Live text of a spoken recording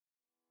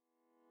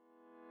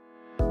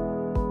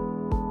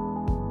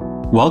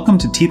Welcome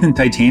to Teeth and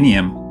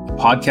Titanium, a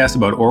podcast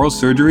about oral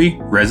surgery,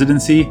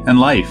 residency, and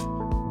life.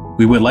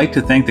 We would like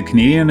to thank the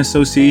Canadian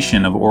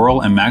Association of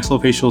Oral and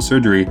Maxillofacial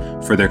Surgery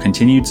for their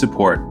continued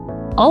support.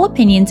 All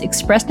opinions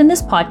expressed in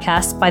this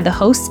podcast by the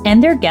hosts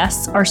and their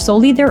guests are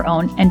solely their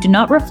own and do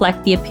not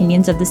reflect the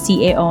opinions of the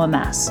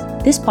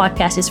CAOMS. This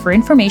podcast is for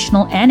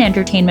informational and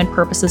entertainment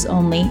purposes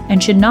only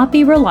and should not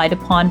be relied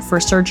upon for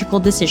surgical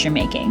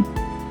decision-making.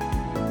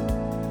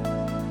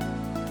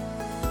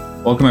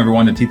 Welcome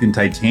everyone to Teeth and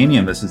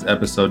Titanium. This is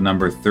episode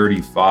number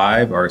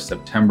 35, our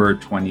September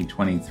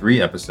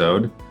 2023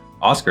 episode.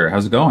 Oscar,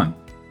 how's it going?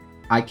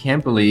 I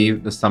can't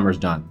believe the summer's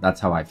done. That's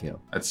how I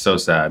feel. That's so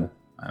sad.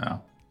 I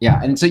know.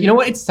 Yeah, and so you know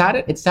what? It's sad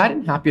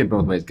and happy in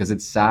both ways, because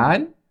it's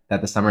sad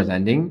that the summer's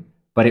ending,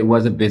 but it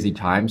was a busy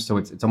time, so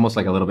it's almost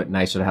like a little bit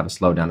nicer to have a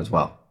slowdown as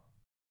well.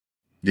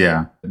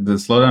 Yeah, the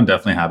slowdown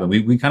definitely happened.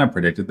 We kind of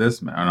predicted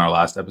this on our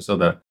last episode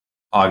that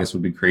August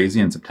would be crazy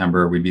and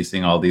September we'd be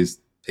seeing all these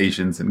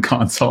patients and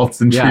consults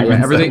and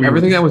treatments.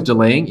 Everything that was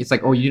delaying. It's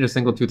like, oh, you need a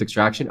single tooth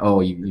extraction. Oh,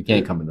 you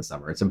can't come in the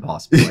summer. It's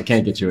impossible. I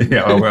can't get you in.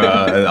 Yeah,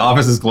 the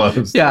office is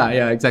closed.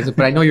 Yeah, exactly.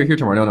 But I know you're here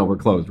tomorrow. No, we're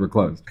closed.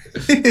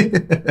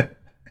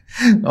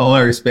 All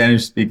our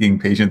Spanish-speaking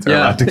patients are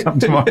allowed to come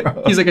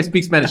tomorrow. He's like, I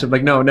speak Spanish. I'm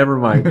like, no, never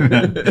mind.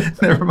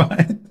 Never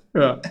mind.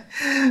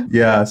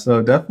 Yeah,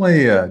 so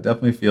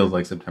definitely feels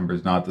like September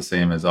is not the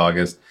same as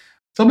August.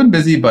 Still been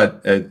busy,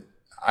 but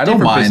I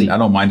don't mind. Busy. I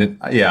don't mind it.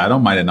 Yeah, I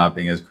don't mind it not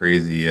being as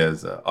crazy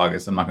as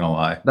August. I'm not gonna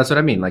lie. That's what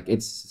I mean. Like,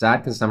 it's sad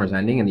because summer's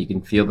ending and you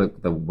can feel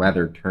the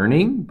weather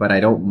turning, but I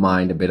don't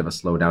mind a bit of a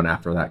slowdown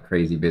after that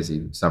crazy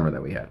busy summer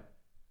that we had.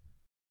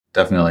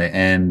 Definitely.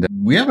 And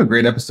we have a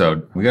great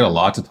episode. We got a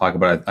lot to talk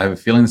about. I have a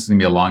feeling this is going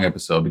to be a long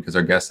episode because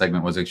our guest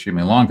segment was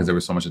extremely long because there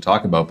was so much to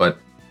talk about. But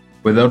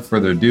without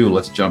further ado,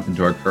 let's jump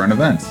into our current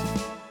events.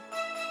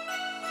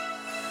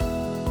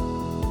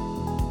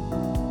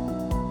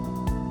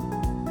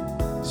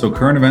 So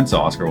current events,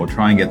 Oscar, we'll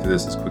try and get through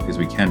this as quick as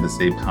we can to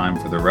save time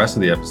for the rest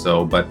of the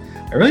episode. But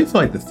I really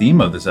feel like the theme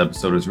of this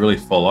episode is really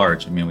full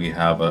arch. I mean, we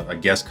have a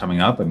guest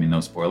coming up. I mean, no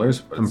spoilers.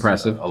 But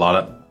impressive. A lot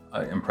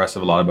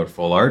about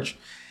full arch.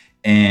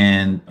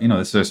 And,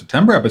 this is our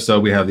September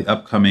episode. We have the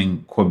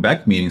upcoming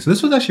Quebec meeting. So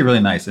this was actually really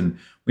nice. And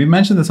we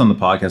mentioned this on the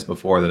podcast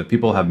before, that if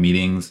people have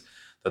meetings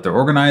that they're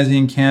organizing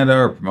in Canada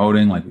or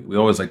promoting, like we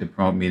always like to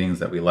promote meetings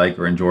that we like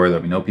or enjoy,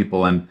 that we know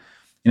people. And,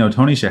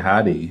 Tony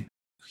Shahadi,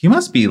 he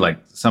must be like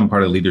some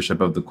part of the leadership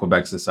of the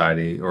Quebec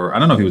Society. Or I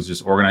don't know if he was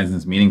just organizing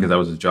this meeting because that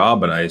was his job,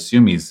 but I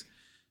assume he's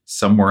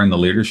somewhere in the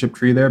leadership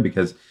tree there,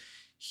 because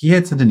he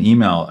had sent an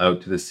email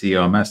out to the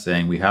COMS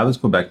saying, we have this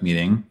Quebec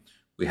meeting.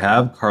 We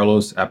have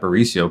Carlos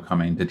Aparicio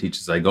coming to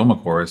teach the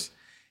Zygoma course.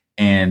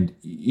 And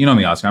you know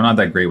me, Oscar, I'm not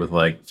that great with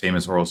like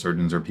famous oral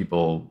surgeons or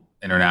people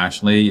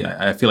internationally.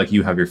 I feel like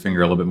you have your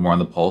finger a little bit more on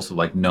the pulse of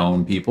like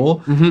known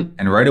people. Mm-hmm.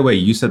 And right away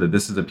you said that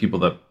this is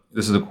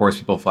a course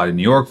people fly to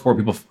New York for.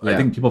 I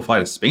think people fly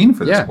to Spain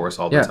for this course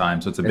all the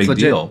time. So it's a big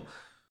deal.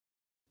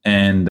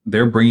 And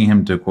they're bringing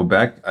him to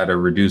Quebec at a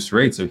reduced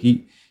rate. So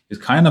he is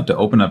kind enough to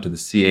open up to the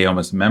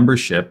CAOMS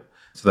membership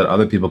so that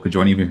other people could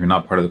join, even if you're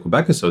not part of the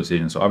Quebec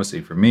Association. So obviously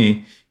for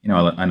me,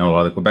 I know a lot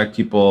of the Quebec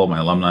people, my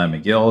alumni at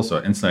McGill,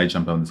 so instantly I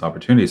jumped on this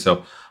opportunity.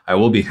 So I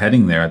will be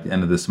heading there at the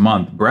end of this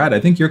month. Brad, I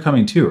think you're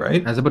coming too,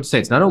 right? I was about to say,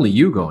 it's not only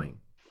you going,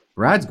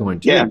 Brad's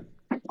going too. Yeah,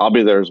 I'll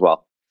be there as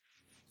well.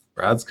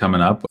 Brad's coming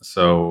up.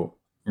 So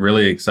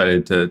really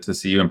excited to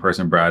see you in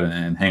person, Brad,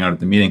 and hang out at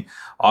the meeting.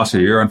 Oscar,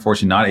 you're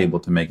unfortunately not able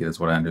to make it, is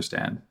what I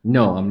understand.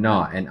 No, I'm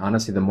not. And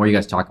honestly, the more you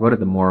guys talk about it,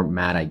 the more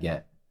mad I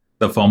get.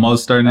 The FOMO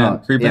is starting to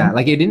creep in? Yeah,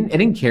 like I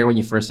didn't care when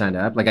you first signed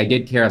up. Like I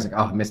did care. I was like,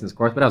 oh, I'm missing this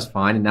course, but I was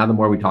fine. And now the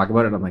more we talk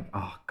about it, I'm like,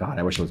 oh God,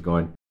 I wish I was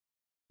going.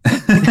 I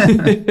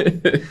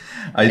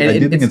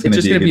do think it's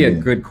just going to be a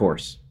good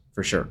course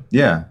for sure.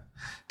 Yeah,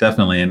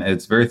 definitely. And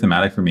it's very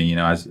thematic for me.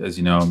 As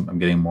you know, I'm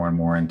getting more and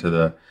more into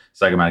the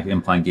zygomatic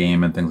implant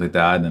game and things like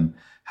that. And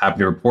happy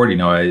to report,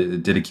 I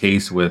did a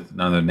case with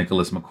another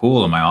Nicholas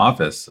McCool in my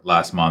office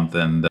last month.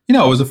 And,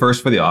 it was a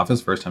first for the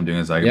office, first time doing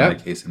a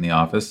zygomatic case in the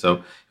office. So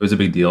it was a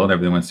big deal and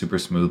everything went super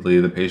smoothly.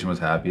 The patient was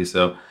happy.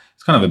 So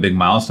it's kind of a big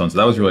milestone. So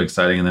that was really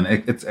exciting. And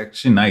then it's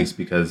actually nice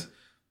because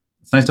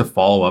it's nice to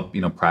follow up,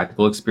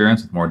 practical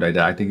experience with more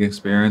didactic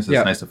experience.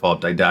 It's nice to follow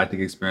up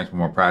didactic experience with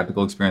more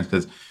practical experience,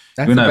 because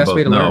you and I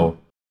both know.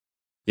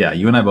 Yeah,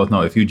 you and I both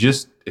know if you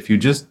just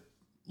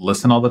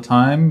listen all the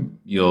time,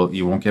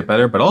 you won't get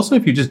better. But also,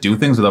 if you just do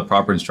things without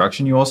proper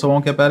instruction, you also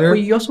won't get better. Well,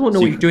 you also won't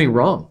know what you're doing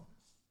wrong.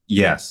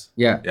 Yes.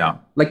 Yeah.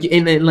 Like,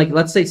 and then,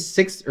 let's say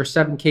 6 or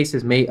 7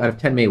 cases out of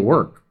 10 may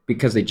work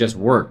because they just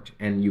worked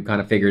and you kind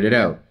of figured it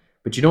out.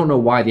 But you don't know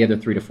why the other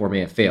 3 to 4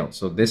 may have failed.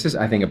 So this is,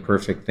 I think, a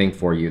perfect thing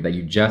for you that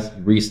you just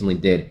recently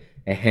did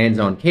a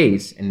hands-on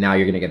case, and now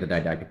you're going to get the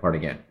didactic part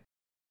again.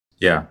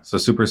 Yeah. So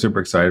super, super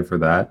excited for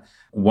that.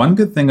 One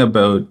good thing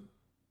about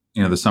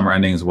the summer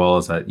ending as well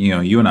is that,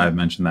 you and I have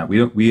mentioned that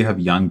we have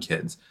young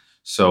kids.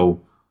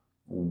 So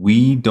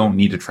we don't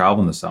need to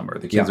travel in the summer.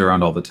 The kids are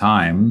around all the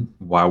time.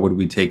 Why would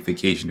we take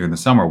vacation during the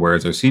summer?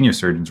 Whereas our senior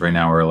surgeons right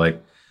now are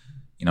like,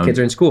 kids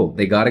are in school.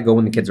 They got to go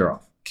when the kids are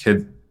off.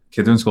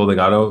 kids are in school, they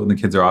got out and the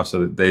kids are off.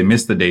 So they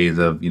miss the days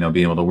of, being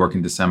able to work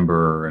in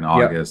December and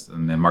August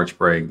and then March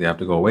break. They have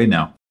to go away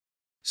now.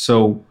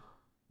 So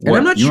and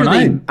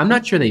I'm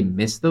not sure they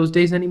miss those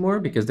days anymore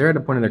because they're at a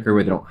point in their career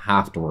where they don't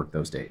have to work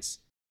those days.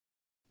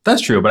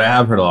 That's true, but I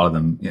have heard a lot of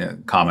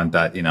them comment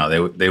that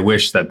they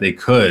wish that they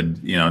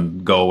could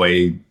go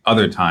away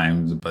other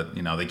times, but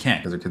they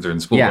can't because their kids are in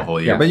school the whole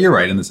year. But you're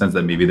right in the sense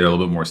that maybe they're a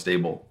little bit more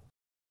stable.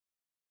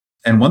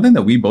 And one thing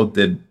that we both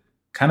did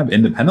kind of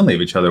independently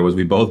of each other was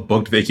we both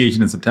booked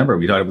vacation in September.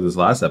 We talked about this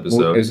last episode.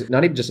 Well, it was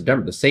not even just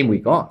September, the same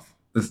week off.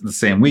 The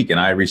same week, and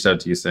I reached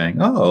out to you saying,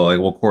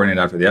 we'll coordinate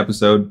after the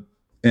episode,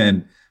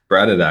 and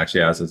Brad had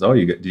actually asked us, do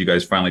you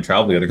guys finally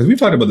travel together? Because we've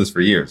talked about this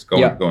for years,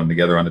 going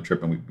together on a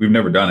trip, and we've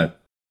never done it.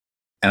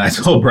 And I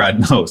told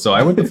Brad no. So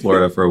I went to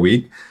Florida for a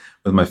week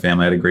with my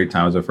family. I had a great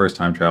time. It was our first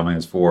time traveling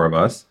as 4 of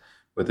us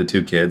with the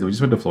 2 kids. We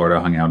just went to Florida,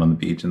 hung out on the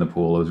beach in the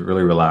pool. It was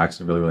really relaxed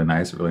and really, really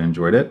nice. I really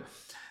enjoyed it.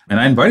 And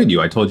I invited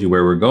you. I told you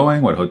where we're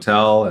going, what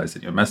hotel. I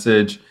sent you a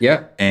message.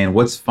 Yeah. And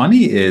what's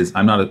funny is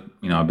I'm not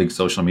a big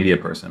social media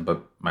person,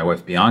 but my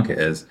wife Bianca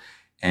is.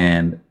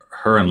 And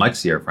her and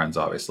Lexi are friends,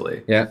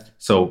 obviously. Yeah.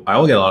 So I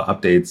will get a lot of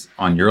updates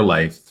on your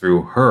life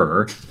through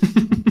her,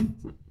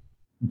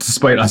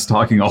 despite us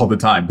talking all the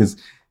time. Because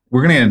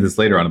we're going to get into this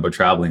later on about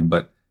traveling,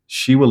 but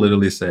she will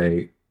literally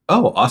say,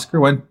 Oscar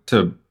went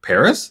to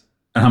Paris?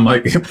 And I'm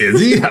like, is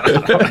he?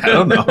 I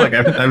don't know. Like,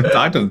 I haven't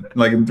talked to him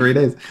in 3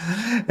 days.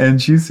 And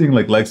she's seeing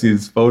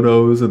Lexi's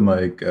photos and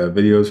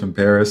videos from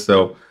Paris.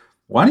 So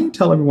why don't you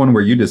tell everyone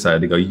where you decided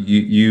to go?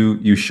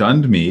 You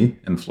shunned me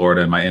in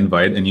Florida and my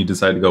invite, and you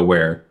decided to go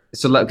where?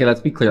 So,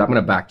 let's be clear. I'm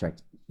going to backtrack.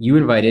 You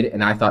invited,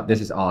 and I thought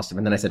this is awesome.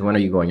 And then I said, when are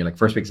you going? You're like,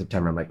 first week of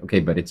September. I'm like, okay,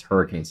 but it's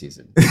hurricane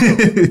season.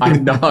 So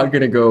I'm not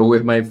going to go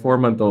with my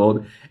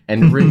 4-month-old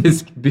and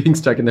risk being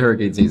stuck in the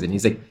hurricane season.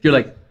 You're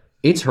like,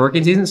 it's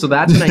hurricane season? So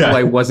that's when I knew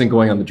I wasn't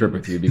going on the trip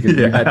with you because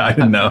I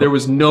didn't know. There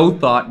was no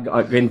thought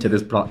into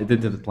this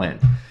plan.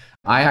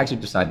 I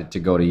actually decided to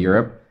go to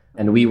Europe,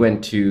 and we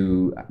went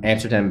to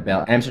Amsterdam,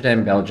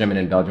 Belgium, and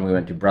in Belgium we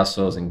went to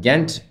Brussels and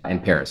Ghent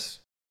and Paris.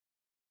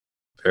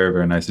 Very,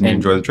 very nice. And you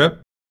enjoy the trip?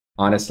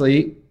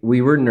 Honestly,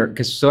 we were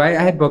nervous. So I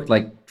had booked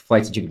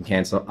flights that you can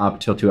cancel up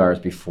till 2 hours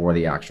before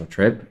the actual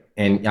trip.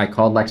 And I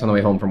called Lex on the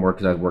way home from work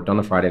because I worked on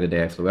the Friday the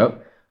day I flew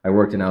out. I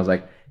worked and I was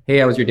like, hey,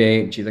 how was your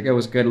day? And she's like, it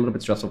was good, a little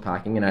bit stressful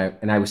packing.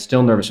 And I was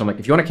still nervous. So I'm like,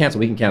 if you want to cancel,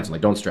 we can cancel.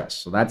 Don't stress.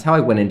 So that's how I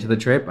went into the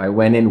trip. I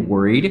went in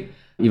worried,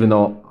 even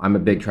though I'm a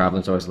big traveler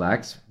and so is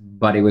Lex.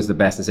 But it was the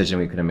best decision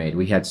we could have made.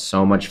 We had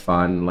so much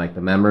fun,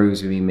 the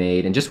memories we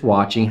made, and just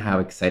watching how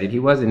excited he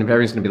was. And if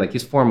everyone's going to be like,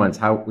 he's 4 months,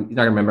 he's not going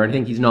to remember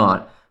anything. He's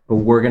not. But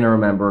we're going to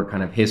remember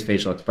kind of his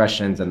facial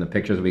expressions and the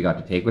pictures we got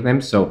to take with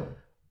him. So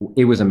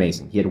it was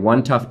amazing. He had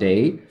one tough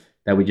day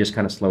that we just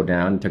kind of slowed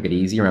down and took it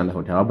easy around the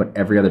hotel. But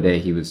every other day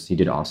he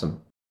did awesome.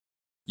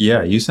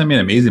 Yeah, you sent me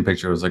an amazing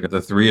picture. It was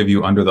the 3 of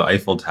you under the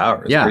Eiffel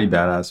Tower. It's a pretty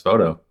badass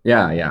photo.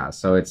 Yeah.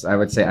 So I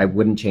would say I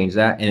wouldn't change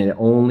that. And it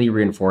only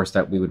reinforced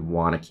that we would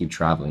want to keep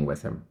traveling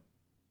with him.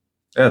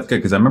 Yeah, that's good.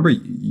 Because I remember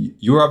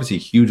you were obviously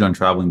huge on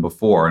traveling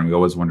before, and we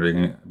always wondered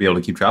to be able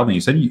to keep traveling.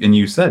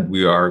 You said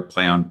we are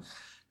planning on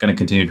going to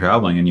continue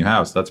traveling, and you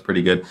have. So that's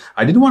pretty good.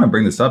 I did want to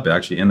bring this up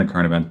actually in the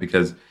current event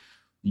because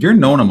you're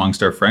known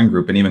amongst our friend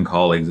group and even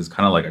colleagues as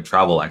kind of like a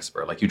travel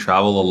expert. You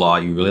travel a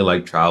lot. You really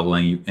like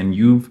traveling, and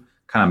you've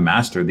kind of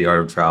mastered the art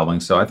of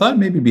traveling. So I thought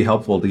maybe it'd be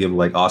helpful to give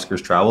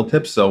Oscar's travel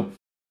tips. So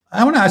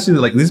I want to ask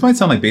you, these might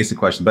sound like basic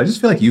questions, but I just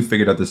feel like you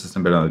figured out the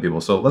system better than other people.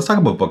 So let's talk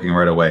about booking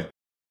right away.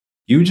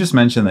 You just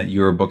mentioned that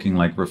you were booking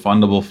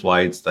refundable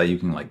flights that you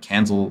can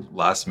cancel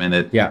last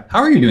minute. Yeah. How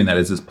are you doing that?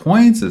 Is this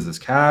points? Is this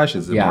cash?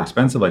 Is it more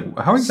expensive?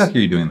 How exactly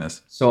are you doing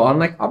this? So on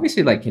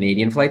obviously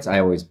Canadian flights, I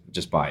always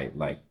just buy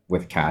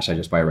with cash. I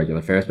just buy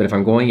regular fares. But if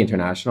I'm going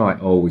international, I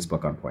always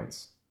book on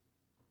points.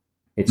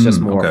 It's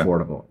just more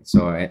affordable.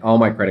 So all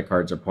my credit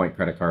cards are point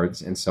credit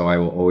cards. And so I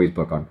will always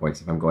book on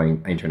points if I'm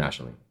going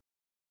internationally.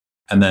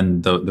 And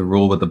then the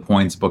rule with the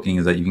points booking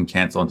is that you can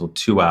cancel until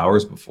 2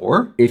 hours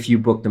before? If you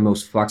book the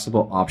most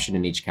flexible option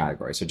in each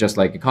category. So just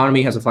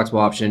economy has a flexible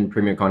option,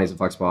 premium economy has a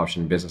flexible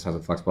option, business has a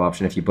flexible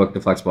option. If you book the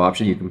flexible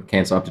option, you can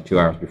cancel up to 2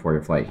 hours before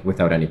your flight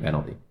without any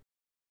penalty.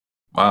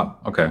 Wow.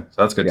 Okay.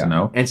 So that's good to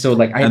know. And so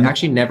I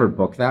actually never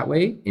booked that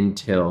way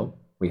until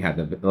we had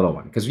the little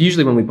one. Because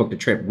usually when we booked a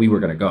trip, we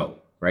were going to go,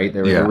 right?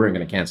 We weren't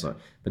going to cancel it.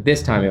 But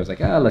this time it was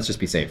let's just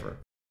be safer.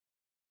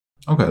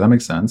 Okay. That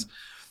makes sense.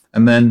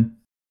 And then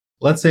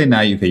let's say now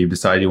you've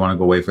decided you want to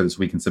go away for this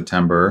week in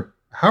September.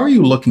 How are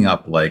you looking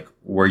up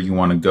where you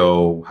want to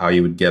go, how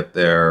you would get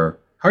there?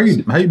 How are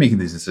you making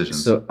these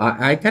decisions? So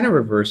I kind of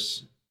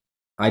reverse.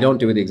 I don't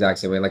do it the exact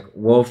same way.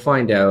 We'll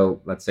find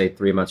out, let's say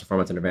 3 months or 4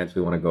 months in advance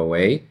we want to go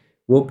away.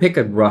 We'll pick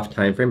a rough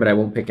time frame, but I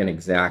won't pick an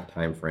exact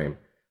time frame.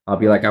 I'll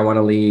be I want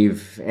to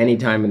leave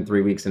anytime in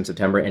 3 weeks in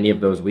September, any of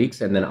those weeks.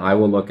 And then I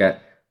will look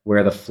at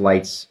where the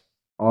flights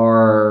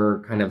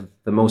are kind of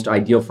the most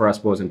ideal for us,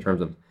 both in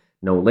terms of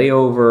no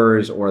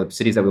layovers or the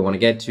cities that we want to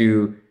get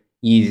to,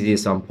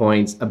 easiest on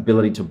points,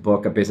 ability to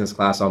book a business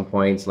class on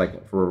points,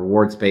 for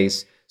reward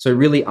space. So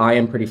really, I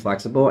am pretty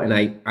flexible, and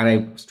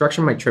I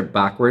structure my trip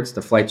backwards.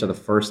 The flights are the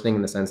first thing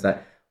in the sense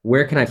that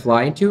where can I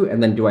fly into,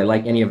 and then do I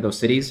like any of those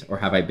cities, or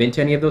have I been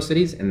to any of those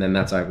cities, and then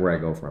that's where I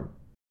go from.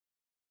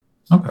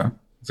 Okay.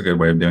 That's a good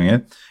way of doing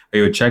it. Are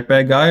you a check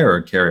bag guy or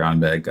a carry-on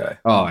bag guy?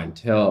 Oh,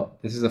 until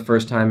this is the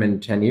first time in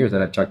 10 years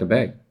that I've checked a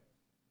bag.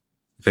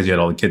 Because you had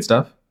all the kid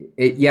stuff?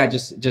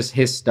 Just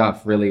his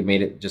stuff really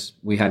made it just,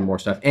 we had more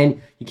stuff.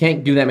 And you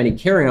can't do that many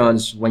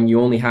carry-ons when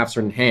you only have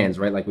certain hands,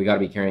 right? Like we got to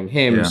be carrying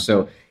him. Yeah.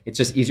 So it's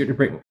just easier to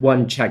bring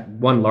one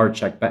large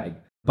check bag.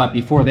 But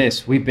before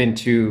this, we've been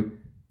to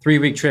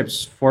 3-week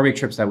trips, 4-week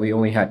trips that we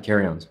only had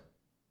carry-ons.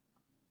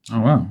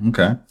 Oh, wow.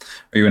 Okay. Are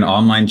you an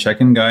online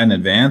check-in guy in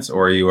advance,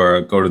 or are you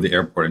go to the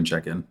airport and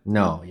check in?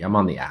 No, I'm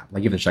on the app.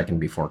 Like even check-in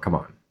before. Come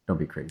on. Don't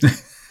be crazy.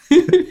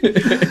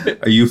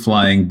 Are you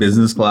flying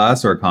business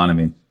class or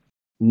economy?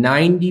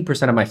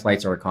 90% of my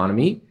flights are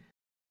economy.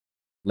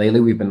 Lately,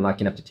 we've been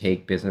lucky enough to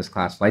take business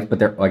class flights, but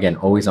they're, again,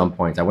 always on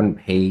points. I wouldn't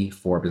pay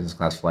for a business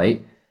class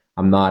flight.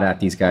 I'm not at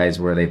these guys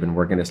where they've been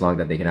working this long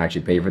that they can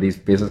actually pay for these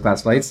business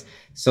class flights.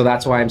 So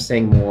that's why I'm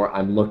saying more,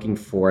 I'm looking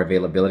for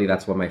availability.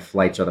 That's why my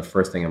flights are the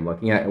first thing I'm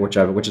looking at, which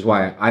is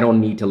why I don't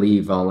need to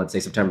leave on, let's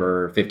say,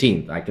 September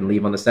 15th. I can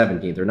leave on the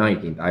 17th or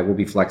 19th. I will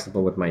be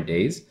flexible with my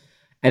days.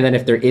 And then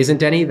if there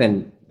isn't any,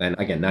 then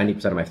again,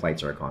 90% of my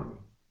flights are economy.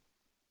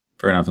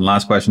 Fair enough. And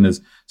last question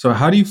is, so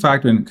how do you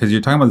factor in, because you're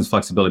talking about this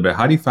flexibility, but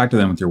how do you factor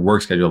that in with your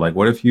work schedule? Like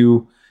what if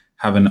you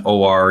have an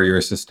OR you're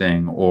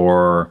assisting,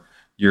 or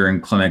you're in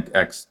clinic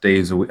X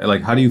days a week?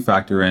 Like how do you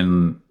factor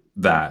in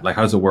that? Like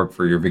how does it work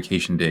for your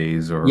vacation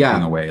days or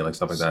being away, like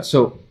stuff like that?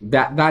 So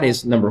that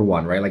is number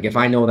one, right? Like if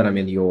I know that I'm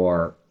in the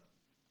OR,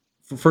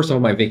 first of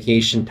all, my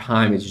vacation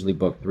time is usually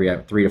booked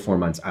 3 to 4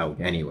 months out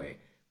anyway.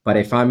 But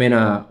if I'm in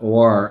a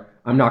OR,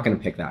 I'm not going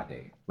to pick that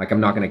day. Like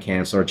I'm not going to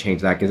cancel or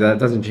change that, because that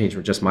doesn't change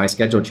for just my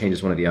schedule. It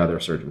changes one of the other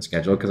surgeon's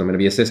schedule because I'm going to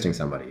be assisting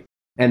somebody.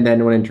 And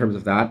then when in terms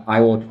of that, I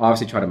will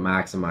obviously try to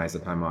maximize the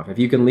time off. If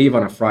you can leave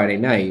on a Friday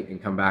night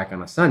and come back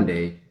on a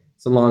Sunday,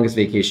 it's the longest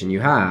vacation you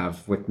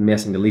have with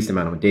missing the least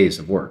amount of days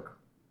of work.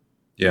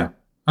 Yeah.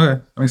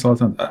 Okay. That makes a lot of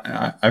sense.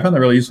 I found that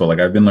really useful. Like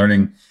I've been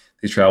learning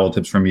these travel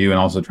tips from you, and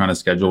also trying to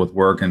schedule with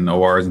work and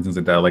ORs and things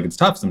like that. Like it's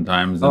tough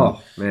sometimes.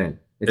 Oh man,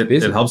 it's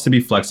busy. It helps to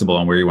be flexible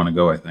on where you want to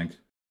go, I think.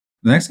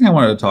 The next thing I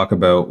wanted to talk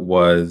about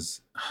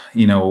was,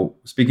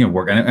 speaking of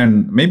work,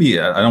 and maybe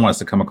I don't want us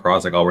to come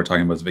across like all we're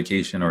talking about is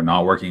vacation or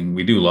not working.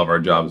 We do love our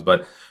jobs,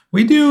 but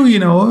we do,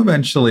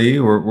 eventually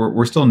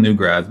we're still new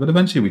grads, but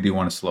eventually we do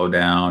want to slow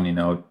down,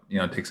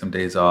 take some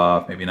days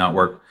off, maybe not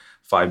work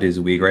 5 days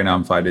a week. Right now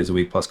I'm 5 days a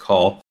week plus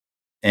call.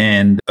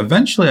 And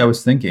eventually I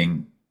was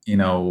thinking,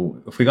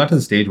 if we got to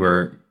the stage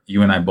where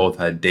you and I both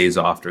had days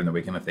off during the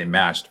weekend, if they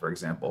matched, for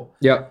example.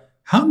 Yep.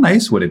 How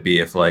nice would it be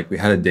if like we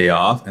had a day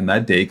off and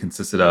that day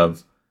consisted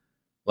of,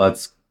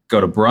 let's go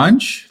to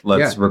brunch,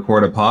 let's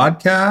record a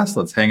podcast,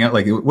 let's hang out.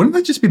 Like, wouldn't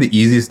that just be the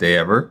easiest day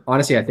ever?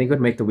 Honestly, I think it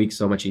would make the week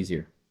so much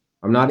easier.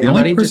 The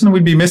only person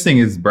we'd be missing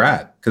is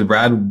Brad, because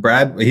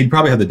Brad, he'd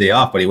probably have the day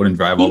off, but he wouldn't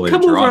drive all the way to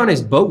Toronto. He'd come over on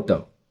his boat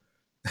though.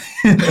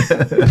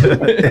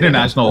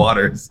 International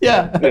waters.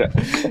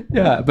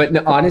 Yeah. But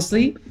no,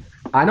 honestly,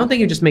 I don't think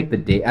it would just make the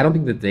day. I don't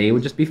think the day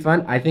would just be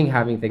fun. I think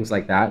having things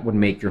like that would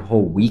make your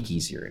whole week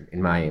easier,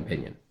 in my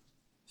opinion.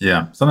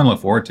 Yeah, something to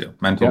look forward to.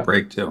 Mental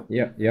break too.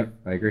 Yeah,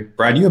 I agree.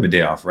 Brad, you have a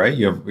day off, right?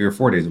 You're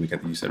 4 days a week, I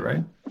think you said,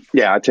 right?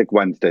 Yeah, I take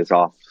Wednesdays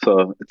off,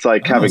 so it's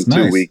like having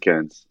two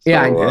weekends.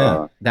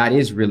 So, that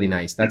is really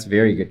nice. That's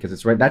very good, because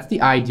it's right. That's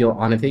the ideal.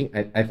 Honestly,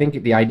 I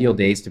think the ideal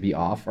days to be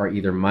off are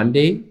either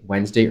Monday,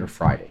 Wednesday, or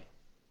Friday.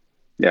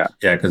 Yeah,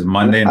 because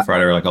Monday and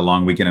Friday are like a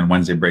long weekend, and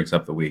Wednesday breaks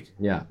up the week.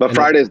 Yeah, but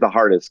Friday is the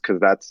hardest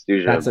because that's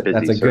usually a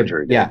busy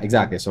surgery day. Yeah,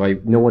 exactly. So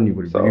no one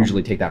would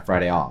usually take that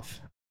Friday off.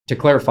 To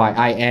clarify,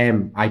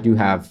 I do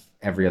have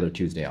every other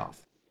Tuesday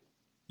off.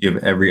 You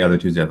have every other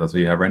Tuesday off. That's what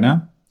you have right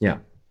now? Yeah.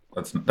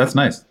 That's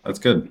nice. That's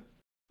good.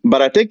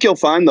 But I think you'll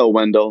find though,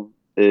 Wendell,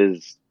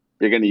 is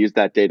you're going to use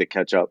that day to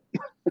catch up.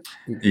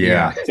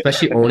 Yeah.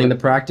 Especially owning the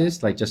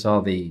practice, like just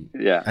all the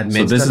admin.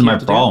 So this is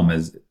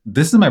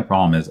my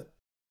problem is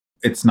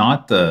it's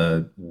not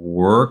the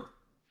work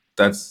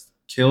that's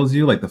kills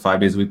you, like the 5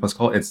 days a week plus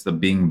call. It's the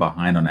being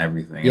behind on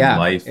everything in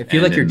life. I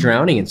feel like you're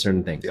drowning in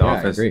certain things. The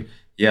office. I agree.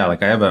 Yeah,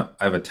 like I have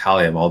a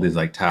tally of all these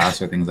like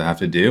tasks or things I have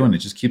to do, and it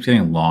just keeps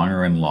getting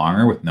longer and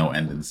longer with no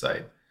end in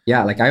sight.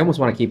 Yeah, like I almost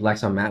want to keep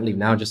Lex on mat leave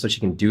now just so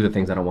she can do the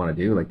things I don't want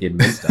to do, like the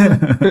admin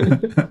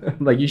stuff.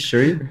 Like, you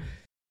sure?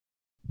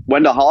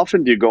 Wendell, how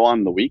often do you go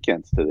on the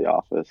weekends to the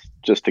office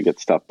just to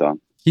get stuff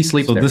done? He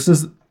sleeps there. This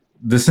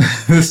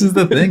is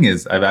the thing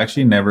is I've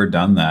actually never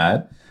done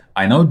that.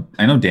 I know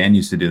Dan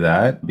used to do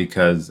that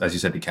because, as you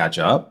said, to catch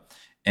up.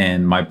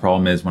 And my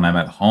problem is when I'm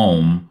at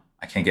home,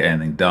 I can't get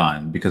anything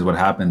done, because what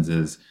happens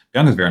is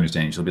Bianca's very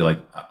understanding. She'll be like,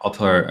 I'll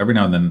tell her every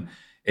now and then,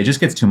 it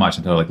just gets too much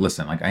until like,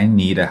 listen, like I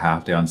need a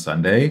half day on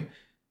Sunday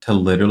to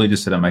literally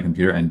just sit at my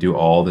computer and do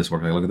all this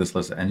work. Like, look at this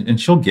list,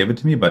 and she'll give it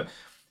to me. But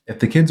if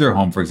the kids are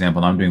home, for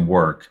example, and I'm doing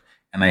work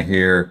and I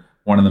hear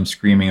one of them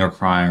screaming or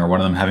crying or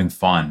one of them having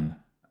fun,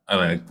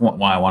 I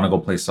want to go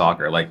play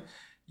soccer. Like,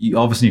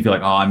 all of a sudden you feel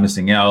like, oh, I'm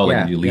missing out.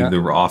 Like you leave the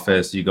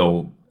office, you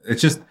go,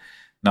 it's just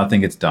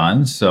nothing gets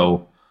done.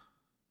 So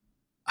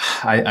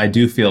I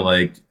do feel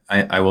like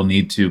I will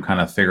need to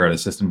kind of figure out a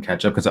system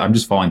catch up because I'm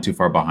just falling too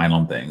far behind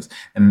on things.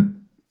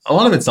 And a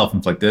lot of it's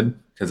self-inflicted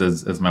because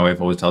as my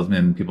wife always tells me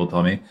and people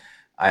tell me,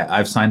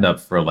 I've signed up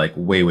for like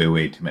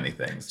way too many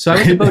things. So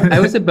I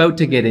was about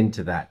to get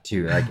into that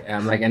too.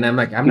 I'm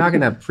not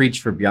gonna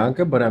preach for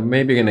Bianca, but I'm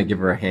maybe gonna give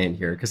her a hand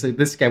here because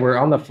this guy, we're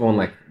on the phone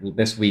like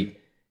this week,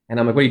 and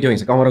I'm like, "What are you doing?"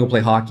 He's like, "Oh, I want to go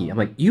play hockey." I'm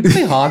like, "You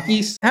play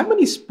hockey? How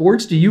many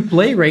sports do you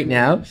play right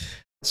now?"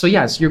 So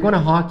you're going to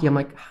hockey. I'm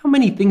like, "How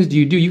many things do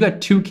you do? You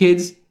got 2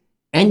 kids,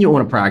 and you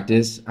want to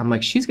practice." I'm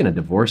like, "She's gonna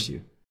divorce you."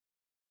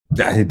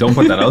 Don't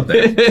put that out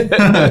there.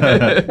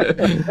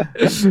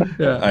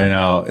 I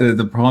know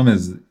the problem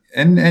is.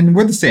 And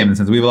we're the same in the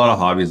sense we have a lot of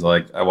hobbies.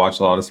 Like I watch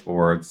a lot of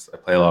sports. I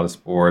play a lot of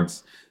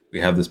sports.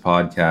 We have this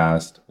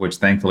podcast, which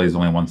thankfully is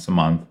only once a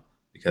month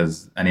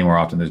because any more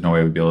often, there's no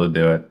way we'd be able to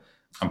do it.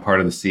 I'm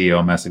part of the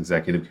CEOMS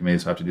executive committee,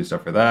 so I have to do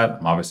stuff for that.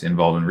 I'm obviously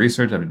involved in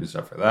research. I have to do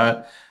stuff for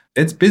that.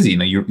 It's busy.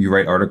 You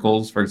write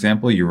articles, for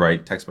example. You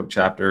write textbook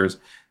chapters.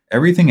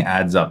 Everything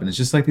adds up. And it's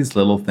just like these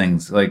little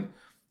things like,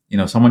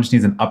 someone just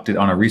needs an update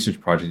on a research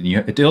project.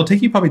 And it'll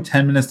take you probably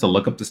 10 minutes to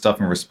look up the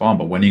stuff and respond.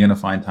 But when are you going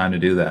to find time to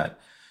do that?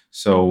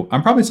 So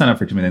I'm probably signed up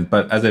for too many things,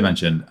 but as I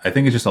mentioned, I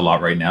think it's just a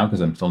lot right now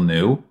because I'm still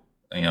new,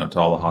 to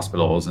all the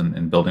hospitals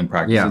and building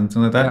practices and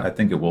things like that. I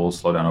think it will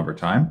slow down over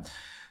time,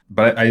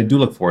 but I do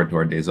look forward to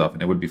our days off,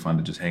 and it would be fun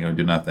to just hang out and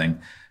do nothing.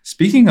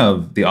 Speaking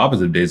of the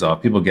opposite of days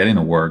off, people getting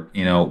to work,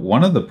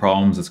 one of the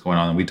problems that's going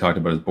on, and we talked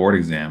about, is board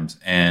exams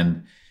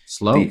and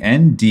the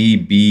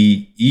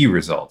NDBE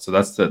results. So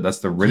that's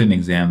the written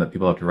exam that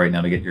people have to write now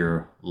to get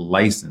your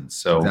license.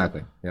 So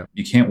exactly,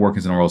 you can't work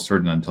as an oral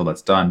surgeon until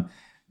that's done.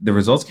 The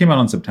results came out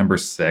on September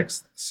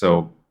 6th,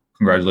 so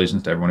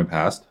congratulations to everyone who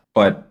passed.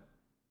 But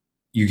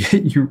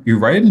you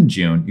write it in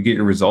June, you get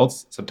your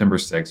results September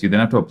 6th. You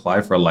then have to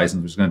apply for a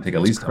license, which is going to take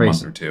at least a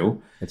month or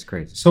two. It's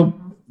crazy. So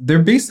they're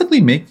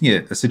basically making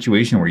it a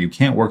situation where you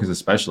can't work as a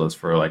specialist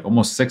for like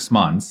almost 6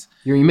 months.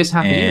 You miss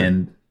half a year.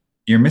 And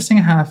you're missing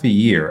half a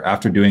year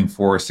after doing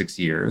 4 or 6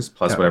 years,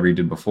 plus whatever you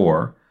did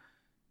before.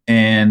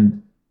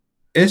 And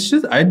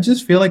I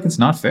just feel like it's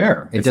not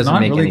fair. It's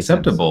not really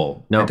acceptable.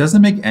 Sense. No, it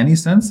doesn't make any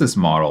sense, this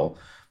model.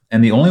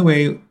 And the only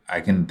way I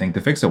can think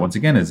to fix it, once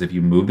again, is if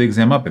you move the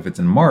exam up. If it's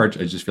in March,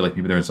 I just feel like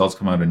maybe the results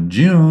come out in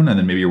June, and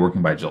then maybe you're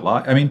working by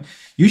July. I mean,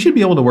 you should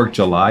be able to work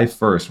July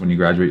 1st when you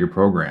graduate your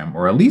program,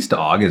 or at least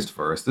August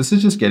 1st. This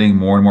is just getting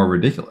more and more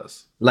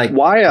ridiculous. Like,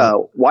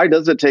 why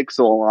does it take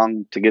so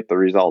long to get the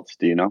results?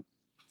 Do you know?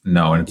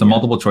 No, and it's a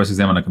multiple choice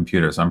exam on a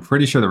computer. So I'm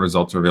pretty sure the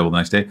results are available the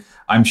next day.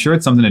 I'm sure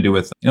it's something to do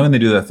with, when they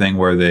do that thing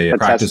where they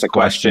practice the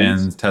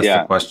questions, test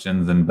the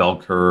questions and bell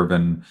curve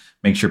and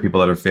make sure people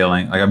that are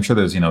failing. Like, I'm sure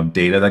there's,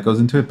 data that goes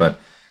into it, but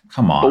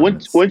come on.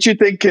 But wouldn't you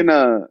think in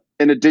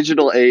a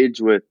digital age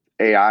with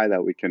AI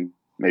that we can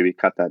maybe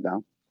cut that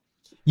down?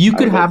 You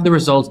could have the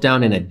results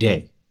down in a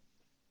day.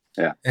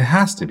 Yeah. It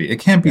has to be. It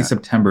can't be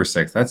September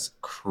 6th. That's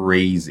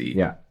crazy.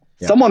 Yeah.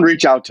 Someone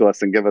reach out to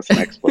us and give us an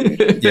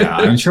explanation.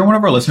 I'm sure one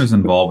of our listeners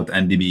involved with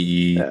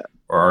NDBE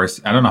or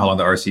I don't know how long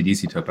the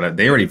RCDC took, but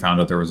they already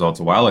found out their results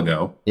a while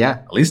ago.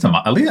 Yeah. At least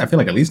I feel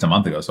like at least a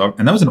month ago. So,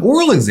 and that was an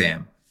oral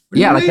exam.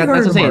 Yeah, like that's what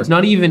I'm saying. It's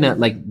not even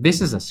this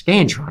is a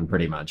Scantron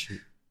pretty much.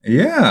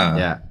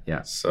 Yeah.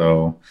 Yeah.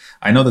 So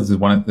I know that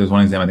there's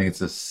one exam, I think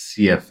it's a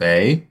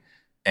CFA,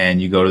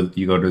 and you go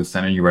to the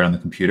center, you write on the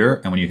computer,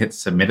 and when you hit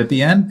submit at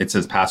the end, it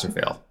says pass or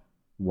fail.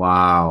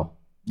 Wow.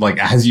 Like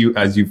as you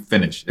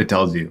finish, it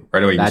tells you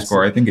right away your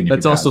score, I think. And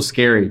that's also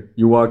scary.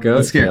 You walk out,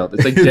 it's scary.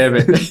 It's like, damn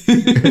it.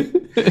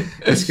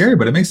 It's scary,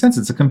 but it makes sense.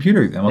 It's a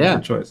computer exam, multiple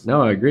choice.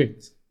 No, I agree.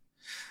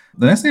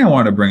 The next thing I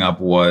wanted to bring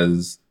up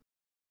was,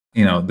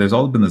 there's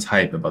all been this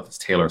hype about this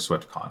Taylor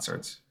Swift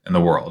concerts in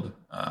the world.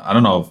 I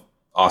don't know if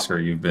Oscar,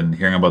 you've been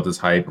hearing about this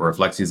hype, or if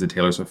Lexi's a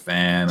Taylor Swift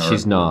fan.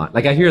 She's not.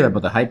 Like, I hear that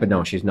about the hype, but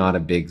no, she's not a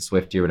big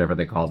Swiftie or whatever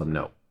they call them.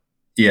 No.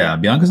 Yeah,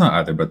 Bianca's not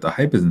either, but the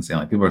hype is insane.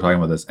 Like, people are talking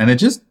about this, and it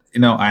just,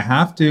 I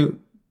have to,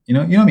 you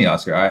know me,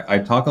 Oscar. I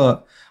talk a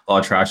lot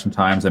of trash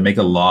sometimes. I make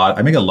a lot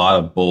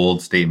of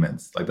bold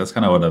statements. Like, that's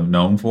kind of what I'm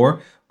known for.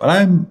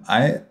 But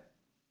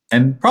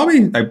and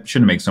probably I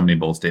shouldn't make so many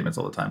bold statements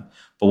all the time.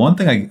 But one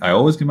thing I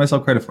always give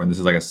myself credit for, and this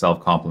is like a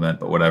self-compliment,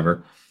 but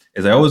whatever,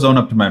 is I always own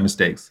up to my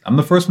mistakes. I'm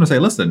the first one to say,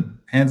 listen,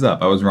 hands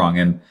up, I was wrong.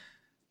 And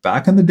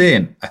back in the day,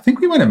 and I think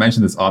we might have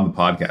mentioned this on the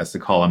podcast to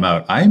call him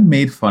out, I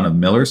made fun of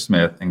Miller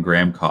Smith and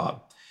Graham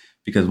Cobb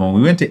because when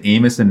we went to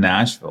Amos in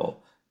Nashville,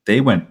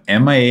 they went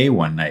MIA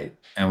one night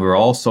and we were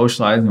all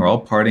socializing, we were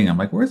all partying. I'm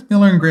like, where's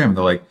Miller and Graham?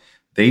 They're like,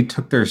 they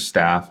took their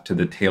staff to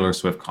the Taylor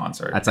Swift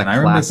concert. That's a and I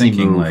remember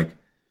thinking, move. like,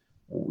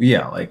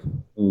 yeah, like,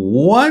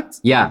 what?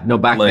 Yeah, no,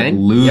 back like, then.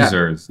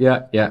 Losers.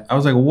 Yeah. I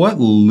was like, what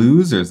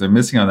losers? They're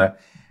missing on that.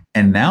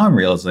 And now I'm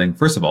realizing,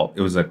 first of all,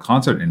 it was a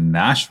concert in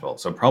Nashville.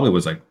 So it probably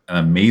was like an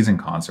amazing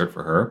concert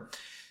for her.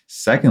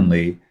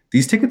 Secondly,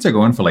 these tickets are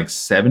going for like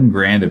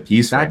 $7,000 a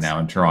piece right now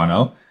in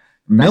Toronto.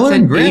 Miller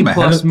and Graham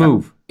A+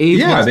 move.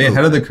 Yeah, are they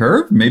ahead of the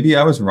curve? Maybe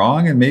I was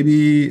wrong and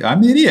maybe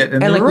I'm the idiot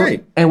and they're like,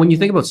 right. And when you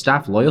think about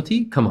staff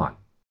loyalty, come on.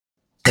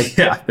 Like,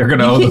 yeah, they're going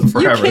to owe them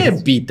forever. You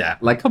can't beat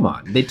that. Like, come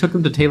on. They took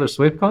him to Taylor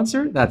Swift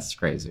concert? That's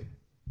crazy.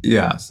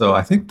 Yeah, so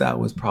I think that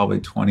was probably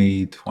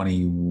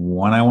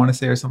 2021, I want to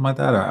say, or something like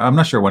that. I'm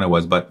not sure when it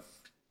was, but,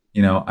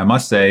 I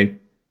must say,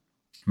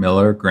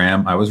 Miller,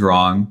 Graham, I was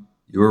wrong.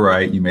 You were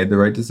right. You made the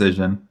right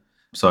decision.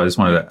 So I just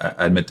wanted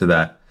to admit to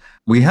that.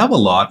 We have a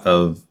lot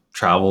of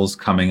travels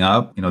coming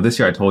up. This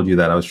year I told you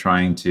that I was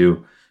trying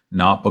to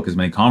not book as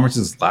many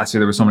conferences. Last year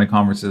there were so many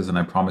conferences, and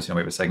I promised, we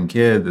have a second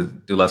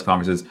kid, do less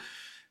conferences.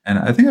 And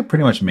I think I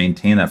pretty much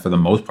maintained that for the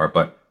most part.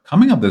 But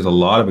coming up, there's a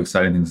lot of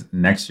exciting things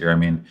next year. I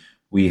mean,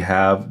 we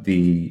have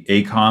the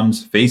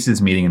ACOM's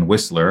Faces meeting in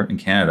Whistler in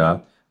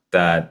Canada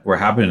that we're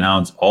happy to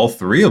announce all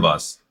three of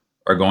us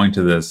are going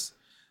to this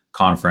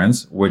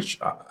conference, which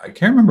I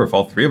can't remember if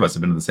all three of us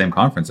have been to the same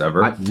conference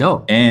ever.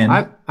 No.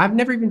 And I've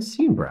never even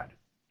seen Brad.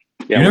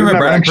 Yeah, you never met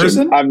Brad in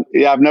person?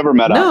 I've never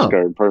met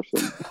Oscar in person.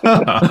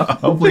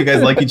 Hopefully you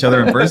guys like each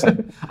other in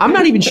person. I'm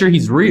not even sure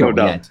he's real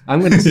yet.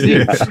 I'm going to see.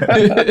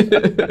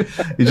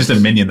 He's just a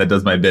minion that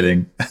does my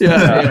bidding.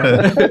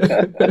 Yeah.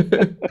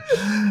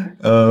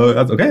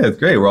 That's okay. That's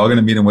great. We're all going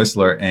to meet in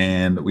Whistler,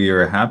 and we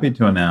are happy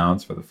to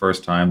announce for the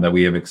first time that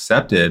we have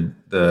accepted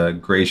the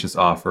gracious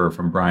offer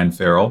from Brian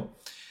Farrell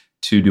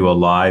to do a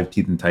live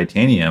Teeth and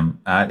Titanium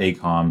at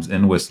ACOM's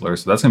in Whistler.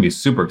 So that's going to be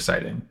super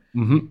exciting.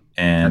 Mm-hmm.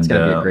 And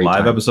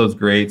live episode's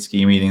great.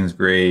 Ski meeting's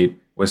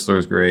great.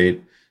 Whistler's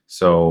great.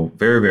 So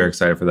very, very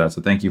excited for that.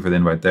 So thank you for the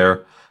invite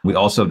there. We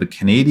also have the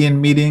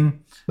Canadian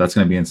meeting. That's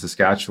going to be in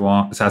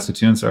Saskatchewan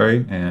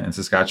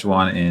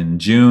in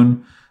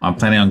June. I'm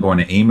planning on going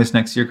to Amos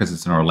next year because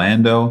it's in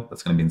Orlando.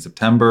 That's going to be in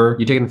September.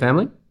 You taking the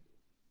family?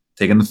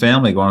 Taking the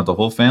family, going with the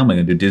whole family,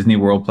 and do Disney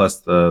World plus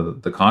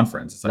the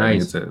conference. So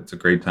nice. I think it's a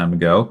great time to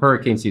go.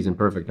 Hurricane season,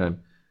 perfect time.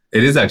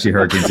 It is actually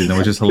hurricane season,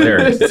 which is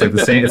hilarious. It's like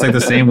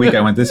the same week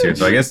I went this year.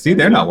 So I guess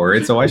they're not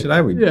worried. So why should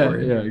I be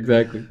worried? Yeah,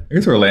 exactly. I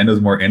guess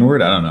Orlando's more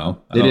inward. I don't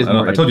know.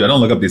 I told you I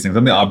don't look up these things.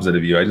 I'm the opposite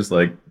of you. I just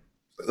let's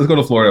go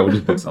to Florida. We'll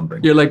just book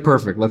something. You're like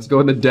perfect. Let's go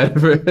in the dead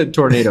of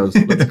tornadoes.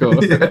 Let's go.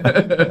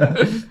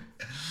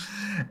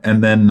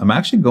 And then I'm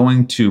actually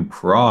going to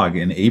Prague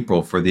in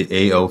April for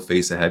the AO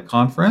Face Ahead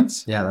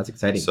conference. Yeah, that's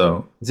exciting.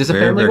 So is this a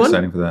family very one?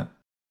 Exciting for that.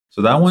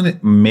 So that one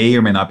may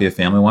or may not be a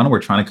family one. We're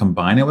trying to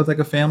combine it with like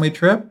a family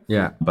trip.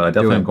 Yeah. But I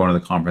definitely am going to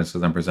the conference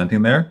because I'm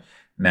presenting there.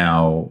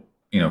 Now,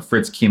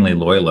 Fritz Keenly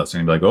loyalists are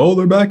going to be like, oh,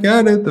 they're back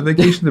at it. The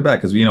vacations are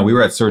back. Because, we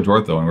were at Surge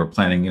Ortho and we're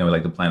planning, we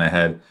like to plan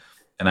ahead.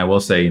 And I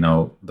will say,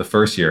 the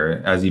first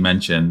year, as you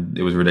mentioned,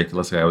 it was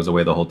ridiculous. I was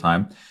away the whole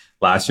time.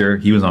 Last year,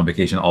 he was on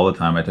vacation all the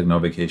time. I took no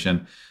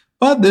vacation.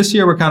 But this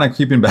year, we're kind of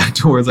creeping back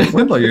towards like,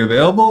 Wendell, you're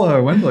available?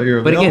 Or Wendell, you're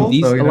available?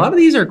 But again, a lot of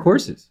these are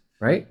courses,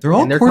 right? They're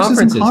all courses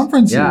and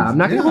conferences. Yeah, I'm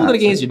not going to hold it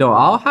against you. No,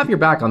 I'll have your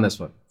back on this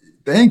one.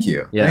 Thank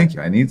you. Yeah. Thank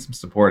you. I need some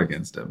support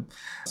against him.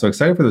 So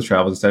excited for the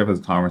travels, excited for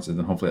the conferences,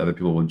 and hopefully other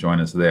people will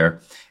join us there.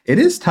 It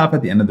is tough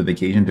at the end of the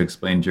vacation to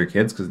explain to your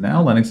kids because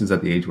now Lennox is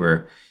at the age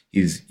where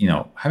he's,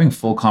 having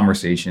full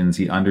conversations.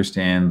 He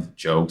understands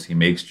jokes. He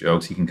makes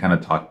jokes. He can kind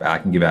of talk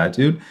back and give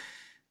attitude.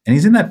 And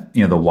he's in that,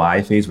 the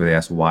why phase where they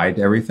ask why to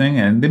everything.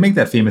 And they make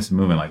that famous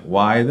movement like,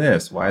 why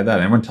this, why that?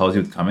 And everyone tells you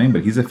it's coming,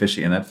 but he's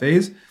officially in that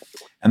phase.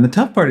 And the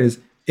tough part is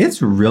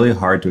it's really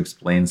hard to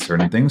explain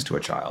certain things to a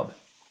child.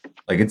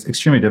 Like it's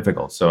extremely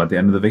difficult. So at the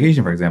end of the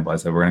vacation, for example, I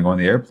said, we're going to go in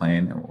the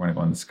airplane and we're going to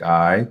go in the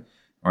sky.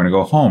 We're going to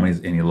go home.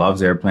 And he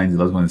loves airplanes. He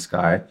loves going in the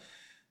sky.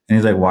 And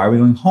he's like, why are we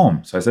going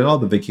home? So I said, oh,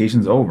 the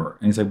vacation's over.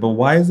 And he's like, but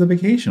why is the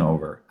vacation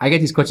over? I get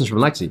these questions from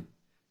Lexi.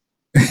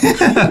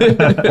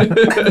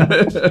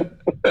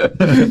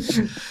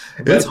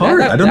 It's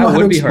hard. I don't know how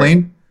to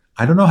explain.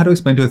 I don't know how to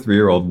explain to a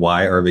 3-year-old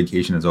why our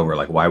vacation is over,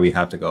 like why we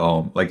have to go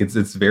home. Like it's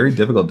very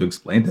difficult to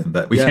explain to him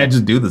that we can't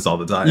just do this all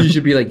the time. You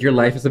should be like, your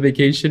life is a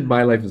vacation,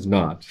 my life is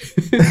not.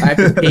 I have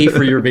to pay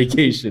for your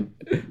vacation.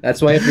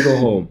 That's why I have to go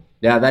home.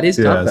 Yeah, that is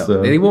tough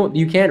though.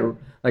 You can't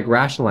like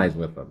rationalize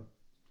with them.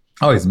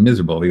 Oh, he's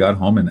miserable. We got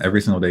home and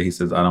every single day he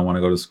says, I don't want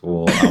to go to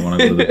school. I don't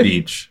want to go to the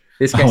beach.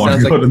 This guy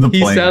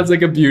sounds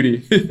like a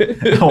beauty.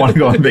 I want to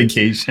go on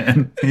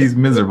vacation. He's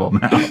miserable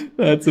now.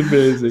 That's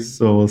amazing.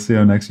 So we'll see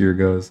how next year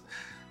goes.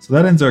 So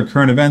that ends our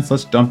current events.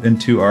 Let's jump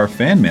into our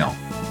fan mail.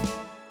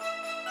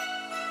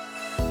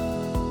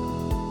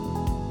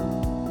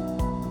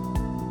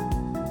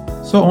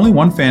 So only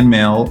one fan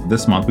mail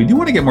this month. We do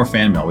want to get more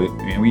fan mail.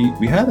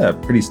 We had a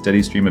pretty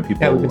steady stream of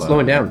people. Yeah, we've been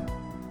slowing down.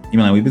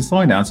 We've been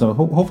slowing down, so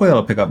hopefully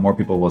that'll pick up. More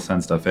people will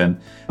send stuff in.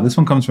 This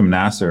one comes from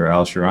Nasser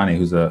Al-Shirani,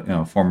 who's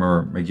a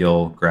former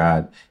McGill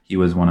grad. He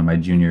was one of my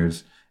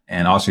juniors,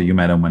 and also you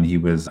met him when he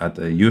was at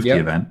the U of T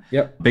event.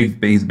 Yep.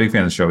 He's a big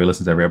fan of the show. He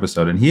listens to every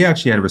episode, and he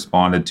actually had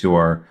responded to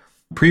our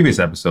previous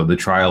episode, The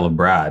Trial of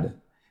Brad,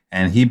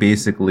 and he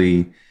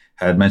basically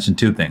had mentioned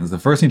two things. The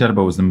first thing he talked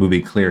about was the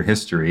movie Clear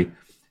History.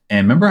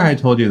 And remember how I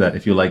told you that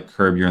if you like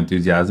Curb Your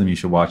Enthusiasm, you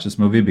should watch this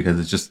movie because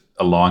it's just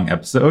a long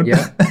episode?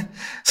 Yeah.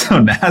 So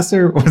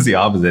Nasser was the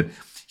opposite.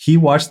 He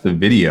watched the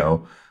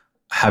video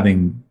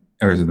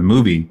the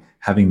movie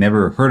having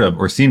never heard of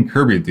or seen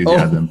Curb Your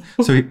Enthusiasm.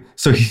 So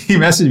he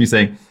messaged me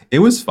saying, it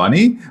was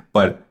funny,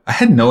 but I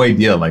had no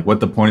idea like what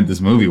the point of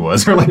this movie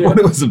was or like what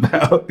it was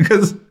about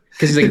because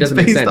he's like, it doesn't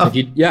make sense. For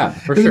it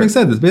sure. Doesn't make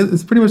sense.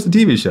 It's pretty much the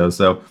TV show.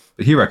 So,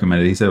 but he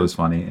recommended it. He said it was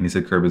funny and he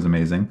said Curb is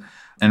amazing.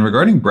 And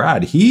regarding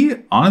Brad, he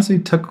honestly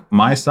took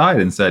my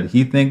side and said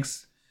he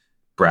thinks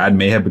Brad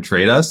may have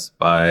betrayed us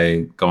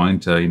by going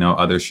to,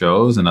 other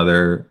shows and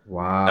other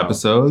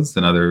episodes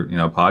and other,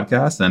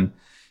 podcasts. And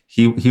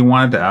he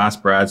wanted to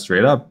ask Brad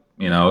straight up,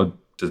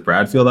 does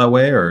Brad feel that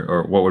way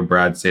or what would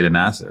Brad say to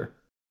Nasser?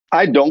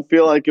 I don't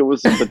feel like it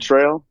was a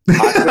betrayal.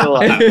 I feel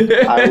like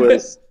I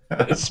was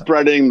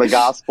spreading the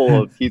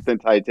gospel of Heath and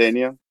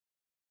Titanium.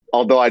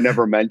 Although I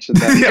never mentioned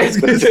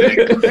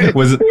that.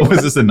 Was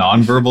this a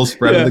nonverbal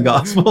spread of the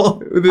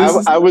gospel?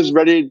 I was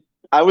ready.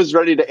 I was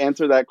ready to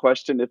answer that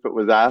question if it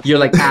was asked. You're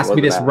like, ask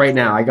me this right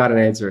now. I got an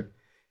answer.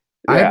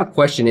 Yeah. I have a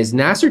question. Is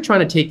Nasser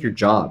trying to take your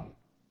job?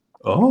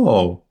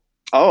 Oh.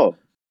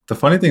 The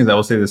funny thing is, I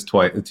will say this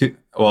twice.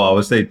 I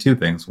would say two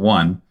things.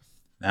 One,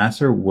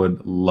 Nasser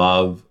would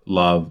love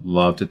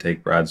to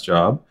take Brad's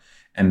job.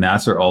 And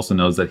Nasser also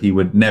knows that he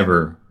would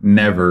never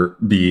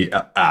be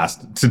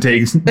asked to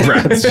take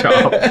Brad's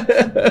job.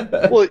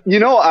 Well,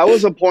 I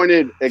was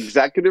appointed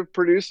executive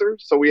producer,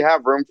 so we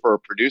have room for a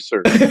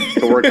producer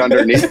to work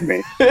underneath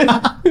me.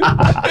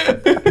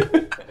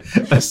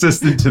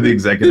 Assistant to the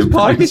executive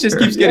producer. Podcast just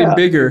keeps getting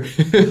bigger.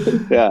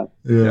 Yeah.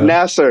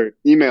 Nasser,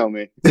 email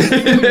me.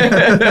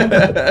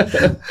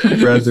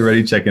 Brad's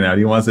already checking out.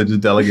 He wants to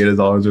just delegate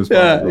all his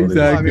responsibilities.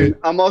 Yeah, exactly. I mean,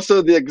 I'm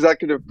also the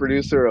executive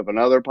producer of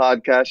another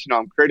podcast.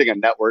 I'm creating a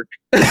network.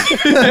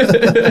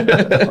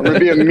 I'm going to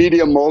be a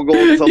media mogul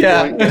at some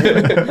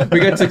point. We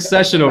got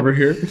Succession over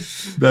here.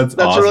 That's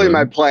awesome. Really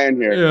my plan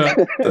here. Yeah.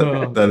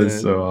 That is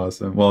so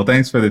awesome. Well,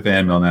 thanks for the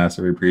fan mail,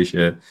 Nasser. We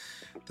appreciate it.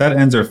 That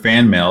ends our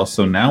fan mail.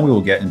 So now we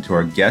will get into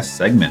our guest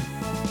segment.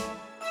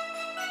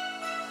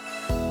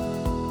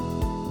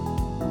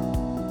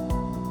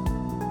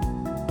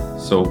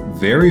 So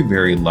very,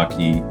 very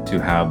lucky to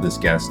have this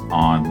guest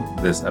on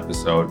this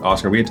episode.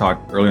 Oscar, we had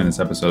talked earlier in this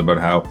episode about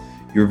how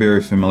you're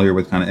very familiar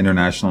with kind of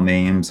international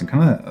names and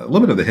kind of a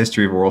little bit of the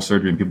history of oral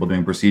surgery and people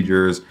doing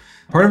procedures.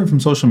 Part of it from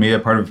social media,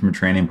 part of it from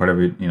training, part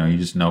of it, you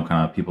just know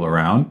kind of people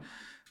around.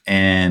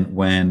 And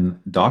when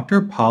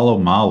Dr. Paulo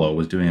Malo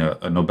was doing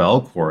a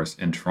Nobel course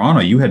in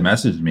Toronto, you had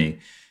messaged me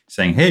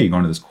saying, hey, you're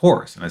going to this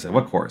course. And I said,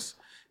 what course?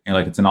 And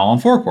you're like, it's an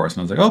all-on-4 course. And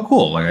I was like, oh,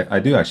 cool. Like, I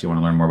do actually want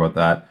to learn more about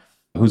that.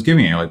 Who's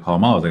giving it? And you're like, Paulo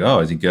Malo. I was like, oh,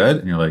 is he good?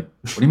 And you're like,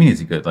 what do you mean is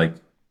he good? Like,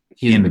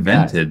 he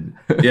invented,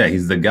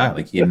 he's the guy.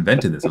 Like, he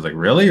invented this. I was like,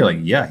 really? You're like,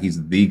 yeah,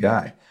 he's the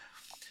guy.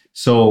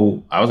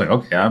 So I was like,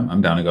 okay,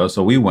 I'm down to go.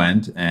 So we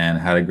went and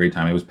had a great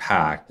time. It was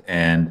packed.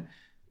 And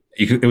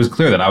it was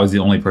clear that I was the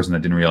only person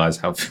that didn't realize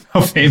how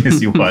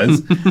famous he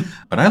was.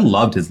 But I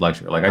loved his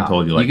lecture. Like I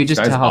told you, like you could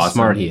just tell how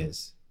smart he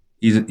is.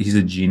 He's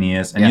a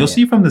genius. And you'll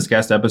see from this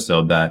guest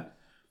episode that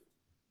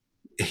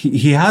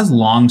he has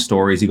long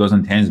stories. He goes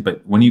on tangents.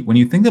 But when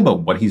you think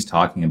about what he's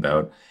talking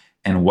about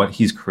and what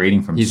he's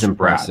creating from scratch,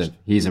 impressive.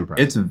 He's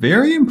impressive. It's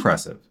very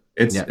impressive.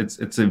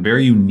 It's a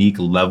very unique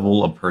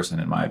level of person,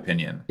 in my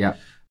opinion. Yeah.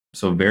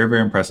 So very,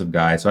 very impressive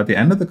guy. So at the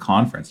end of the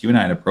conference, you and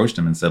I had approached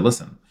him and said,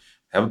 listen,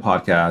 I have a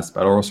podcast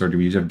about oral surgery.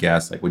 We usually have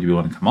guests. Like, would you be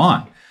willing to come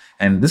on?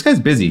 And this guy's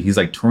busy. He's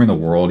like touring the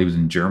world. He was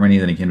in Germany,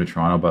 then he came to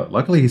Toronto. But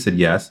luckily he said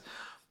yes.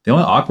 The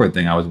only awkward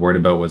thing I was worried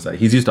about was that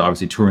he's used to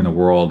obviously touring the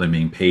world and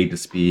being paid to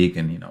speak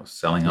and,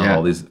 selling out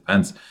all these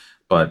events.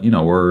 But,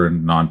 we're a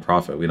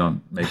nonprofit. We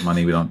don't make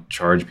money. We don't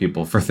charge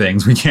people for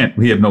things.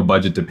 We have no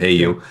budget to pay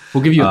you.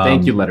 We'll give you a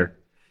thank you letter.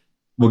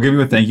 We'll give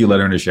you a thank you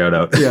letter and a shout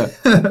out. Yeah.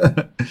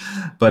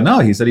 But no,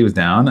 he said he was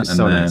down. And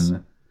so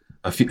then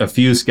nice. a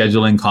few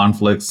scheduling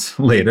conflicts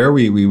later,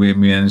 we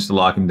managed to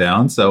lock him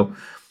down. So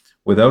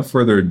without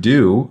further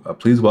ado,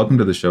 please welcome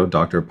to the show,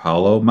 Dr.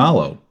 Paulo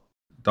Malo.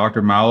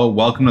 Dr. Malo,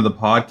 welcome to the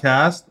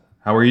podcast.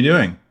 How are you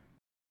doing?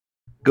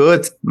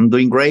 Good. I'm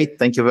doing great.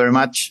 Thank you very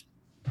much.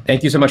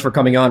 Thank you so much for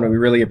coming on. We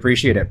really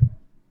appreciate it.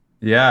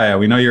 Yeah,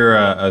 we know you're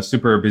a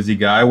super busy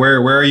guy. Where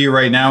are you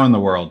right now in the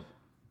world?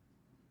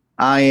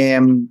 I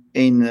am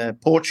in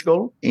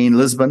Portugal, in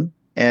Lisbon,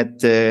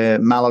 at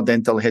Malo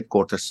Dental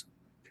headquarters.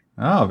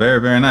 Oh,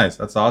 very, very nice.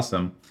 That's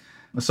awesome.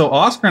 So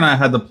Oscar and I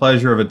had the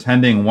pleasure of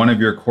attending one of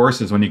your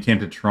courses when you came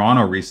to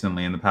Toronto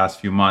recently in the past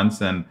few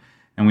months. And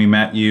we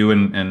met you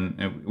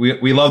and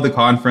we loved the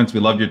conference. We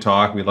loved your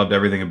talk. We loved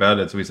everything about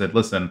it. So we said,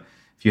 listen,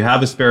 if you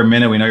have a spare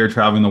minute, we know you're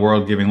traveling the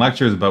world giving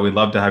lectures, but we'd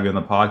love to have you on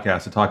the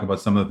podcast to talk about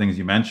some of the things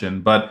you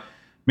mentioned. But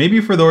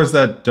maybe for those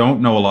that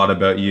don't know a lot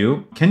about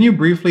you, can you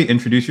briefly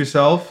introduce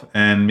yourself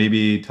and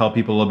maybe tell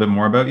people a little bit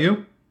more about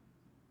you?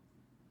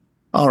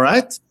 All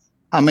right.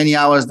 How many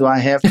hours do I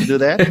have to do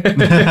that?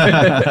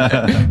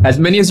 As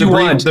many as you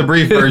want. The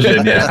brief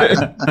version,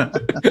 yeah.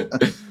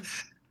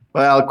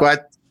 Well, quite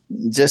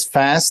just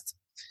fast.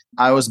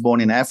 I was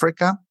born in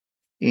Africa,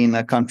 in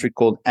a country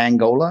called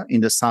Angola,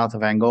 in the south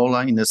of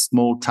Angola, in a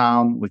small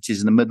town which is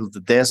in the middle of the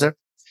desert.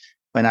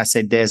 When I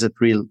say desert,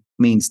 real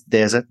means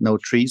desert, no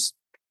trees.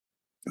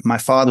 My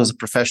father was a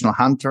professional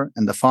hunter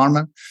and a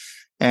farmer,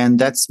 And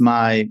that's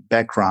my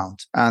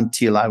background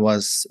until I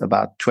was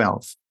about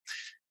 12.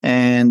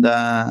 And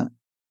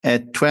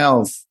at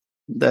 12,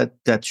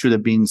 that should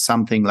have been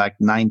something like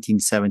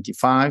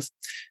 1975.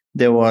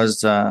 There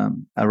was a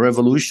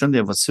revolution,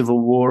 there was civil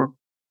war.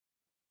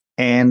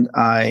 And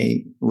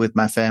I, with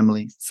my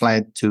family,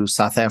 fled to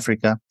South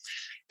Africa,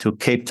 to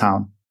Cape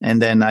Town.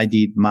 And then I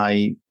did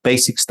my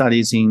basic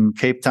studies in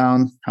Cape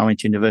Town. I went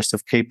to University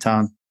of Cape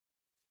Town,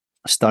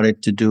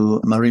 started to do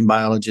marine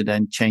biology,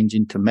 then changed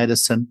into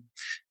medicine.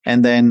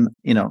 And then,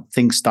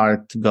 things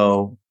started to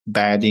go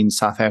bad in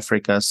South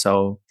Africa.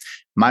 So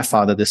my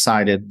father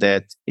decided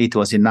that it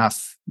was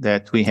enough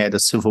that we had a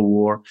civil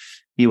war.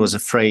 He was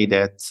afraid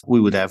that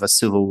we would have a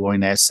civil war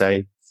in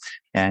SA.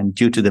 And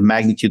due to the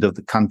magnitude of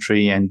the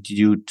country and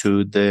due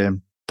to the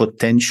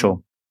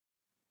potential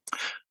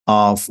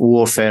of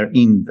warfare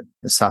in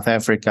South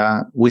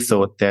Africa, we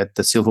thought that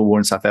the civil war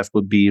in South Africa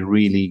would be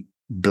really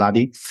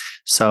bloody.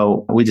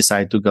 So we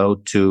decided to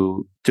go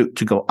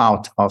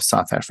out of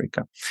South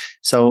Africa.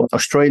 So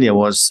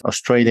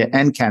Australia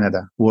and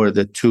Canada were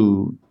the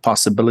two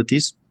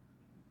possibilities.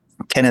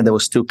 Canada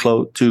was too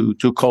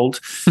cold.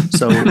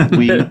 So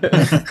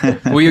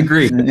we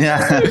agree.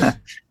 Yeah.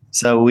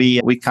 So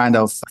we kind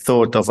of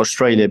thought of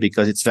Australia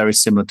because it's very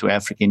similar to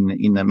Africa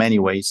in many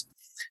ways.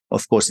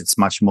 Of course, it's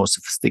much more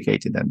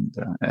sophisticated and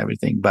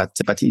everything, but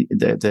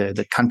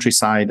the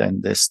countryside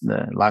and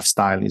the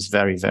lifestyle is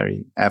very,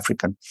 very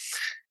African.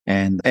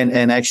 And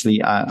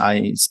actually,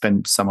 I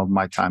spend some of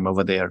my time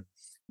over there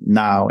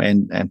now,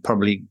 and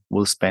probably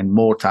will spend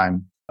more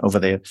time over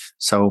there.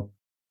 So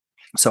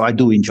I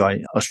do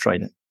enjoy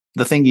Australia.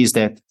 The thing is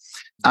that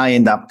I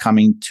end up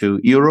coming to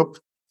Europe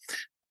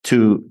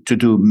to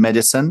do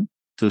medicine,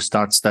 to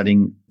start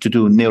studying, to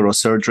do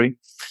neurosurgery.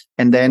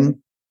 And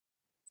then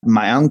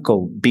my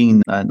uncle,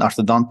 being an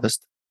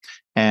orthodontist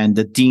and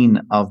the dean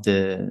of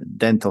the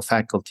dental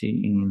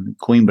faculty in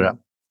Coimbra,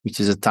 which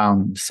is a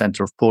town in the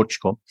center of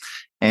Portugal,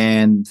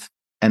 and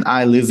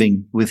I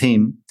living with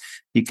him,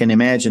 you can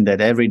imagine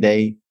that every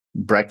day,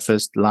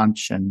 breakfast,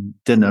 lunch, and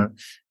dinner,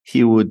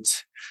 he would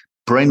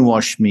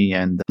brainwash me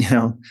and,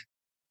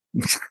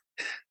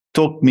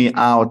 took me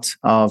out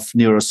of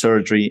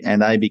neurosurgery,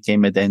 and I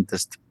became a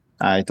dentist.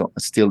 I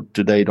still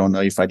today don't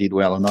know if I did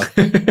well or not.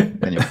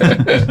 Anyway,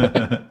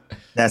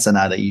 that's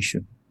another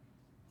issue.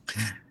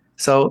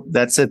 So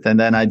that's it. And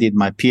then I did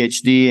my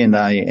PhD,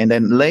 and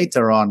then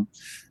later on,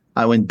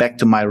 I went back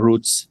to my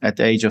roots. At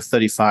the age of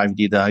 35,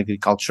 did an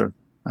agriculture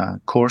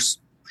course.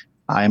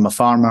 I am a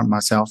farmer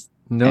myself.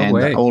 No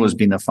way. I've always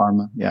been a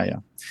farmer. Yeah.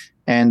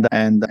 And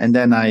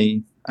then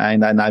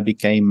I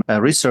became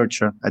a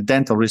researcher, a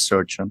dental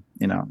researcher.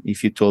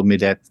 If you told me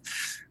that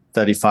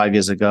 35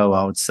 years ago,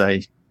 I would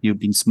say you've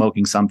been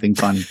smoking something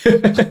funny.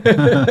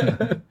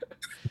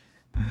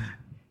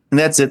 And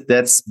that's it.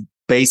 That's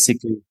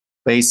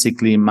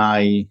basically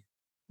my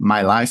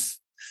life.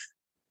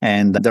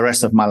 And the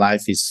rest of my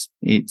life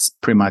it's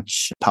pretty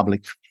much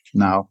public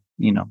now.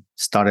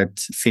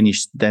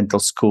 Finished dental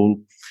school.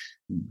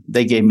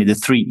 They gave me the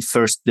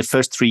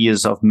first 3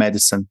 years of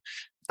medicine.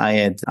 I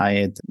had,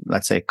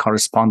 let's say,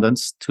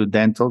 correspondence to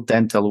dental.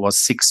 Dental was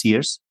 6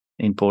 years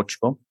in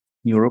Portugal,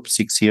 Europe,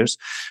 6 years.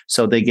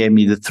 So they gave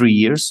me the 3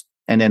 years,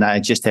 and then I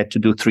just had to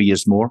do 3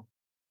 years more.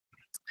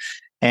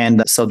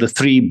 And so the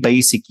 3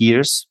 basic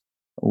years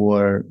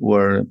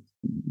were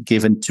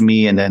given to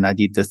me, and then I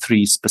did the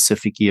 3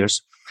 specific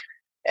years.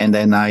 And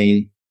then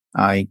I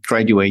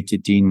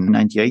graduated in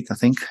 98, I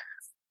think.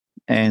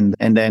 And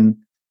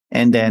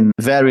then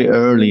very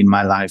early in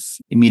my life,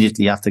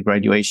 immediately after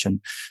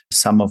graduation,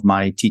 some of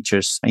my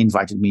teachers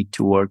invited me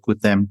to work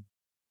with them.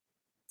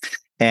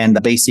 And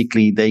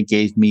basically they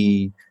gave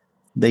me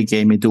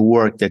the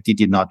work that they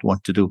did not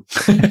want to do,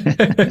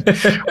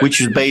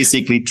 which is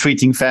basically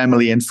treating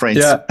family and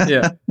friends.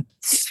 Yeah.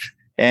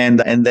 and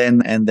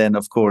then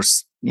of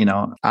course,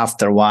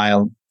 after a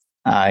while,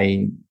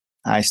 I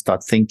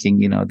start thinking,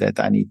 that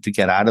I need to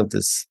get out of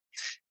this.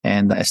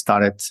 And I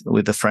started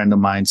with a friend of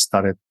mine,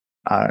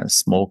 a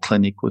small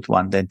clinic with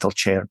 1 dental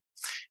chair.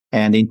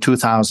 And in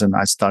 2000,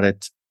 I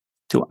started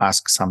to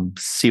ask some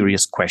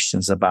serious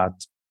questions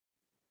about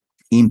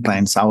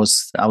implants. I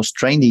was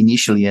trained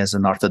initially as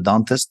an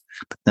orthodontist,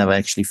 but never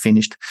actually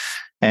finished.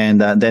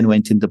 And then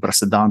went into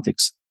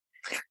prosthodontics.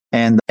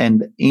 And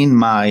in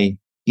my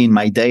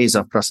days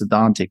of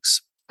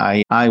prosthodontics,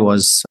 I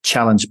was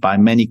challenged by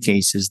many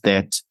cases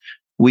that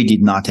we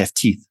did not have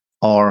teeth,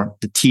 or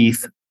the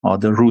teeth or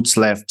the roots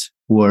left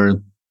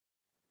were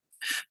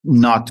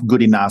not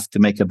good enough to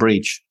make a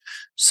bridge.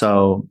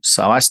 So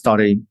I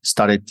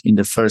started in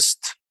the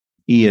first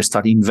year,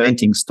 started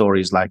inventing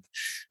stories like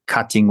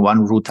cutting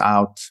one root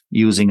out,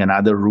 using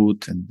another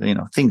root, and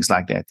things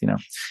like that,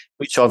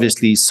 which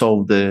obviously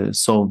solved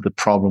the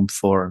problem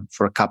for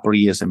a couple of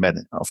years. And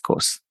then, of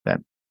course,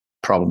 that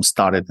problem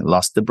started and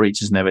lost the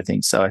bridges and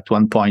everything. So at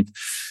one point,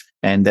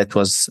 and that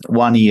was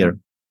 1 year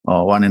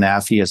or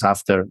 1.5 years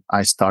after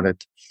I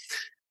started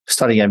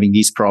starting having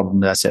these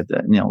problems. I said,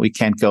 we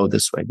can't go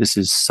this way. This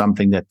is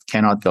something that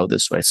cannot go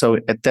this way. So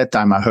at that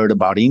time, I heard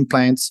about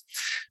implants.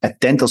 At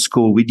dental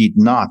school, we did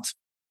not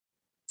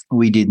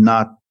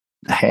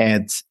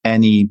had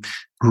any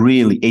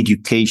really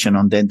education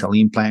on dental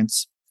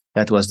implants.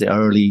 That was the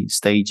early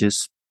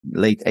stages,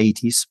 late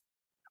 80s.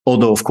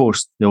 Although, of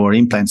course, there were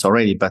implants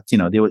already, but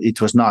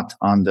it was not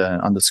on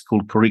the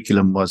school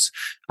curriculum.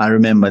 I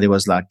remember there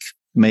was like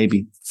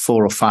maybe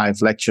 4 or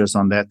 5 lectures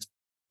on that,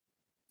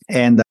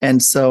 and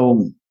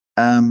so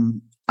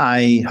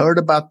I heard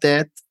about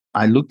that.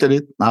 I looked at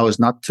it. I was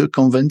not too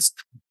convinced,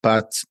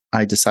 but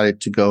I decided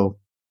to go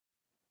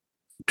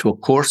to a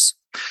course.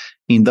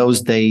 In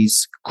those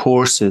days,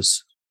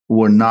 courses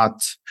were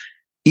not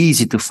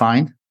easy to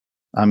find.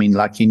 I mean,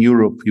 like in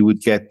Europe, you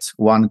would get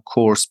one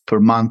course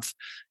per month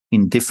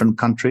in different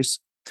countries.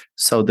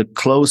 So the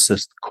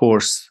closest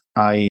course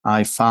I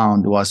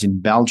found was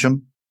in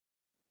Belgium.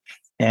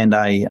 And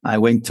I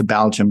went to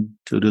Belgium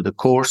to do the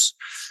course.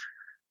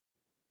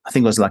 I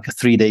think it was like a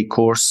 3-day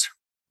course.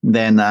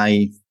 Then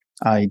I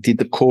did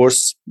the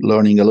course,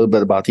 learning a little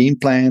bit about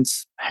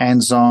implants,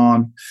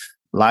 hands-on,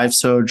 live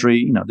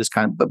surgery, this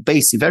kind of but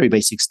very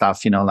basic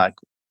stuff, like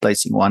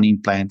placing one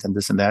implant and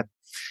this and that.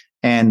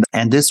 And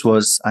this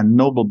was a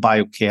Nobel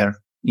Biocare.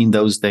 In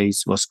those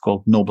days was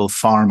called Nobel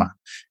Pharma.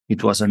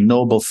 It was a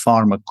Nobel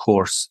Pharma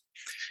course.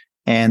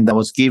 And that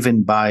was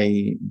given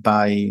by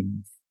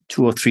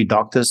 2 or 3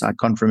 doctors. I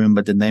can't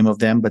remember the name of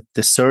them, but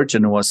the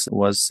surgeon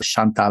was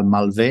Chantal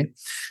Malvet.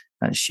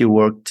 She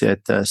worked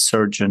at a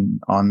surgeon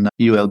on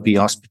ULB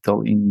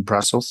Hospital in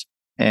Brussels.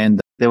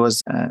 And there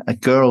was a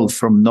girl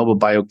from Nobel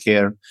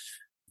Biocare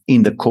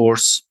in the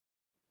course,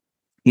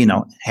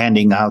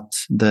 handing out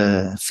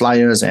the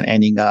flyers and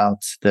handing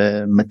out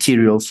the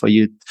material for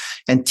you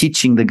and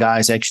teaching the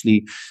guys and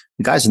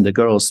the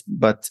girls.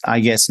 But I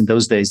guess in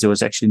those days, there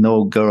was actually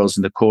no girls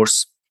in the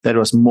course. That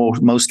was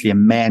mostly a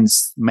man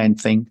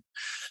thing.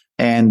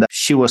 And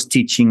she was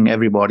teaching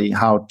everybody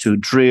how to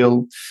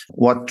drill,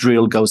 what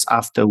drill goes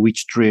after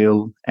which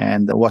drill,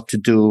 and what to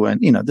do. And,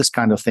 this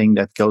kind of thing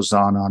that goes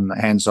on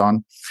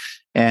hands-on.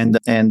 And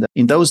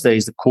in those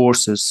days, the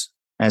courses,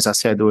 as I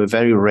said, they were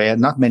very rare.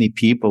 Not many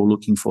people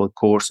looking for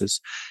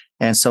courses.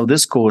 And so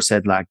this course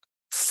had like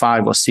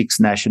 5 or 6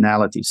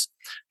 nationalities.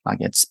 Like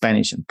it had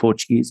Spanish and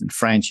Portuguese and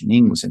French and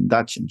English and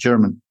Dutch and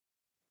German,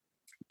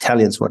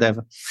 Italians,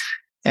 whatever.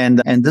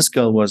 And this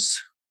girl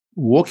was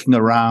walking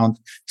around,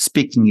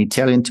 speaking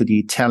Italian to the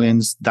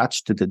Italians,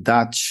 Dutch to the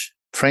Dutch,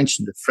 French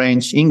to the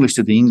French, English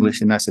to the English.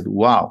 And I said,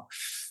 wow,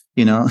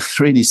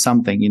 really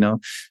something,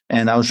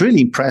 And I was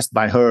really impressed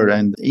by her.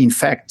 And in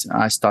fact,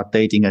 I started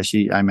dating her.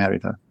 I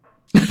married her.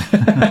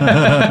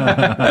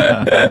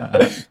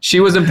 She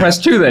was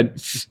impressed too then.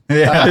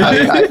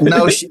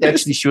 No,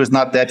 she was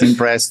not that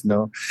impressed.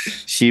 No,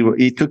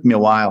 it took me a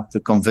while to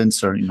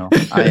convince her.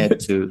 I had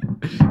to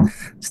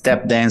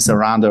step dance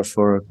around her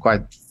for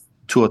quite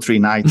 2 or 3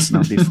 nights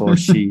before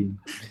she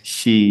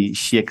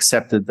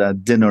accepted the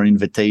dinner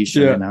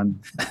invitation. Yeah.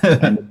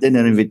 And the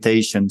dinner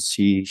invitation,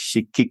 she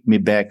kicked me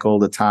back all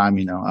the time.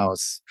 I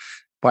was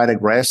quite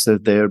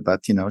aggressive there,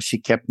 but she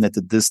kept me at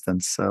a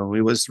distance. So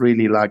it was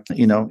really like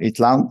it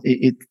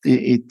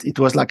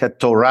was like a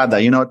torada.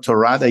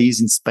 Torada is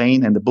in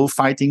Spain, and the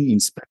bullfighting in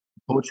Spain,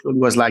 Portugal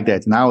was like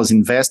that. And I was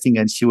investing,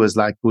 and she was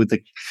like with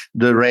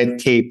the red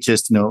cape,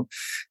 just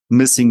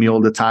missing me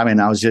all the time,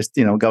 and I was just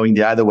going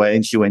the other way,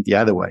 and she went the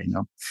other way.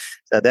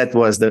 So that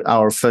was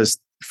our first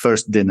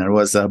dinner.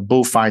 Was a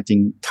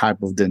bullfighting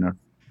type of dinner.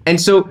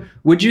 And so,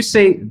 would you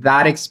say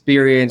that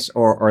experience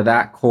or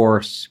that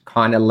course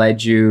kind of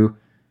led you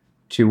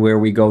to where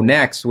we go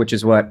next, which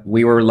is what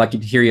we were lucky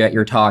to hear you at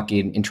your talk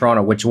in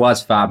Toronto, which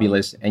was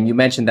fabulous. And you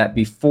mentioned that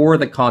before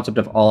the concept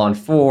of all on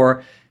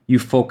 4, you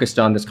focused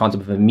on this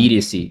concept of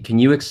immediacy. Can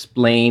you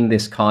explain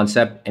this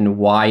concept and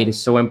why it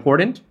is so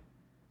important?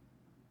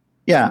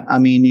 Yeah, I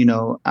mean,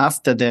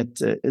 after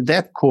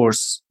that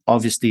course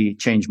obviously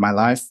changed my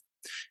life.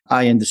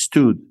 I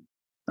understood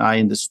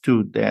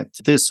that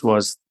this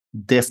was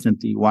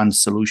definitely one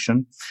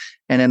solution.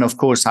 And then, of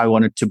course, I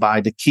wanted to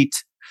buy the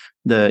kit,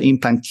 the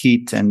implant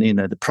kit and,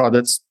 the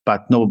products,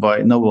 but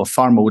Nobel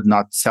Pharma would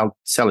not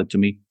sell it to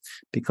me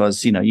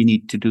because, you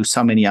need to do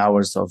so many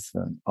hours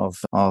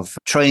of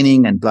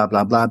training and blah,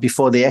 blah, blah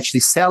before they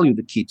actually sell you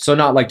the kit. So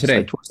not like today. So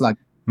it was like,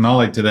 not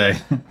like today.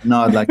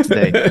 Not like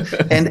today.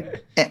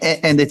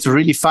 And it's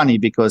really funny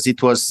because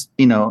it was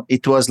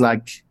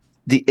like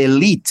the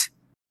elite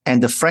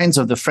and the friends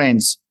of the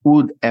friends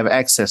would have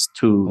access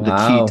to the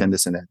kit and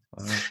this and that.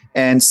 Wow.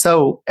 And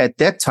so at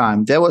that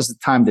time, there was the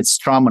time that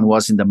Straumann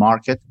was in the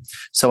market.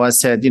 So I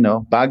said,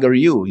 bugger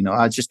you,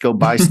 I'll just go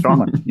buy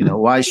Straumann.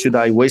 Why should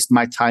I waste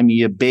my time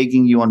here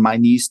begging you on my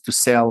knees to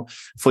sell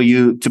for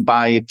you to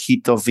buy a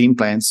kit of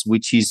implants,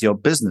 which is your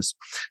business.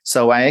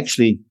 So I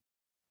actually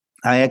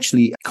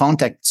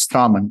contacted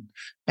Straumann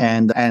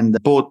and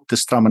bought the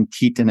Straumann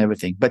kit and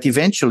everything. But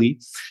eventually,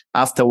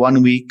 after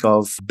 1 week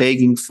of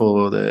begging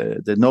for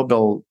the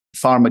Nobel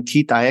Pharma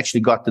kit, I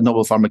actually got the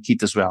Nobel Pharma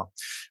kit as well.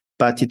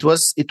 But it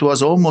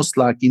was almost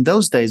like, in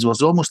those days, it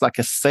was almost like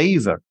a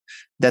favor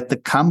that the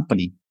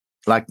company,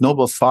 like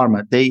Nobel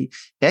Pharma,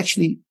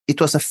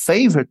 it was a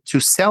favor to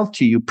sell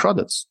to you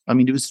products. I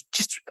mean, it was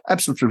just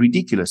absolutely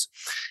ridiculous.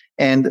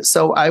 And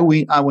so I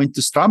went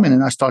to Straumann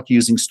and I started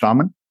using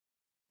Straumann.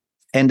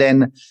 And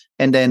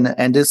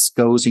this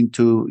goes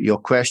into your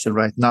question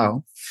right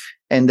now.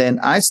 And then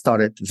I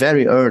started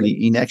very early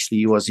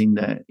it was in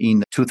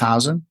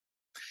 2000.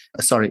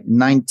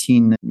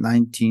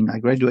 1919. I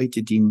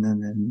graduated in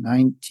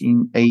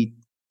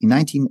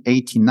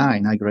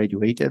 1989. I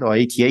graduated, or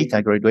 88.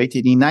 I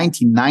graduated in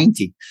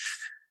 1990.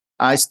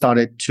 I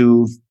started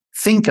to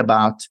think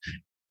about,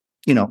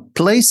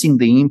 placing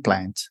the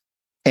implant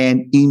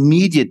and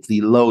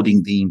immediately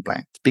loading the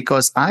implant,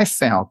 because I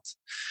felt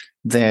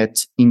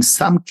that in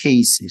some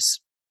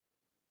cases,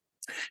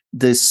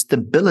 the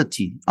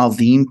stability of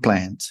the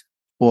implant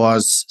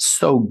was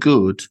so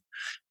good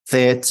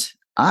that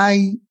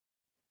I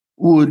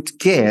would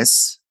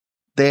guess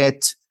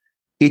that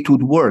it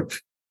would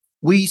work.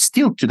 We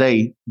still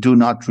today do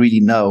not really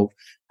know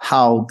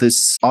how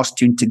this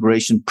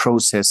osseointegration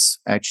process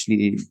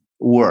actually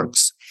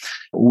works.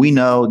 We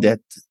know that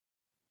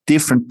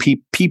different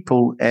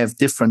people have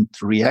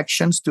different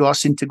reactions to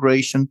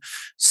osseointegration.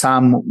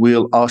 Some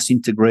will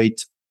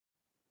osseointegrate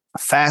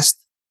fast,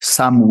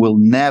 some will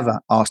never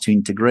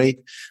osseointegrate.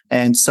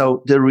 And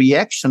so the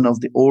reaction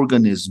of the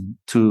organism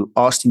to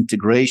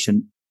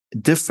osseointegration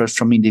differs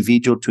from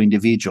individual to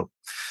individual.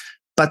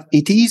 But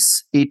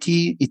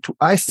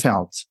I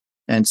felt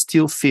and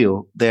still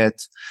feel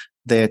that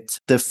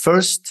the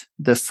first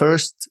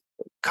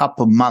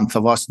couple months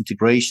of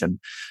osseointegration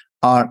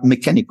are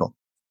mechanical.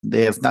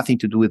 They have nothing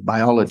to do with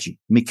biology.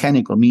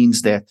 Mechanical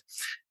means that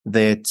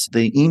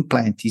the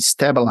implant is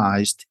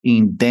stabilized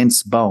in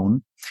dense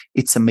bone.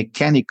 It's a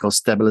mechanical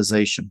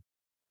stabilization.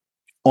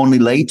 Only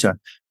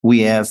later we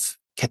have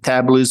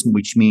catabolism,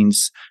 which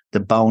means the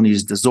bone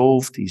is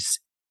dissolved, is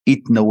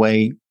eaten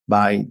away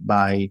by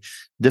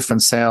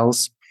different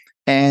cells,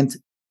 and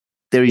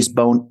there is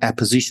bone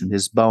apposition.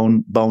 There's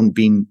bone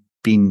being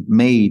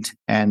made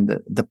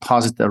and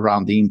deposited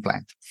around the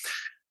implant.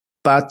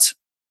 But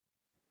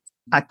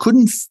I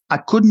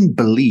couldn't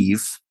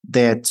believe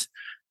that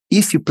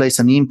if you place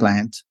an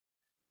implant,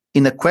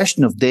 in a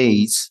question of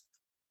days,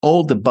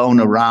 all the bone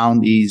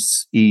around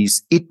is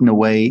eaten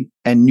away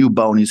and new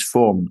bone is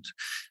formed.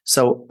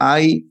 So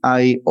I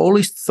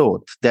always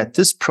thought that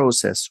this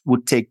process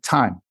would take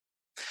time.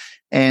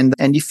 And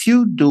if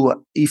you do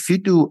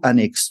an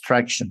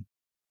extraction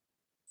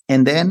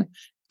and then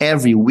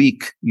every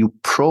week you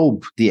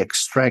probe the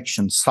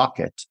extraction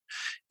socket,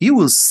 you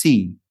will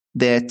see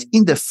that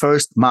in the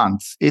first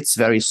month, it's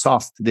very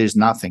soft. There's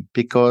nothing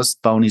because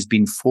bone is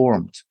being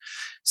formed.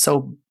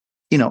 So,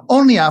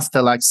 only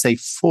after, like, say,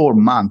 4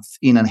 months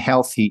in a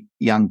healthy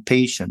young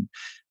patient,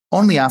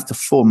 only after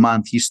 4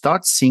 months, you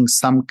start seeing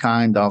some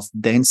kind of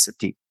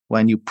density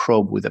when you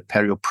probe with a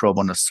perio probe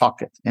on a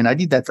socket. And I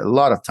did that a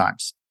lot of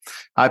times.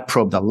 I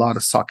probed a lot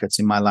of sockets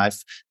in my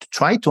life to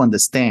try to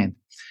understand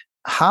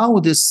how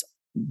this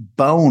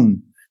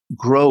bone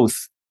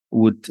growth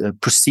would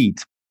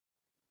proceed.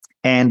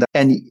 And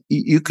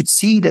you could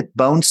see that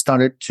bone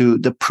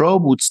the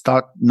probe would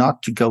start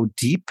not to go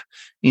deep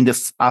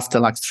after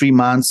like 3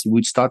 months. It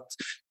would start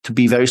to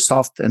be very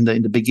soft in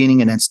the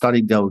beginning and then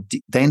started to go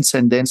denser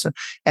and denser.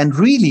 And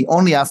really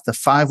only after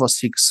 5 or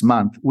 6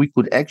 months, we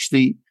could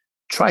actually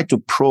try to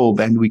probe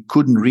and we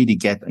couldn't really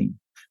get in.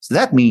 So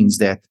that means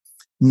that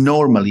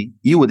normally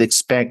you would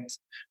expect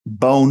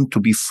bone to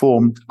be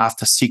formed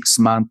after 6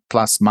 months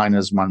plus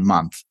minus 1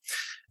 month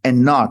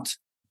and not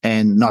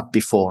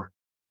before.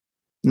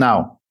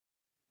 Now,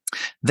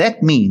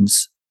 that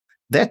means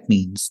that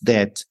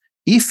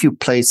if you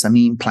place an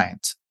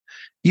implant,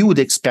 you would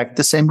expect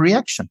the same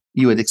reaction.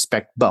 You would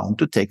expect bone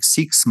to take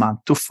 6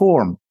 months to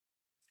form,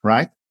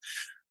 right?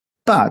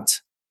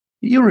 But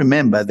you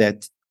remember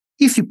that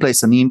if you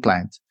place an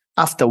implant,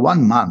 after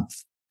 1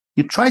 month,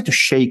 you try to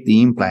shake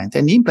the implant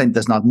and the implant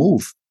does not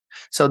move.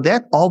 So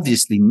that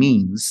obviously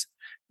means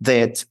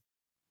that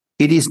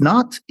it is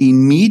not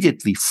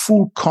immediately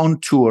full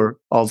contour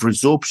of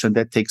resorption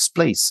that takes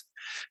place.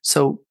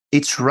 So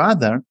it's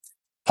rather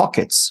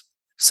pockets.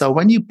 So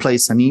when you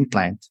place an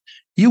implant,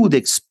 you would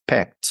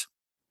expect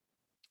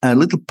a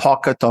little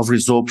pocket of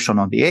resorption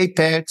on the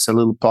apex, a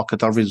little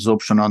pocket of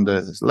resorption on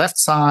the left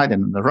side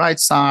and on the right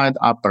side,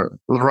 upper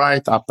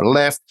right, upper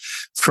left,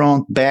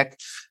 front, back.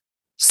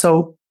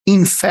 So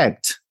in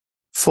fact,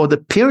 for the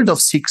period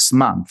of 6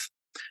 months,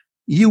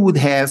 you would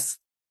have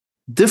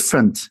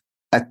different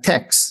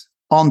attacks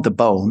on the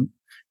bone,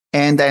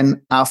 and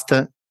then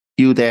after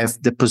you'd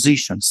have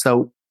deposition.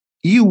 So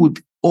you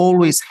would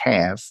always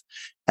have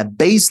a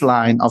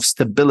baseline of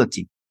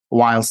stability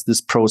whilst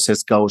this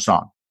process goes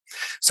on.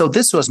 So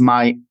this was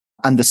my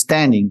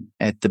understanding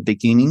at the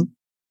beginning.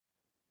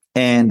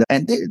 And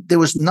there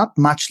was not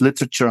much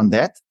literature on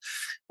that.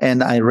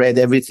 And I read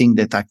everything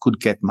that I could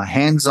get my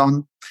hands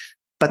on.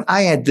 But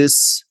I had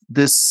this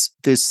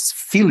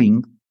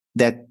feeling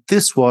that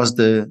this was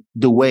the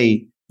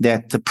way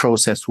that the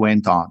process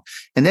went on.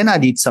 And then I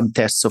did some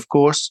tests, of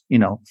course.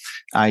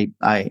 I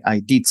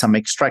did some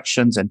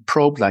extractions and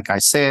probed, like I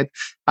said.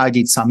 I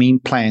did some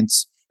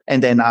implants,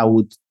 and then I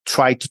would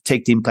try to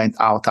take the implant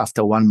out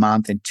after 1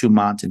 month and 2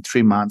 months and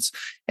 3 months.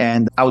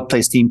 And I would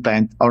place the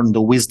implant on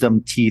the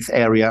wisdom teeth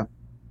area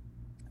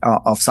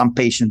of some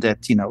patient that,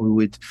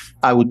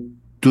 I would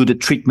do the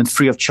treatment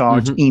free of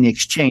charge. Mm-hmm. In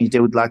exchange, they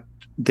would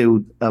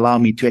allow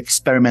me to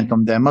experiment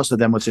on them. Most of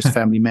them were just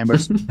family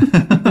members.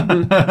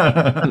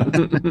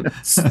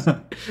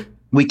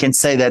 We can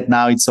say that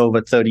now it's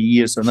over 30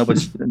 years, so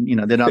nobody's,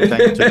 they're not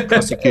going to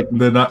prosecute.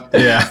 They're not,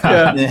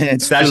 yeah.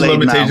 It's too late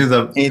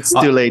now. It's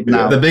too late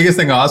now. The biggest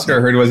thing Oscar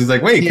heard was, he's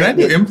like, wait, can I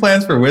do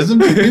implants for wisdom?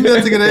 Maybe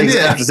that's a good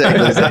idea.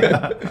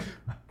 Exactly.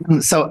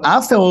 So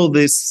after all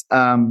this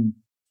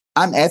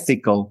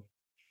unethical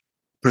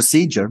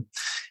procedure,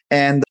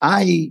 and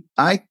I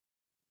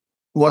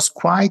was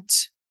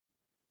quite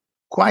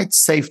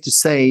safe to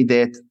say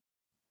that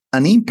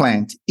an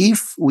implant,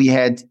 if we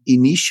had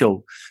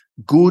initial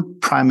good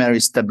primary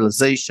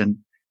stabilization,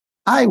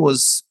 I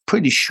was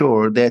pretty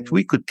sure that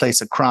we could place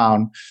a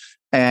crown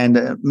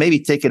and maybe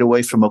take it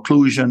away from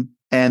occlusion,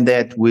 and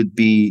that would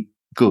be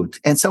good.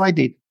 And so I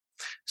did.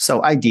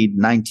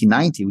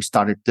 1990, we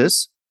started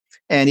this,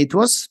 and it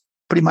was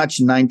pretty much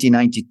around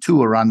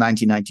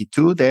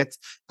 1992, that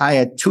I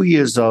had 2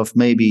 years of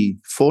maybe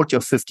 40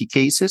 or 50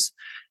 cases.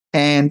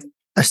 And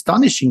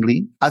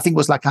astonishingly, I think it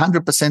was like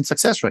 100%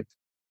 success rate.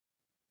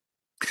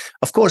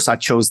 Of course, I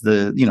chose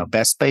the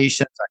best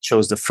patients. I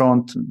chose the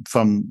front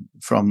from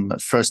the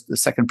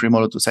second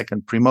premolar to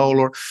second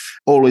premolar.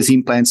 Always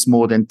implants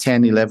more than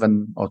 10,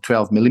 11, or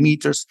 12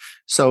 millimeters.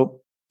 So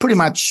pretty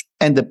much,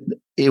 and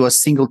it was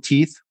single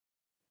teeth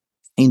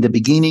in the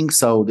beginning.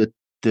 So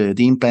the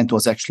implant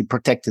was actually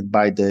protected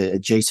by the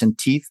adjacent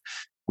teeth.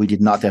 We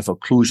did not have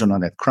occlusion on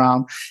that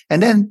crown.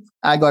 And then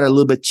I got a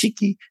little bit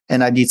cheeky,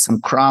 and I did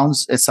some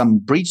crowns and some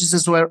bridges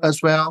as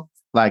well,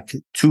 like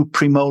 2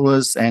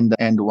 premolars and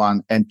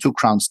 2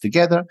 crowns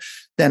together.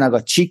 Then I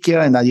got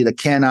cheekier, and I did a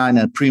canine,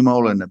 a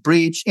premolar, and a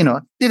bridge.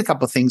 Did a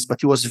couple of things,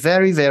 but it was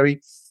very,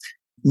 very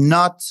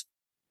it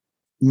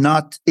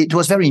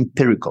was very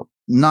empirical,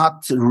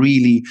 not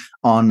really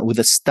with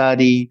a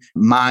study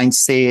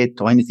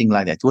mindset or anything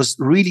like that. It was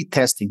really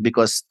testing,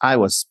 because I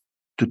was,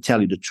 to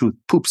tell you the truth,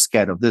 poop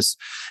scared of this,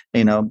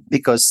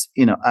 because,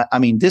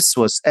 this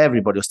was,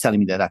 everybody was telling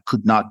me that I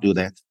could not do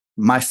that.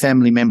 My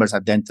family members are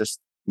dentists.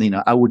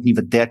 I wouldn't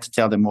even dare to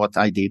tell them what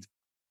I did.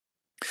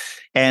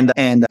 And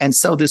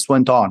so this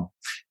went on.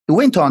 It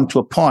went on to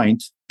a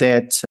point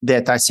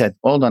that I said,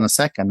 hold on a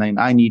second,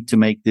 I need to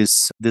make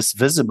this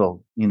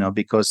visible,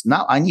 because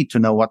now I need to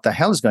know what the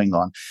hell is going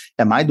on.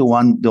 Am I the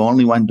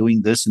only one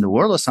doing this in the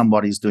world, or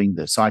somebody is doing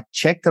this? So I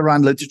checked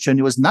around literature, and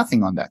there was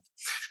nothing on that.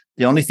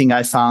 The only thing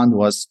I found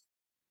was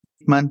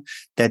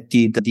that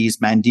did these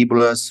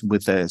mandibulars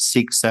with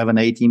 6, 7,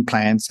 8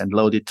 implants and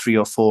loaded 3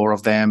 or 4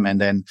 of them,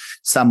 and then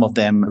some of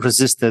them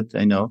resisted,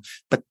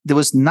 but there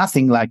was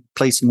nothing like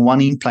placing 1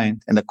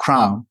 implant and a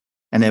crown,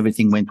 and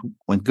everything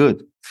went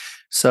good.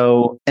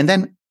 So, and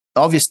then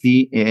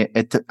obviously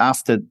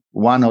after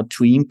 1 or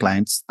 2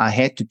 implants, I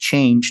had to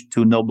change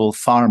to Nobel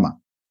Pharma,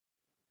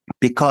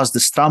 because the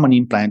Straumann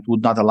implant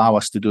would not allow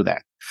us to do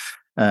that.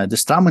 The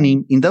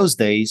Straumann, in those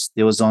days,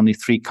 there was only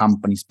 3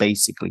 companies,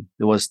 basically.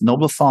 There was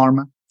Nobel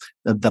Pharma,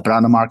 the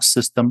Brånemark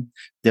system.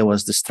 There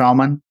was the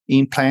Straumann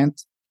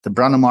implant, the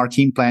Brånemark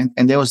implant,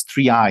 and there was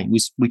 3i,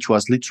 which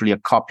was literally a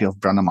copy of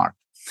Brånemark.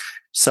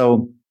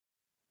 So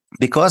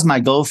because my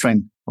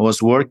girlfriend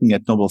was working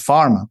at Nobel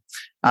Pharma,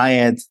 I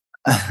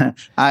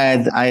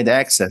had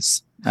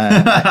access.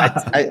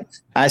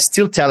 I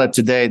still tell her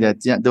today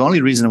that the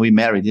only reason we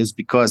married is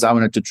because I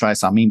wanted to try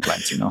some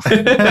implants,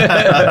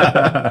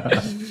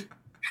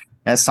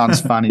 That sounds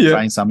funny,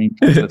 trying some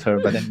implants with her,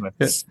 but anyway.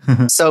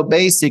 So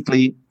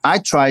basically, I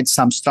tried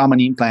some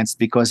Straumann implants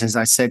because, as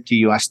I said to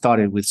you, I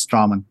started with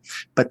Straumann.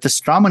 But the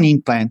Straumann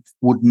implant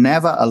would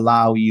never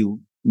allow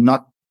you,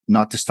 not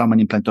the Straumann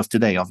implant of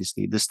today,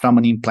 obviously, the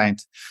Straumann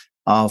implant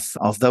of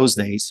those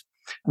days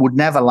would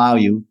never allow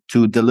you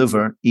to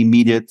deliver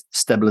immediate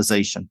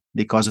stabilization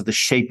because of the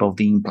shape of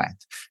the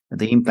implant.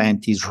 The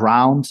implant is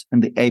round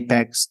in the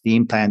apex. The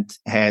implant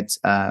had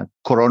a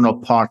coronal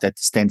part that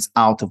stands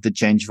out of the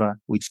gingiva,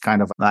 which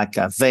kind of like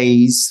a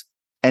vase,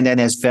 and then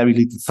has very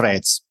little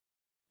threads.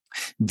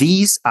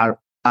 These are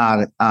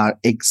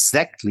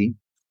exactly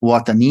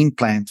what an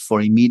implant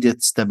for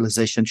immediate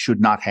stabilization should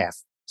not have.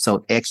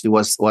 So it actually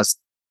was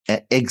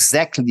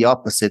exactly the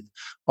opposite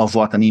of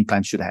what an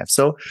implant should have.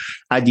 So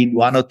I did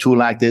 1 or 2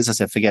 like this. I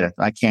said, forget it.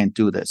 I can't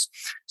do this.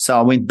 So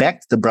I went back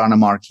to the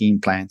Brånemark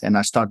implant, and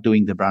I started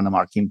doing the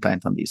Brånemark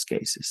implant on these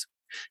cases.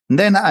 And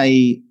then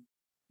I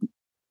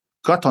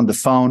got on the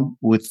phone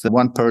with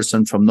one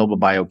person from Nobel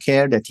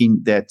Biocare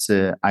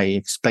that I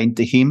explained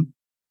to him.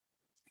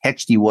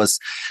 Actually,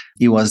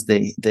 he was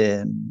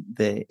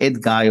the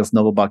head guy of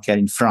Nobel Biocare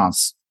in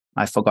France.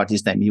 I forgot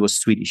his name. He was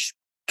Swedish,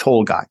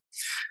 tall guy,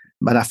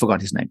 but I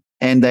forgot his name.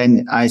 And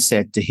then I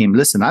said to him,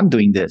 listen, I'm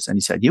doing this. And he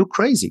said, you're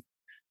crazy.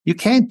 You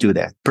can't do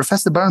that.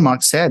 Professor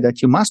Bernmark said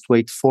that you must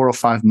wait 4 or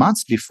 5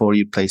 months before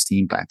you place the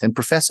implant. And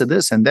Professor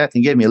this and that,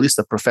 and gave me a list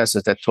of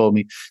professors that told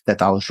me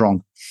that I was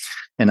wrong.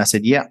 And I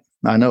said, yeah,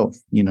 I know.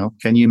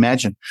 Can you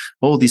imagine?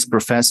 All these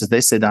professors,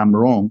 they said I'm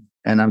wrong.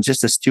 And I'm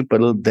just a stupid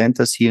little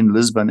dentist here in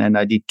Lisbon. And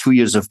I did 2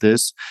 years of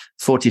this,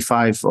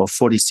 45 or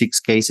 46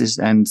 cases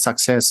and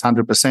success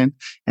 100%.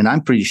 And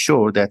I'm pretty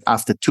sure that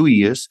after 2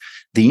 years,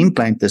 the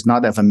implant does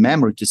not have a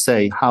memory to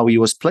say how he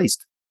was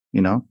placed.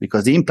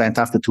 Because the implant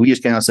after 2 years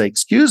cannot say,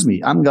 excuse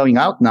me, I'm going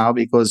out now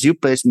because you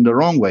placed me the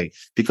wrong way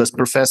because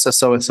Professor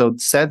so-and-so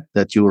said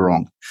that you were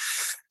wrong.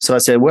 So I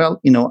said,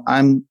 well,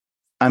 I'm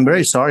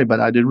very sorry, but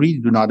I really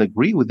do not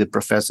agree with the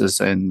professors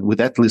and with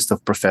that list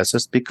of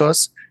professors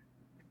because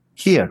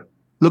here,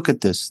 look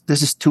at this.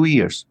 This is 2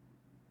 years.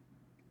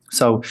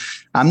 So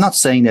I'm not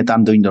saying that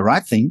I'm doing the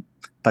right thing,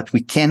 but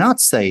we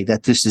cannot say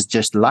that this is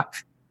just luck.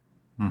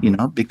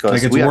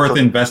 Because it's worth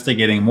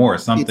investigating more.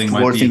 Something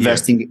might be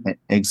investing here.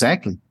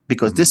 Exactly,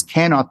 because this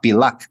cannot be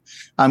luck.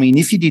 I mean,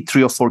 if you did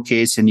 3 or 4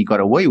 cases and you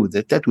got away with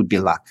it, that would be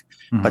luck.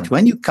 But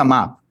when you come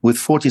up with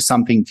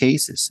 40-something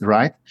cases,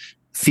 right,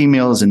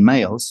 females and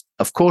males,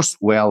 of course,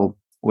 well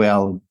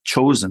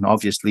chosen,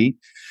 obviously,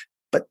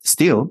 but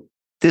still,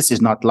 this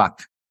is not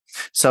luck.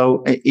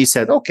 So he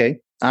said, okay,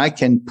 I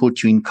can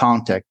put you in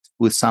contact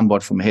with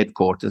somebody from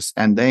headquarters,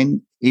 and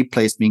then he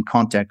placed me in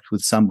contact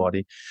with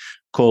somebody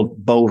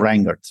called Bo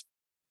Rangert.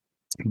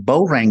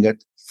 Bo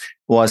Rangert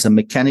was a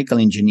mechanical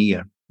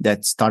engineer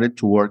that started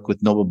to work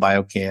with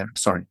Nobel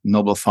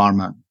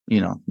Pharma,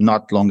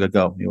 not long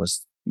ago. It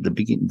was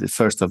the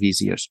first of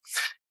his years.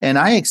 And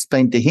I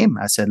explained to him,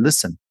 I said,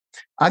 listen,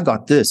 I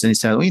got this. And he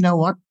said, well, you know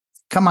what?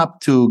 Come up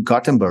to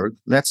Gothenburg.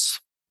 Let's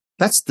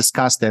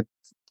discuss that.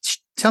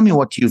 Tell me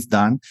what you've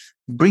done.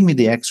 Bring me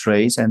the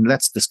x-rays and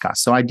let's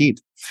discuss. So I did.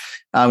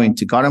 I went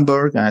to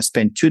Gothenburg and I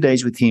spent 2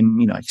 days with him,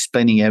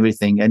 explaining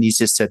everything. And he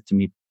just said to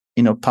me,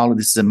 Paulo,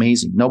 this is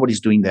amazing. Nobody's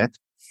doing that.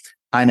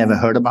 I never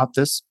heard about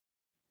this.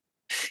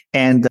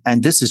 And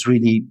this is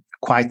really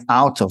quite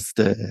out of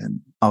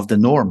the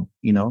norm,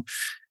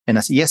 And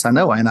I said, yes, I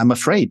know. And I'm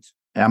afraid.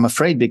 I'm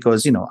afraid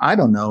because, I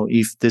don't know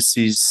if this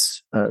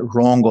is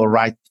wrong or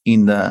right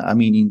in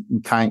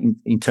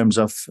terms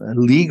of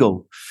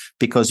legal,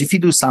 because if you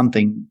do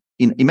something,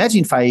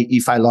 imagine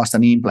if I lost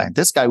an implant,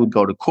 this guy would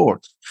go to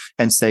court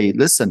and say,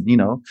 listen,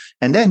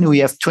 and then we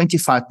have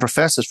 25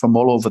 professors from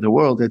all over the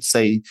world that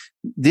say,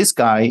 this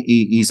guy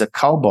is a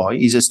cowboy,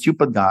 he's a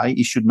stupid guy,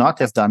 he should not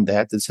have done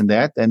that, this and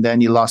that, and then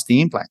he lost the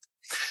implant.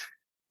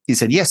 He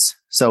said, yes,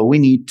 so we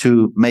need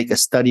to make a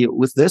study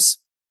with this.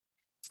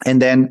 And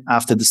then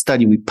after the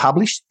study, we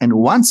published. And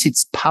once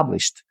it's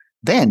published,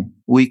 then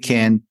we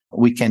can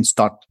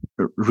start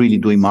really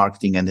doing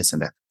marketing and this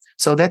and that.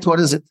 So that's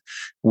what is it?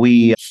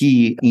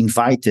 He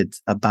invited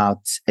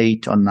about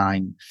 8 or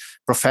 9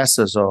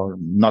 professors, or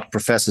not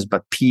professors,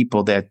 but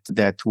people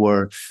that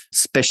were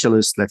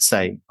specialists, let's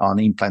say, on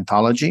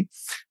implantology.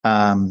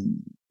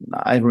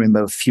 I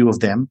remember a few of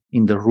them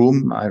in the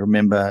room. I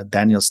remember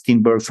Daniel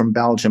Steenberg from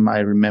Belgium. I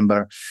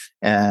remember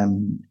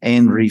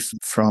Henry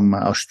from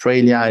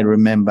Australia. I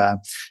remember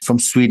from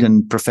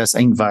Sweden, Professor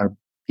Ingvar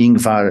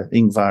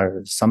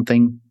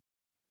something.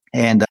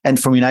 And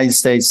from United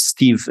States,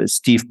 Steve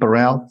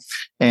Perel,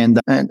 and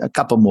a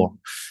couple more.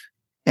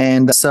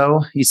 And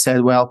so he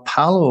said, well,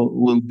 Paulo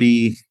will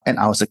be, and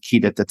I was a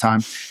kid at the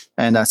time.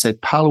 And I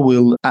said, Paulo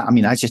will,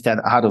 I just had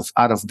out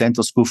of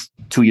dental school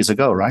 2 years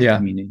ago, right? Yeah.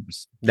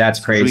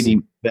 That's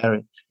crazy.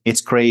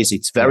 It's crazy.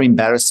 It's very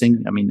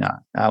embarrassing.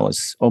 I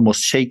was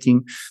almost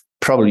shaking,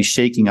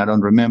 I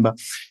don't remember.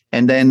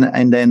 And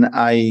then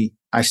I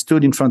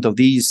stood in front of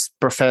these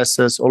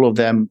professors, all of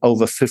them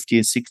over 50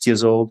 and 60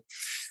 years old,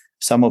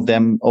 some of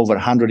them over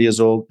 100 years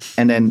old.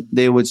 And then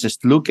they would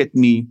just look at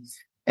me.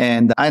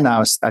 And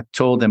I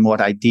told them what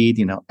I did,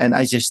 and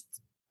I just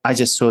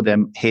saw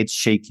them head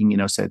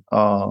shaking, said,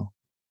 oh,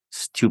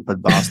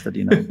 stupid bastard,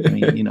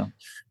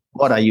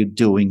 what are you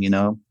doing,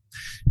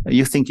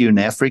 you think you're in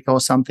Africa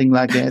or something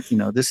like that,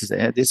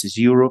 this is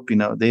Europe,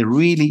 they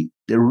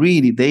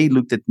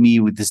looked at me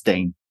with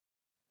disdain.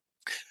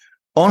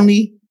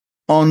 Only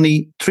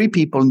 3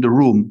 people in the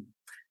room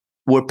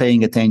were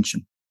paying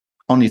attention.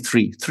 Only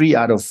 3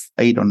 out of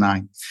 8 or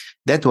 9.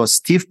 That was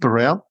Steve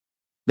Perel,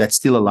 that's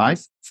still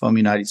alive, from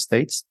United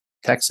States,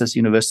 Texas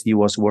University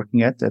was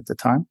working at the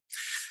time,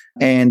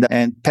 and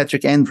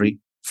Patrick Henry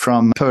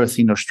from Perth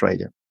in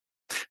Australia.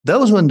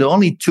 Those were the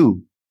only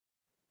 2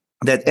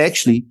 that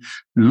actually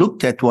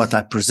looked at what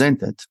I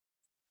presented,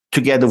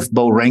 together with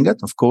Bo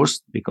Rangert, of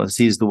course, because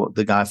he's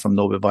the guy from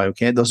Nobel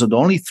Biocare. Those are the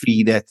only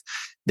 3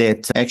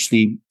 that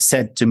actually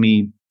said to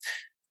me,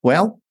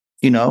 well,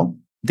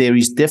 there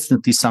is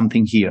definitely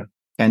something here,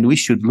 and we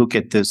should look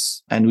at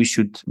this, and we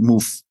should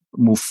move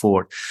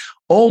forward.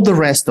 All the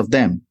rest of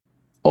them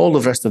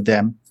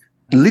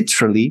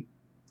literally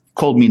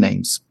called me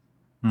names.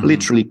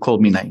 Literally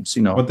called me names,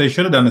 What they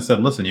should have done is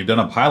said, listen, you've done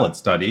a pilot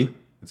study.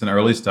 It's an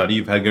early study.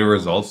 You've had good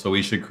results, so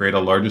we should create a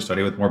larger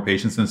study with more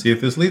patients and see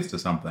if this leads to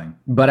something.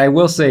 But I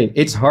will say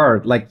it's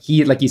hard. Like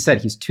he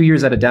said, he's 2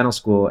 years out of dental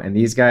school, and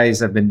these guys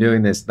have been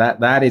doing this.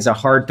 That is a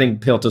hard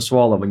pill to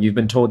swallow when you've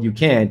been told you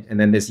can't, and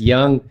then this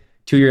young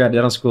 2-year out of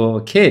dental school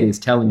kid is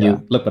telling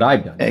you, "Look what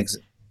I've done."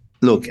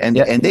 Look, and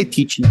they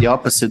teach the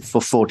opposite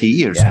for 40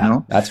 years.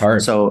 That's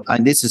hard. So,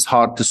 and this is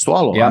hard to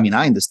swallow. Yeah. I mean,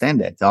 I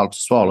understand that, hard to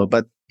swallow,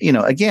 but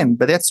again,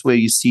 but that's where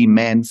you see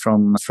men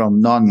from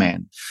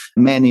non-men,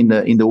 men in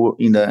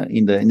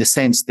the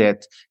sense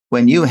that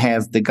when you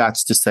have the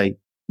guts to say,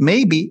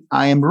 maybe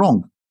I am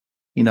wrong,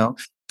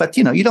 but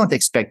you don't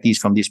expect these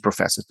from these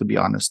professors, to be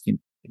honest.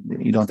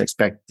 You don't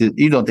expect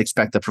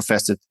a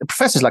professor. A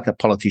professor is like a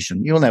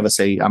politician. You'll never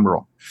say I'm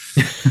wrong.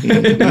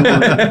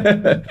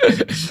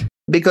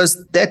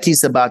 Because that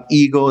is about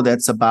ego.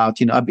 That's about,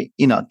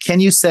 can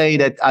you say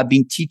that I've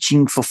been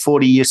teaching for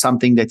 40 years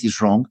something that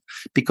is wrong?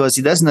 Because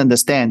he doesn't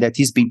understand that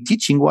he's been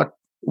teaching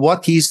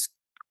what is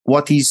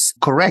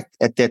correct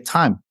at that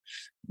time.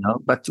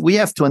 But we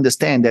have to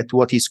understand that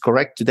what is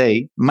correct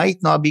today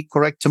might not be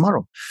correct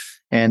tomorrow.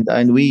 And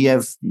we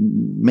have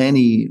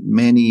many,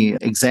 many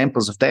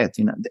examples of that.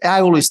 I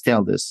always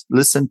tell this,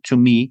 listen to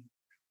me,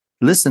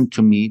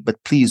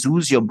 but please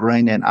use your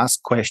brain and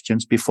ask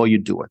questions before you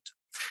do it.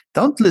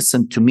 Don't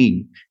listen to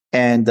me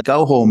and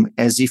go home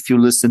as if you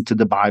listen to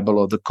the Bible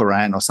or the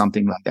Quran or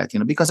something like that,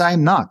 because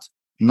I'm not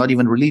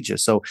even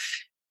religious. So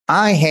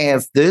I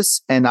have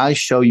this and I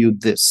show you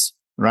this,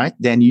 right?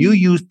 Then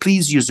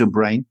please use your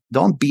brain.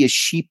 Don't be a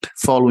sheep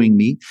following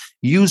me.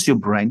 Use your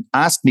brain.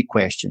 Ask me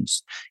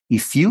questions.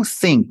 If you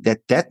think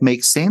that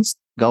makes sense,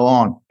 go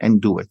on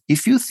and do it.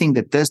 If you think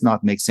that does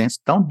not make sense,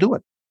 don't do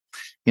it.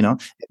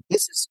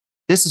 This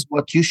is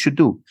what you should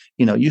do.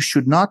 You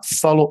should not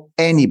follow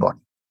anybody.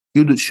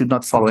 You should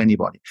not follow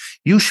anybody.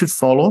 You should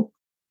follow.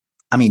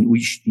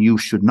 You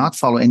should not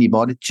follow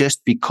anybody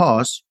just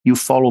because you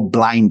follow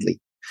blindly.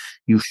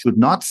 You should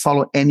not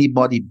follow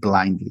anybody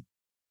blindly.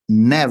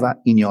 Never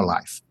in your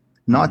life.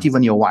 Not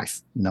even your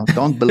wife.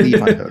 Don't believe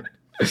on her.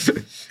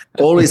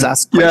 Always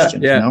ask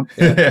questions.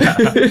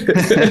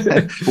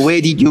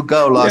 Where did you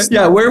go last night?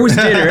 Yeah, where was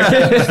dinner?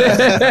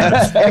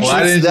 Actually,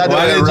 why did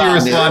you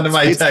respond to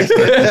my text?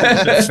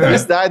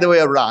 It's the other way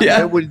around.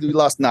 Yeah. Where did you do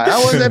last night? I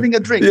was having a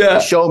drink. Yeah.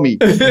 Show me.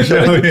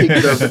 Show me a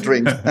picture of the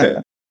drink.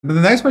 The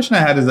next question I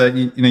had is that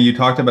you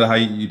talked about how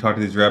you talked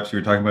to these reps. You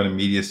were talking about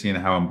immediacy and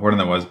how important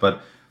that was,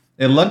 but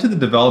it led to the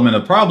development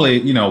of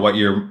probably what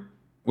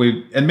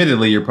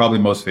admittedly you're probably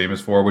most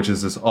famous for, which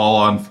is this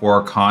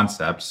all-on-4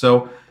 concept.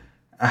 So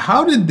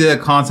how did the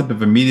concept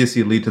of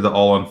immediacy lead to the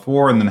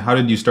all-on-4, and then how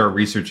did you start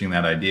researching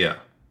that idea?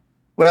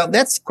 Well,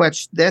 that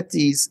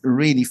is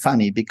really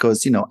funny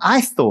because,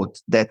 I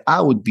thought that I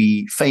would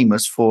be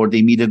famous for the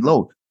immediate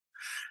load,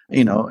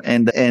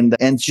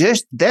 and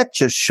just that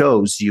just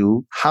shows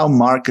you how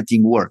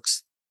marketing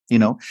works.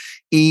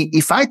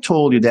 If I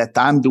told you that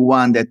I'm the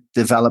one that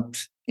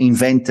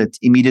invented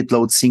immediate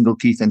load, single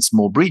teeth, and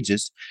small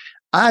bridges,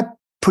 I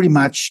pretty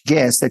much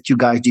guess that you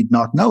guys did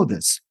not know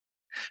this.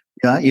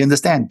 Yeah, you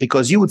understand?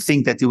 Because you would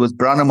think that it was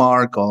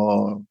Brunemark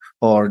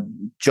or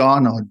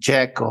John or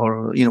Jack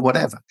or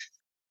whatever.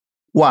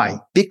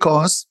 Why?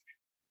 Because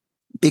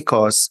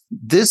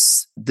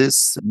this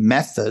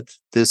method,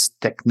 this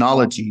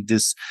technology,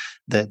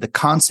 the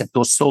concept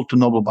was sold to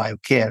Noble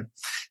Biocare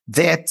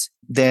that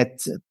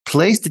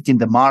placed it in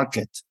the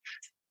market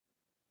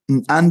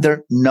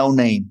under no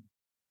name.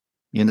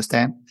 You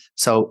understand?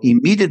 So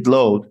immediate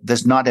load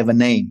does not have a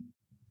name.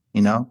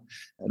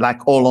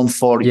 Like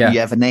all-on-4, you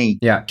have a name.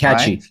 Yeah,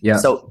 catchy. Right? Yeah.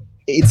 So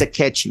it's a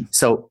catchy.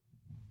 So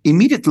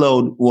immediate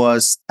load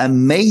was a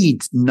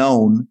made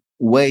known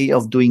way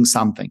of doing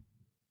something.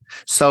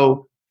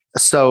 So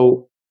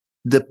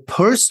the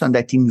person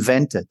that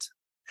invented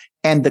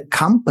and the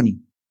company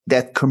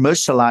that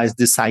commercialized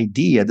this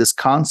idea, this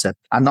concept,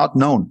 are not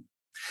known.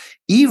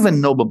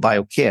 Even Noble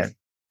Biocare,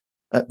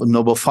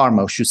 Noble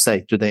Pharma, I should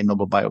say today,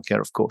 Noble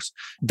Biocare, of course,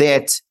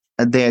 that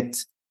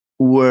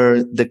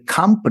were the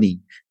company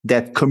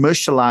that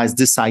commercialized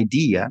this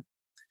idea,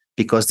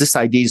 because this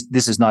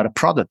is not a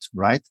product,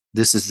 right?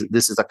 This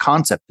is a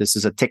concept. This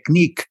is a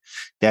technique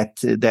that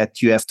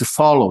you have to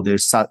follow.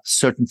 There's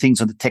certain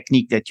things on the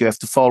technique that you have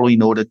to follow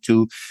in order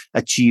to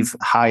achieve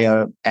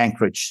higher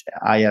anchorage,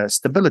 higher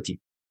stability.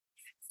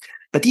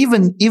 But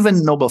even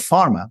Noble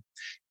Pharma,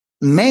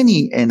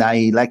 many, and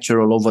I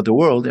lecture all over the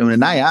world, and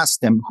when I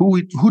ask them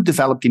who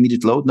developed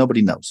immediate load,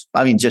 nobody knows.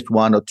 Just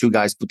one or two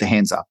guys put their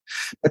hands up.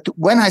 But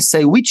when I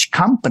say which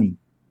company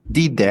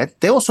did that,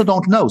 they also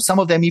don't know. Some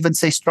of them even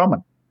say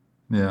Straumann.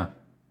 Yeah.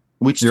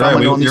 Which you're right.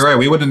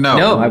 We wouldn't know.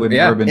 No, we would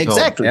never been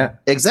exactly. told.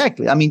 Yeah.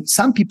 Exactly.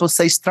 Some people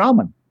say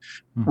Straumann,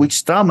 which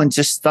Straumann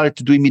just started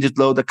to do immediate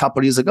load a couple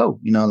of years ago,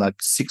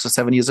 like 6 or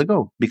 7 years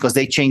ago, because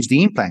they changed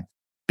the implant,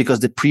 because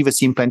the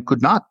previous implant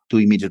could not do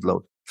immediate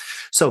load.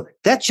 So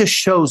that just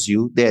shows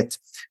you that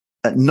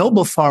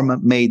Noble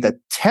Pharma made a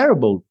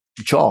terrible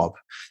job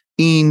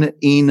in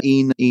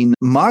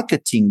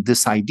marketing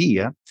this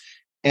idea.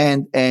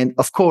 And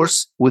of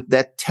course, with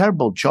that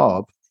terrible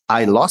job,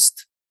 I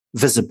lost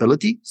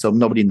visibility, so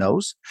nobody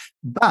knows.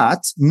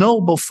 But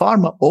Noble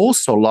Pharma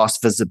also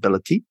lost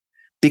visibility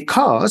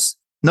because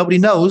nobody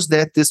knows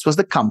that this was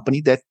the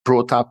company that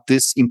brought up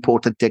this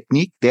important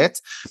technique that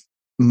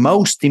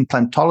most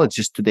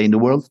implantologists today in the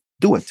world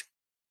do it.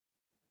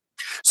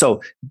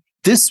 So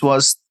this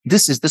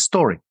is the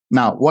story.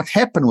 Now, what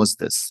happened was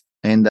this,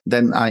 and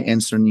then I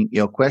answering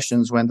your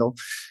questions, Wendell,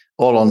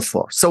 all on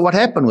 4. So what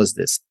happened was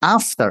this.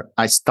 After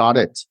I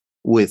started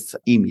with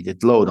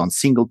immediate load on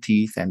single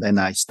teeth, and then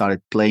I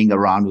started playing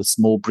around with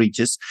small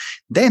bridges,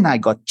 then I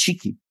got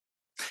cheeky.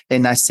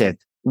 And I said,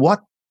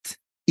 what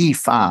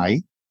if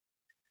I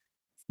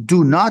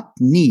do not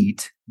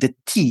need the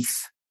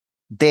teeth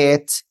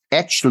that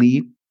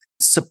actually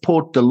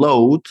support the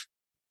load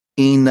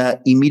in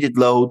immediate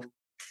load,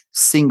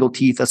 single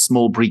teeth or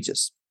small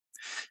bridges?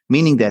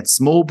 Meaning that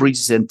small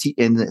bridges and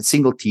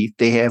single teeth,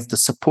 they have the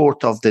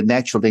support of the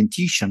natural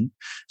dentition.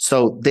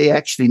 So they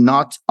actually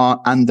not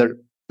are under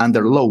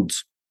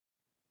loads.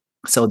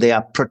 So they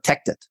are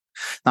protected.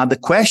 Now the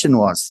question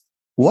was,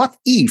 what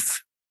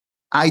if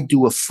I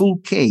do a full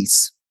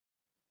case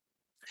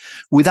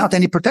without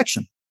any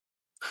protection?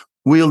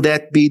 Will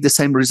that be the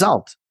same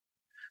result?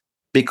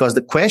 Because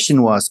the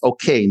question was,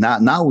 okay,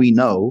 now we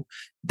know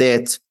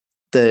that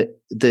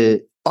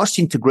the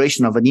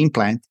osseointegration of an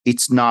implant,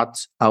 it's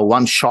not a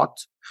one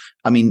shot.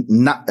 I mean,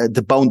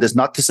 the bone does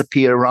not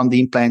disappear around the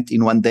implant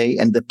in one day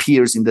and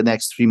appears in the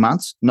next 3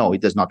 months. No, it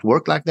does not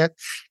work like that.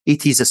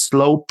 It is a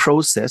slow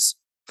process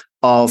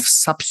of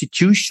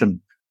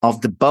substitution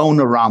of the bone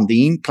around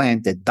the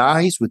implant that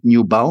dies with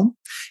new bone.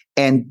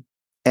 And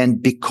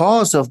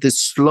because of this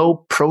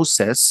slow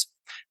process,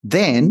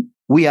 then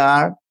we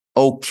are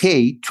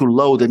okay to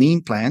load an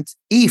implant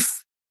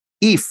if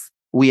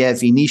we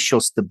have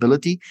initial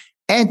stability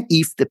and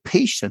if the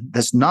patient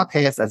does not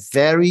have a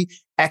very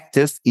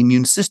active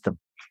immune system.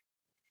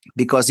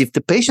 Because if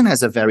the patient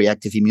has a very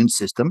active immune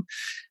system,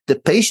 the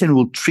patient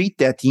will treat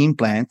that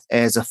implant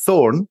as a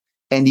thorn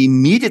and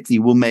immediately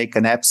will make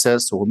an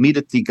abscess or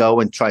immediately go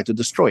and try to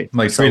destroy it.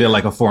 Like treat it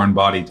like a foreign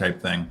body type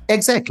thing.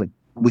 Exactly,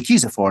 which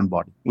is a foreign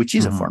body,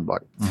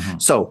 Mm-hmm.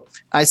 So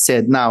I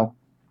said, now,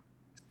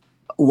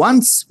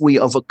 once we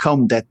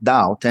overcome that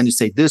doubt and you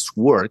say this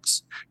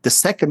works, the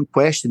second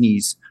question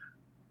is,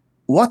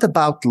 what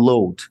about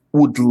load?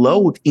 Would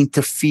load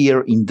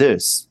interfere in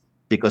this?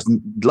 Because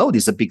load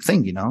is a big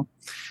thing,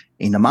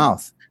 in the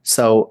mouth.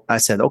 So I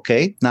said,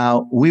 okay,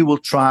 now we will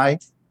try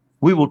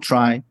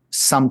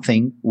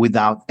something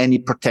without any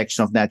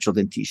protection of natural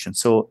dentition.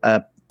 So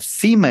a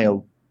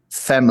female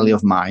family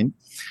of mine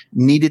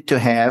needed to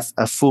have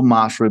a full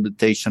mouth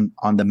rehabilitation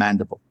on the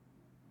mandible.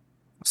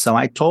 So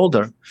I told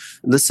her,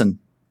 listen,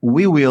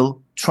 we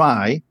will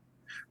try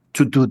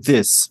to do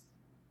this,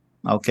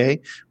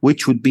 okay,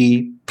 which would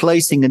be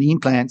placing an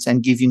implant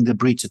and giving the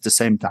bridge at the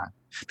same time.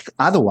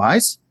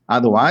 Otherwise,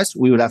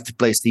 we would have to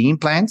place the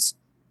implants.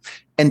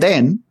 And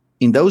then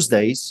in those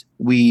days,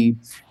 we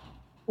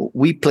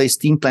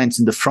placed implants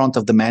in the front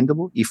of the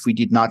mandible if we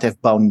did not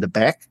have bone in the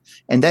back.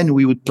 And then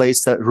we would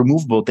place a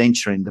removable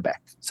denture in the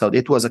back. So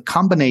it was a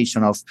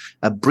combination of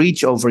a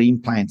bridge over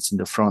implants in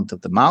the front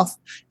of the mouth,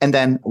 and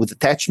then with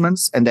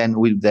attachments, and then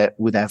we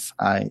would have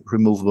a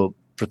removable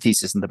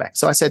prosthesis in the back.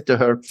 So I said to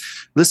her,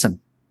 listen,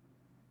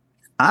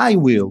 I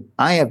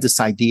have this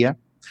idea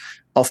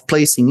of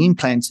placing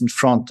implants in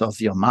front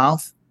of your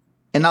mouth,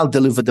 and I'll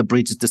deliver the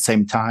bridge at the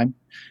same time.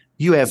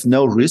 You have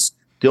no risk.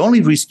 The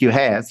only risk you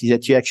have is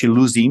that you actually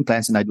lose the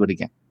implants and I do it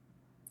again.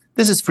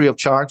 This is free of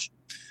charge.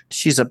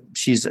 She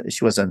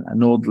was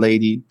an old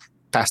lady,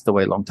 passed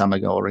away a long time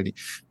ago already,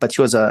 but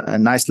she was a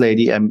nice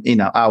lady. And,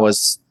 I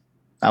was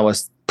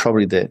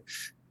probably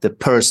the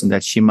person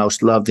that she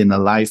most loved in her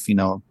life,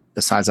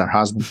 besides her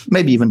husband,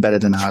 maybe even better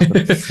than her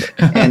husband.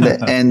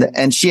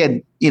 and she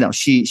had,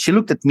 she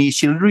looked at me,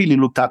 she really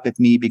looked up at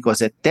me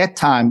because at that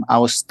time I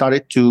was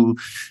started to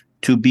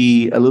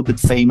be a little bit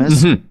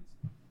famous. Mm-hmm.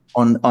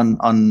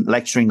 On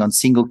lecturing on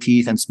single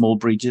teeth and small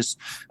bridges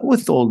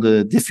with all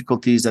the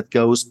difficulties that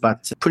goes,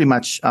 but pretty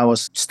much I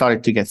was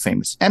started to get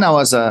famous. And I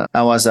was a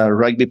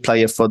rugby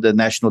player for the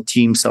national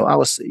team. So I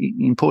was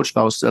in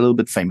Portugal, I was a little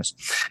bit famous.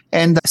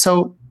 And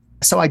so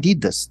I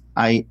did this.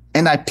 I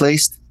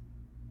placed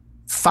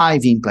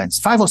 5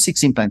 or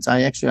 6 implants.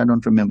 I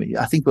don't remember.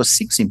 I think it was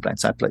 6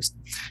 implants I placed.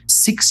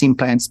 6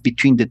 implants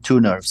between the 2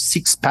 nerves,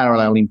 6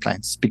 parallel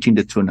implants between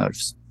the 2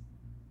 nerves.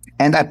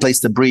 And I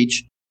placed the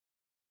bridge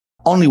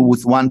only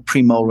with 1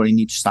 premolar in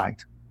each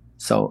side.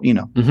 So,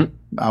 mm-hmm.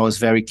 I was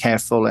very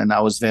careful and I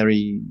was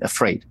very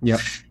afraid. Yeah.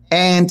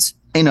 And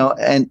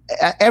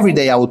every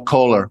day I would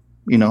call her,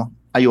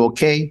 are you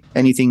okay?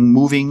 Anything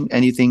moving,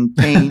 anything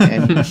pain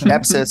and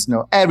abscess?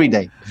 Every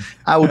day.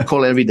 I would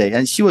call every day.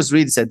 And she was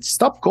really said,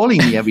 stop calling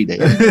me every day.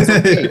 It's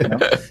okay,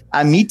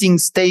 I'm eating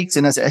steaks.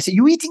 And I said,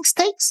 you eating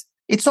steaks?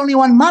 It's only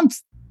 1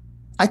 month.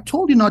 I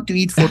told you not to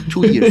eat for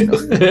 2 years.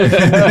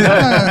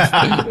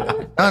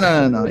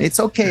 No. It's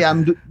okay.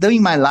 I'm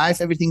doing my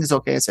life. Everything is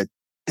okay. I said,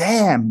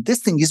 damn, this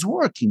thing is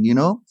working,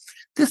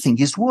 This thing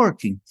is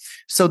working.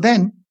 So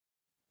then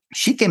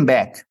she came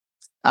back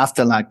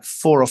after like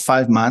 4 or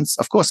 5 months,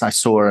 of course, I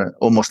saw her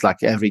almost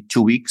like every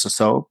 2 weeks or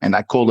so. And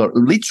I called her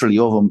literally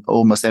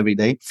almost every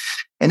day.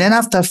 And then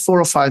after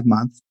 4 or 5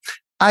 months,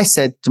 I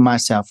said to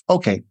myself,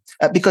 okay,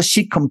 because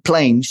she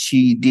complained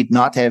she did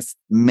not have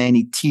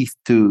many teeth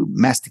to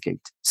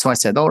masticate. So I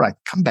said, all right,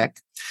 come back.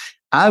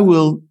 I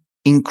will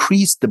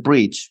increase the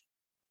bridge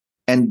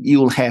and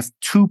you'll have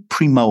 2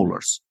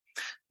 premolars.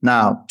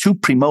 Now, 2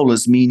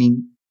 premolars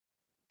meaning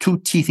 2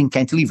 teeth in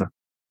cantilever.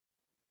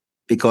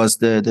 Because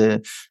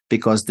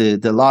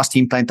the last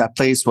implant I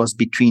placed was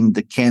between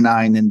the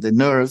canine and the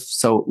nerve.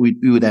 So we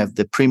would have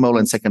the premolar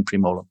and second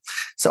premolar.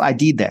 So I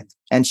did that.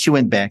 And she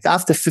went back.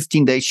 After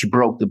 15 days, she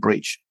broke the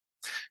bridge.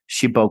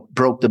 She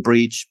broke the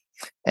bridge.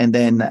 And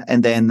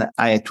then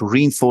I had to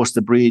reinforce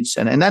the bridge.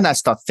 And then I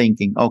start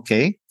thinking,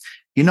 okay,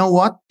 you know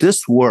what?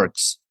 This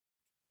works.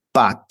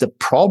 But the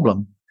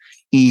problem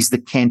is the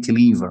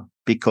cantilever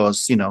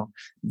because,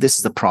 this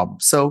is the problem.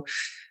 So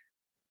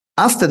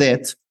after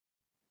that,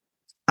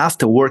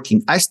 after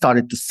working, I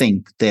started to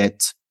think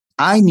that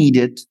I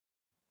needed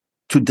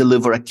to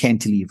deliver a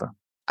cantilever.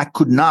 I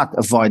could not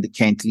avoid the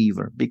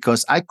cantilever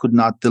because I could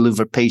not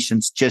deliver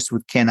patients just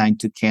with canine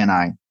to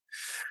canine.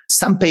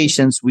 Some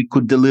patients, we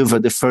could deliver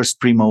the first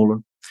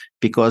premolar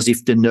because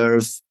if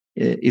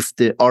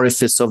the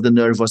orifice of the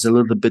nerve was a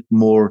little bit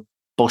more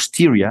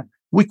posterior,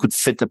 we could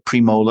fit a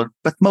premolar,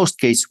 but most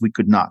cases we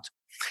could not.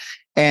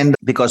 And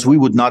because we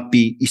would not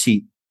be,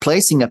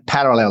 placing a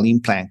parallel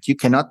implant, you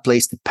cannot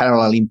place the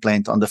parallel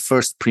implant on the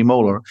first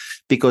premolar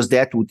because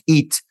that would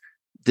eat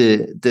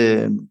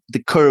the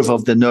curve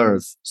of the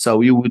nerve.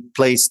 So you would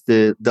place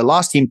the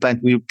last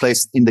implant we would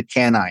place in the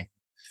canine.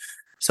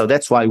 So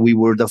that's why we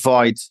would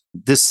avoid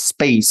this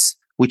space,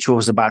 which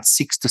was about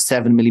 6 to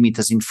 7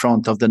 millimeters in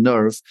front of the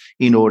nerve,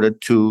 in order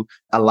to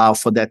allow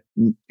for that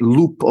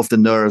loop of the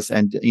nerve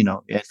and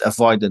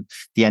avoid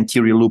the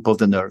anterior loop of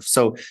the nerve.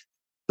 So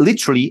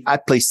literally, I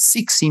placed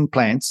 6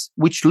 implants,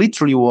 which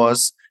literally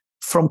was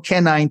from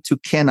canine to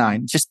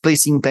canine, just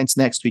placing implants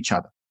next to each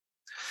other.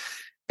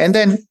 And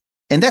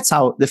that's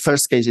how the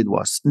first case it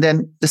was. And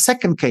then the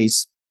second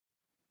case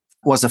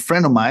was a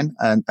friend of mine,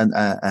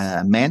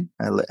 a man,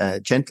 a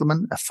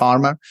gentleman, a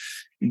farmer,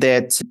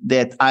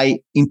 that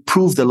I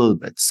improved a little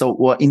bit.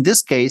 So in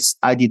this case,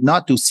 I did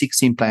not do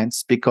 6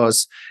 implants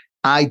because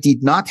I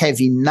did not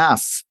have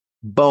enough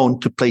bone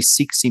to place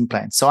 6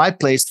 implants. So I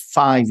placed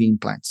 5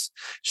 implants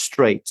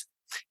straight.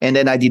 And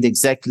then I did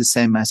exactly the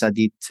same as I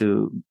did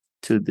to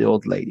the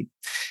old lady.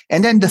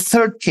 And then the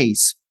third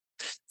case,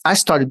 I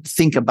started to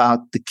think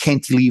about the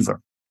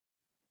cantilever.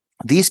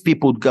 These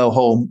people would go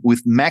home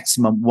with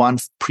maximum 1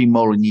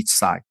 premolar in each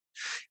side.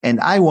 And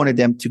I wanted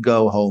them to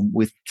go home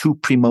with 2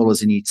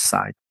 premolars in each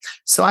side.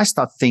 So I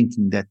started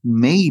thinking that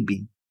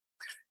maybe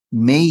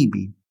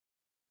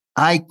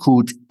I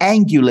could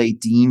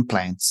angulate the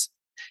implants.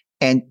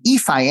 And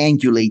if I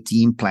angulate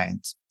the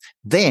implant,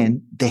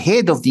 then the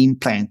head of the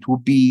implant will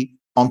be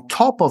on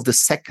top of the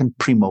second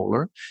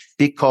premolar,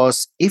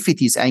 because if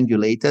it is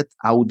angulated,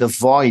 I would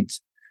avoid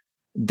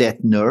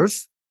that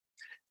nerve.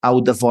 I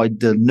would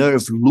avoid the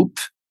nerve loop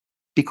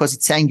because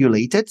it's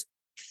angulated.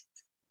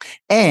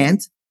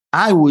 And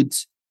I would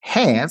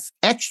have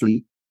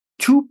actually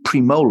 2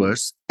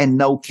 premolars and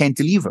no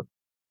cantilever.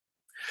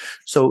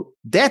 So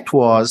that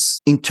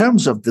was, in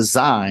terms of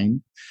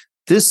design,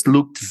 this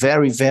looked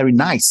very, very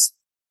nice.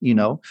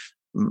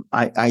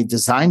 I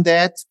designed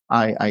that.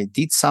 I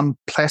did some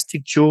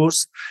plastic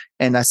jaws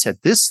and I said,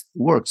 this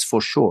works for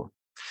sure.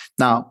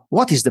 Now,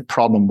 what is the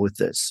problem with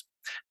this?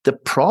 The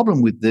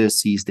problem with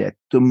this is that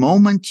the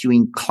moment you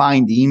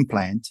incline the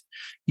implant,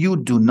 you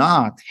do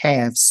not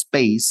have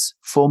space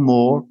for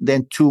more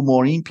than 2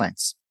 more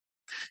implants.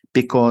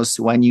 Because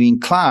when you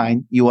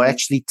incline, you are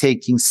actually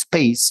taking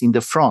space in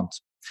the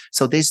front.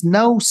 So there's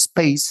no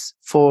space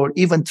for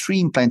even 3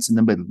 implants in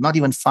the middle, not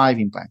even 5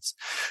 implants.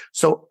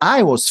 So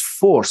I was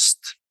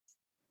forced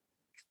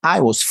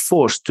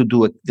to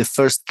do the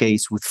first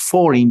case with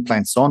 4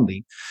 implants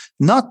only,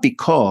 not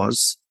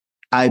because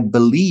I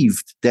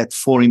believed that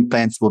 4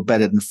 implants were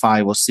better than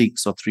 5 or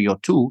 6 or 3 or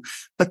 2,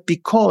 but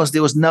because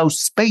there was no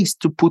space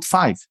to put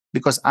 5,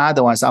 because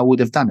otherwise I would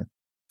have done it.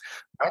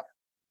 Right?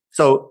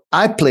 So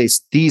I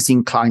placed these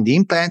inclined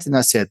implants and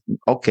I said,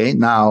 okay,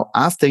 now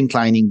after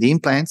inclining the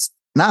implants,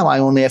 now I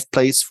only have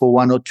place for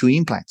 1 or 2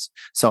 implants.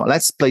 So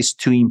let's place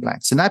 2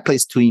 implants. And I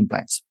placed 2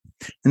 implants.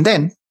 And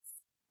then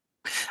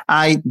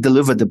I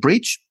delivered the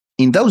bridge.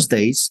 In those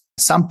days,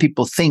 some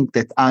people think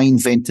that I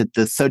invented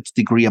the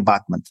 30-degree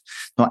abutment.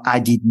 No, I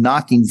did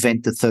not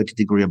invent the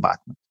 30-degree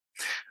abutment.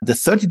 The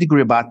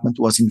 30-degree abutment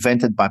was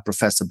invented by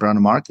Professor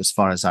Brunnemark, as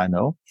far as I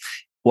know.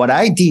 What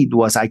I did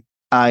was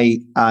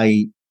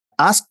I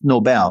asked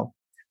Nobel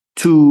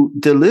to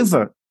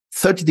deliver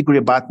 30-degree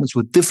abutments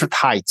with different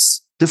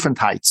heights.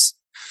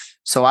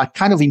 So I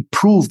kind of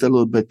improved a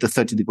little bit the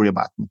 30-degree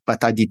abutment,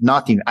 but I did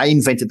not. I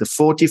invented the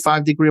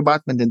 45-degree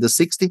abutment and the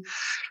 60.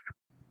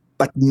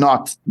 but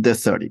not the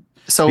 30.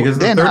 So because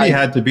the then 30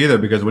 had to be there,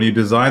 because when you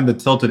designed the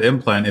tilted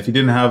implant, if you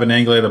didn't have an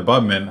angulated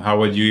abutment, how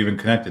would you even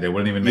connect it? It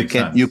wouldn't even make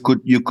sense.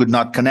 You could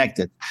not connect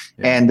it.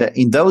 Yeah. And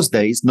in those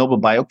days, Nobel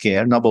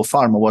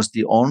Pharma was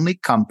the only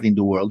company in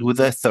the world with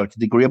a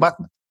 30-degree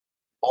abutment.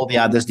 All the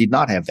others did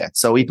not have that.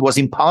 So it was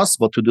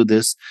impossible to do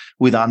this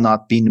without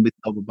not being with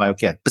Nobel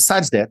Biocare.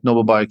 Besides that,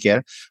 Nobel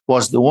Biocare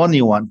was the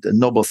only one,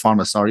 Nobel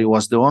Pharma,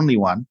 was the only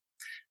one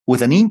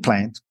with an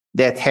implant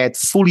that had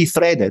fully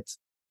threaded,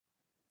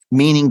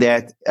 meaning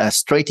that a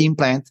straight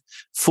implant,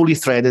 fully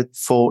threaded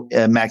for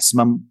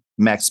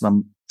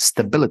maximum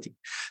stability.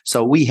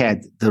 So we had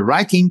the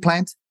right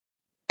implant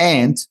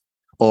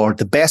or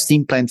the best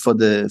implant for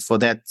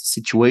that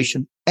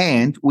situation,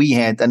 and we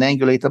had an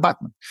angulated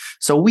abutment.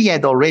 So we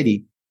had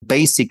already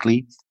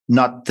basically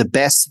not the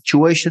best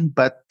situation,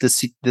 but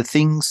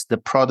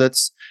the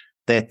products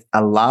that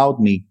allowed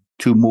me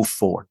to move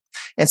forward.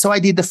 And so I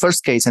did the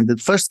first case, and the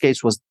first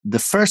case was the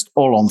first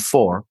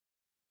all-on-4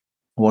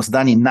 was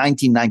done in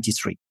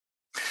 1993.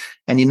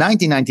 And in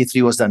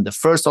 1993 was done the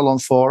first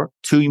all-on-4,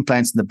 2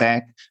 implants in the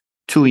back,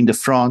 2 in the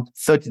front,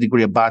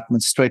 30-degree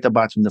abutment, straight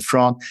abutment in the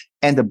front,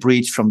 and a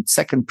bridge from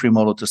second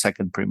premolar to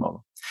second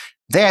premolar.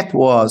 That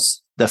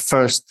was the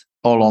first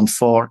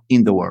all-on-4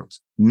 in the world,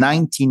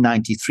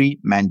 1993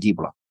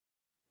 mandibular.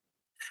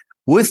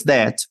 With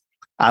that,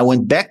 I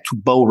went back to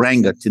Bo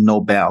Ranger to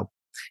Nobel,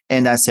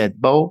 and I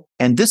said, Bo,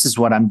 and this is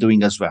what I'm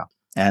doing as well.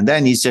 And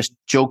then he just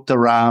joked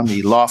around,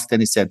 he laughed,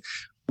 and he said,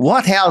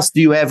 what else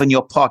do you have in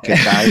your pocket,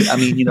 guys? I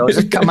mean,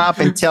 just come up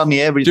and tell me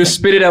everything. Just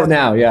spit it out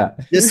now, yeah.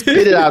 Just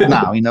spit it out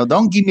now,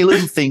 don't give me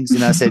little things.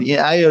 And I said,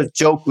 I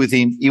joked with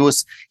him.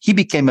 He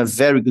became a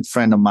very good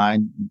friend of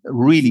mine,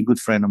 really good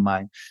friend of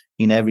mine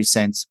in every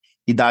sense.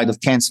 He died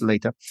of cancer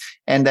later.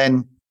 And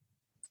then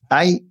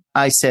I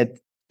said,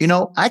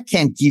 I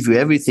can't give you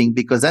everything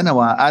because then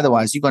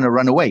otherwise you're going to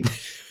run away.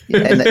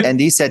 and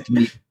he said to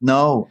me,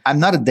 no, I'm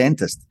not a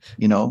dentist.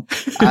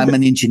 I'm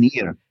an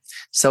engineer.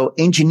 So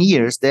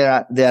engineers, they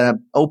are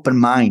open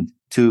mind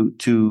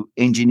to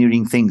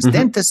engineering things. Mm-hmm.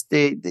 Dentists,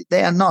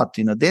 they are not.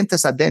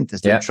 Dentists are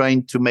dentists. They're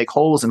trained to make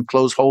holes and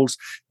close holes.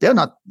 They're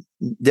not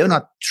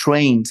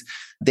trained.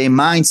 Their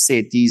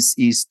mindset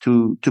is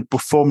to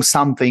perform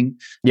something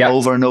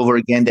over and over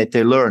again that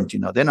they learned.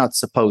 They're not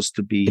supposed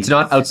to be. It's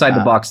not outside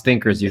the box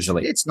thinkers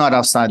usually. It's not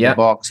outside the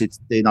box.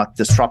 They're not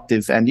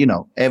disruptive. And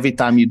every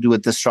time you do a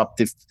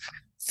disruptive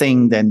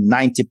thing, then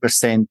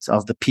 90%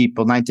 of the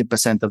people,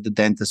 90% of the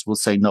dentists will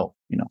say no.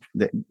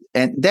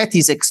 And that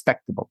is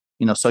expectable.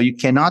 So you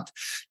cannot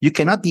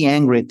be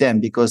angry at them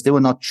because they were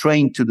not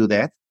trained to do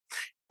that.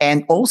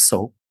 And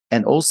also,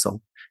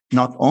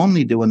 not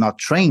only they were not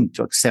trained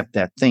to accept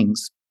that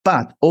things,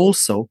 but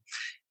also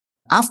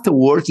after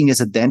working as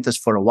a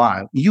dentist for a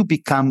while, you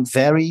become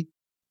very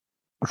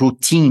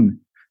routine.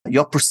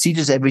 Your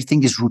procedures,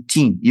 everything is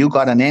routine. You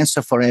got an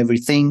answer for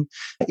everything.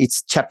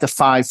 It's chapter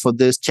 5 for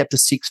this, chapter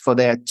 6 for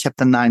that,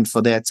 chapter 9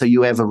 for that. So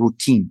you have a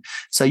routine.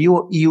 So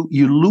you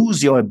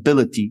lose your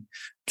ability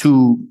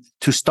to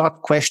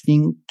start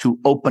questioning, to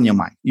open your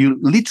mind. You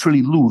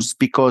literally lose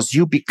because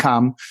you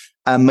become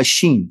a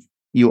machine.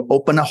 You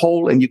open a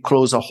hole and you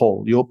close a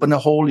hole. You open a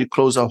hole, you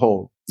close a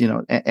hole.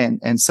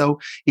 And so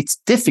it's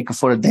difficult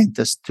for a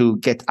dentist to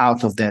get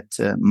out of that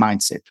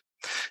mindset.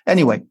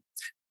 Anyway,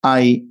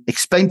 I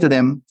explained to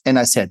them and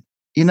I said,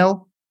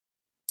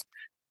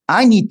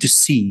 I need to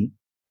see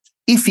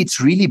if it's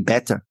really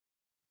better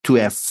to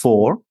have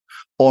 4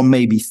 or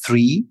maybe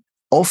 3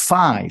 or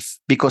 5,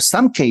 because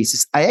some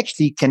cases I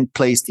actually can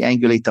place the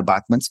angulated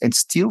abutments and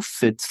still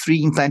fit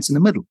 3 implants in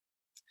the middle.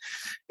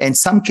 And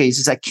some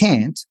cases I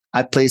can't.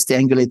 I place the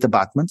angulated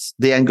abutments,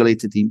 the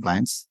angulated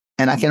implants,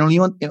 and I can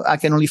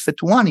only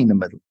fit 1 in the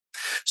middle.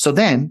 So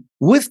then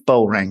with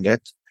Bo Ranger,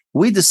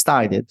 we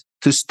decided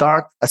to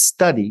start a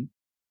study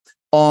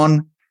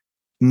on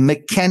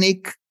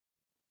mechanic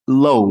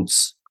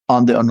loads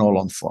on the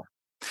all-on-4.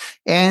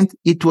 And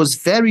it was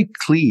very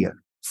clear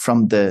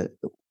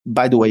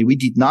by the way, we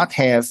did not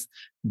have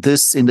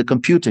this in the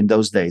computer in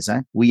those days.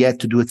 We had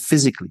to do it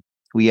physically.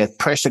 We had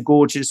pressure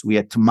gauges. We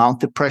had to mount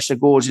the pressure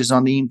gauges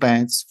on the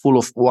implants full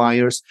of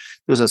wires.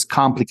 It was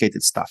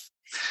complicated stuff.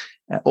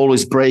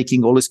 Always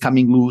breaking, always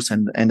coming loose.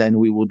 And then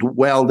we would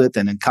weld it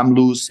and then come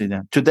loose.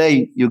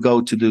 Today, you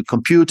go to the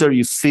computer,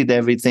 you feed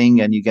everything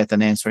and you get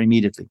an answer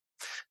immediately.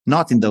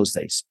 Not in those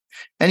days.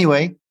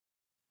 Anyway,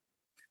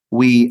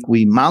 we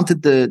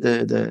mounted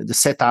the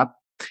setup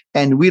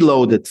and we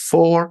loaded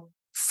 4,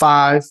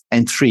 5,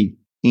 and 3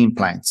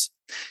 implants.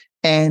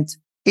 And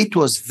it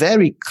was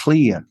very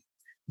clear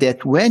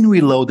that when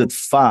we loaded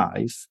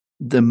 5,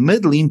 the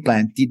middle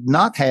implant did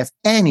not have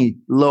any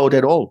load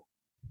at all.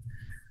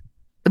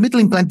 The middle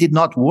implant did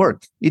not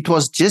work. It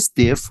was just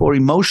there for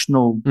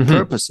emotional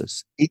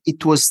purposes.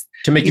 It was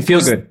to make you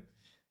feel good.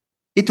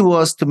 It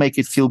was to make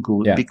it feel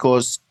good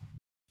because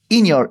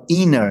in your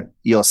inner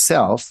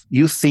yourself,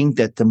 you think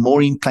that the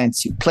more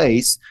implants you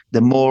place,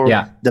 the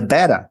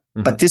better.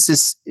 Mm-hmm. But this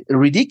is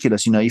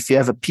ridiculous. If you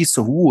have a piece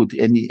of wood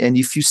and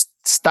if you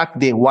stuck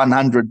there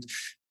 100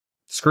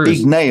 screws,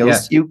 big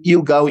nails,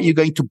 you're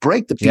going to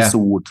break the piece of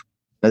wood.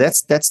 Now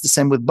that's the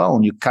same with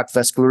bone. You cut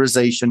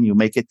vascularization, you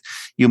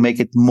make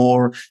it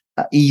more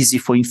easy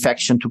for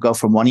infection to go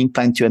from one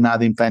implant to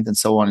another implant, and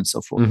so on and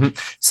so forth. Mm-hmm.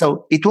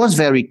 So it was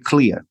very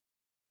clear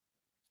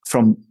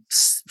from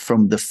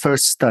the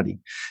first study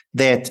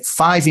that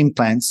 5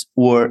 implants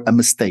were a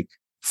mistake.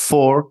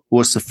 4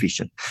 were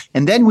sufficient.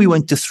 And then we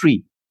went to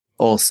 3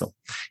 also.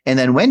 And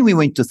then when we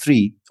went to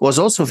 3, it was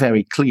also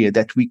very clear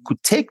that we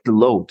could take the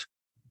load.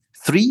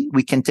 3,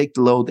 we can take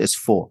the load as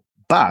 4.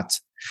 But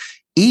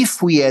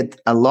if we had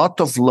a lot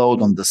of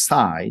load on the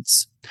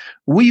sides,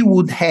 we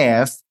would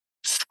have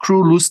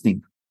screw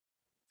loosening.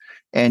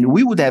 And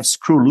we would have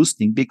screw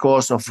loosening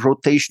because of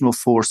rotational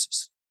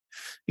forces.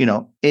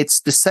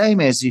 It's the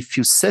same as if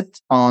you sit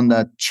on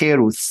a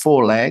chair with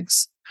 4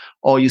 legs,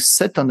 or you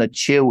sit on a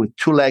chair with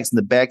 2 legs in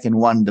the back and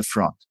 1 in the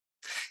front.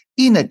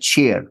 In a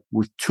chair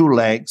with 2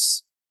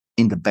 legs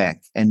in the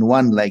back and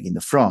 1 leg in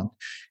the front,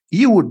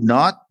 you would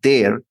not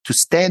dare to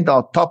stand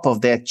on top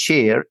of that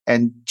chair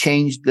and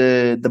change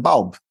the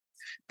bulb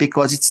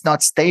because it's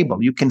not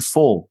stable. You can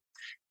fall.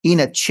 In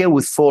a chair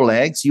with 4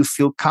 legs, you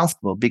feel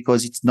comfortable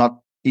because it's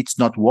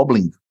not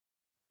wobbling.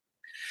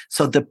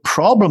 So the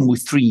problem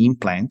with 3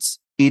 implants,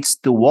 it's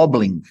the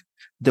wobbling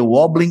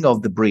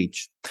of the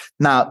bridge.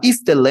 Now,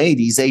 if the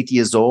lady is 80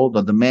 years old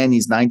or the man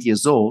is 90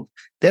 years old,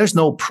 there's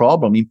no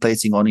problem in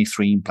placing only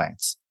 3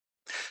 implants.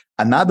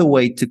 Another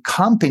way to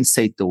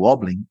compensate the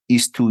wobbling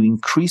is to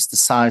increase the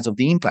size of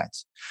the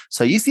implants.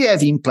 So if you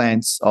have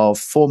implants of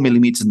 4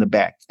 millimeters in the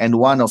back and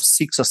one of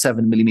 6 or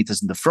 7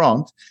 millimeters in the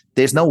front,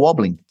 there's no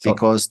wobbling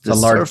because it's a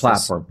large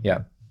platform.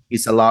 Yeah.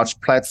 It's a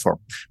large platform.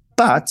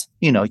 But,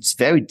 it's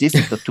very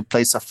difficult to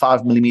place a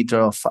 5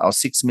 millimeter or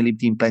 6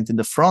 millimeter implant in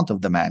the front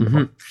of the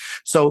mandible.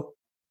 Mm-hmm.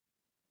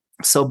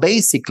 So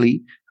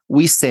basically,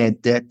 we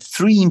said that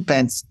 3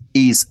 implants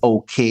is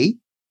okay,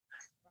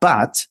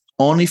 but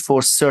only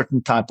for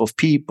certain type of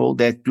people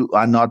that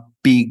are not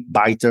big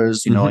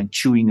biters, and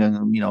chewing,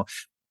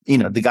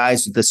 the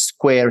guys with the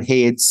square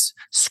heads,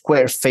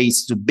 square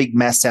faces, with big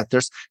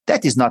masseters.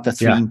 That is not a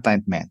 3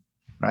 implant man,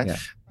 right? Yeah.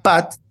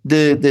 But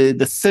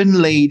the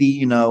thin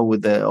lady,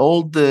 with the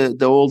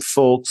old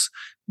folks,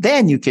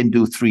 then you can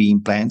do 3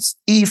 implants.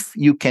 If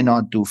you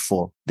cannot do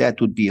 4,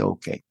 that would be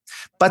okay.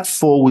 But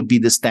 4 would be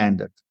the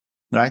standard,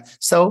 right?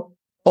 So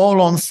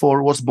All on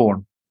 4 was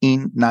born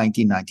in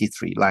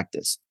 1993, like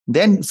this.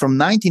 Then from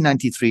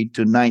 1993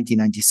 to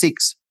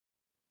 1996,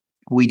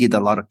 we did a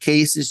lot of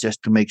cases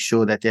just to make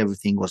sure that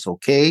everything was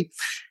okay.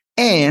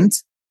 And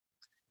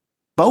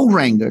Bo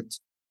Rangert,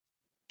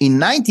 in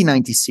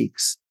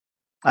 1996,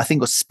 I think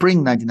it was spring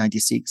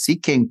 1996, he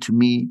came to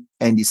me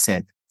and he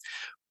said,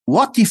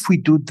 what if we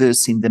do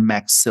this in the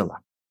maxilla?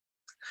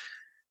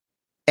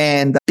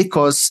 And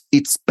because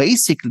it's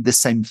basically the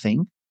same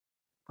thing,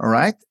 all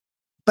right,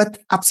 but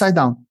upside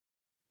down.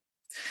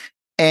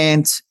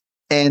 And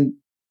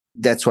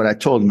that's what I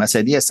told him. I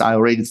said, yes, I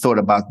already thought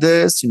about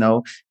this,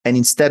 and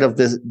instead of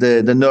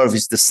the nerve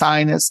is the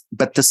sinus,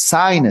 but the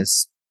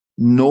sinus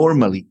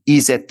normally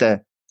is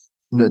the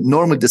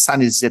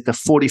sinus is at a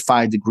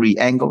 45-degree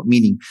angle,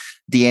 meaning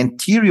the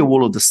anterior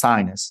wall of the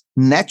sinus,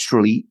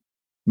 naturally,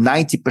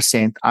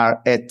 90%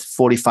 are at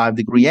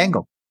 45-degree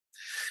angle.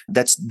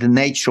 That's the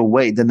natural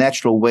way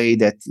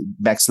that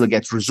maxilla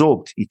gets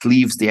resorbed. It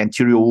leaves the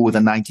anterior wall with a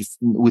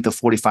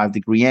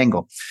 45-degree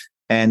angle.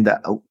 And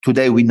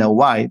today we know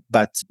why,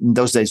 but in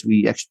those days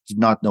we actually did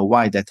not know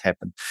why that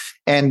happened.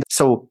 And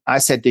so I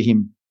said to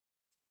him,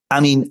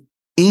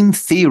 in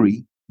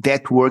theory,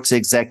 that works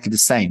exactly the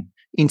same.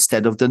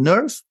 Instead of the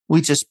nerve,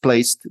 we just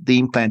placed the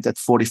implant at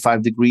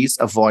 45 degrees,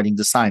 avoiding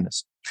the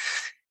sinus.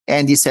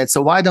 And he said,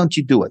 so why don't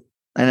you do it?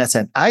 And I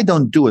said, I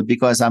don't do it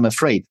because I'm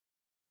afraid.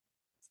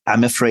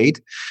 I'm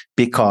afraid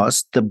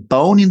because the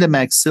bone in the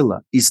maxilla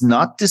is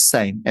not the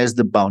same as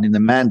the bone in the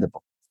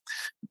mandible.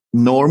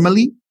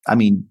 Normally,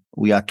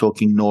 we are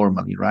talking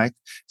normally, right?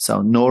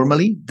 So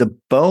normally, the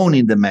bone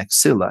in the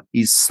maxilla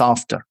is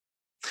softer.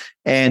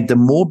 And the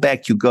more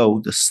back you go,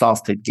 the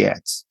softer it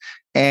gets.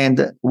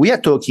 And we are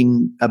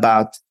talking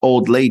about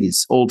old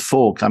ladies, old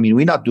folk.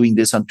 We're not doing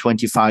this on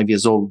 25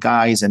 years old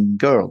guys and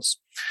girls.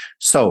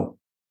 So,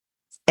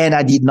 and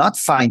I did not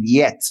find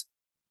yet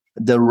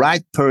the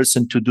right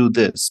person to do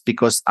this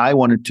because I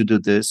wanted to do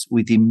this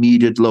with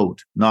immediate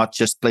load, not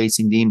just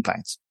placing the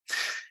implants.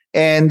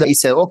 And he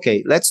said,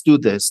 okay, let's do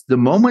this. The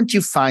moment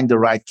you find the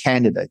right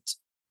candidate,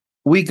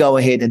 we go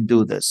ahead and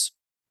do this.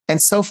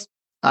 And so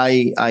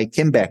I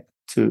came back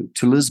to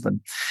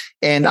Lisbon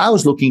and I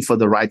was looking for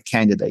the right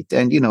candidate.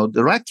 And,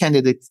 the right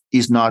candidate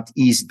is not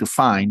easy to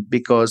find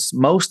because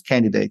most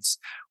candidates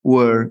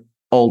were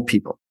old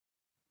people.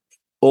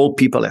 Old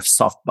people have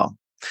soft bone.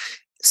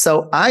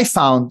 So I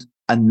found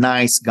a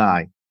nice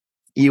guy.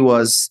 He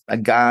was a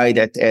guy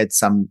that had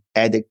some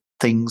addict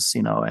things,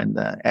 and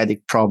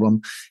addict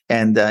problem.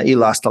 And he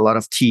lost a lot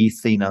of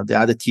teeth, the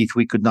other teeth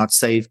we could not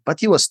save, but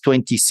he was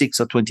 26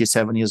 or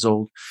 27 years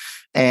old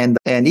and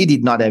he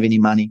did not have any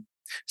money.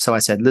 So I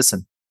said,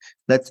 listen,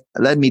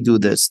 let me do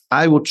this.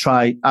 I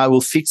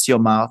will fix your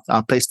mouth.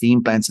 I'll place the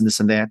implants and this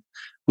and that.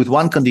 with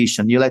one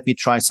condition. You let me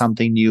try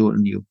something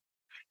new.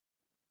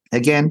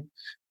 Again,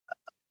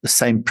 the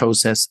same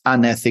process,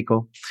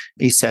 unethical.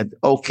 He said,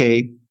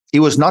 okay.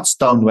 He was not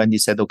stoned when he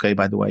said, okay,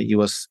 by the way. He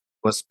was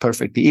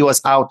perfectly, he was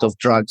out of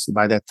drugs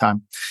by that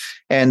time.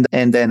 And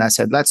then I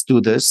said, let's do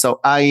this. So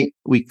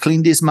we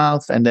cleaned his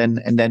mouth, and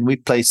then we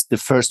placed the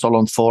first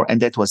all-on-4, and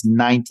that was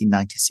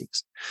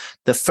 1996.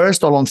 The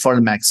first all-on-4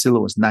 in maxilla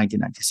was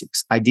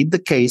 1996. I did the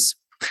case,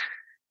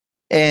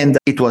 and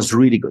it was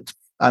really good.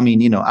 I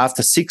mean,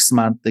 after 6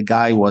 months, the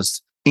guy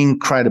was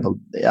incredible.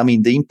 I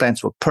mean, the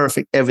implants were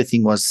perfect.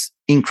 Everything was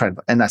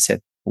incredible. And I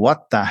said,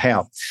 what the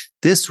hell?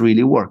 This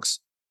really works.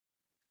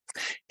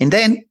 And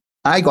then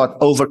I got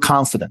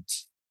overconfident.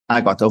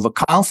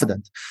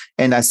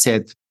 And I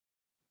said,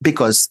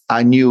 because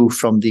I knew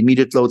from the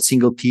immediate load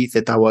single teeth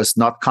that I was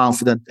not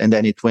confident, and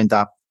then it went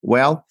up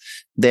well.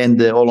 Then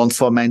the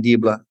all-on-4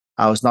 mandibular,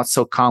 I was not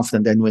so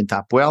confident, then went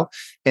up well.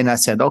 And I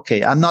said,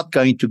 okay, I'm not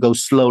going to go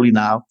slowly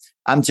now.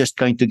 I'm just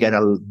going to get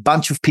a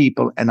bunch of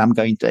people, and I'm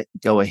going to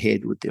go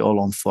ahead with the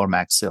all-on-4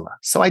 maxilla.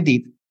 So I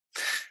did.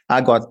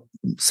 I got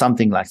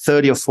something like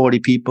 30 or 40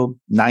 people,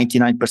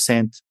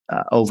 99%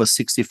 over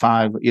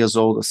 65 years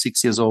old or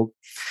 6 years old,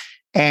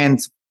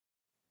 and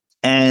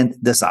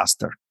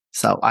disaster.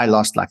 So I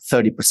lost like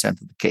 30% of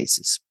the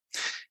cases,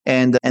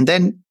 and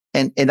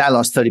I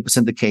lost 30%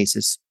 of the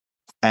cases,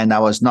 and I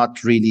was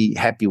not really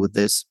happy with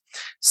this.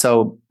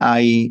 So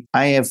I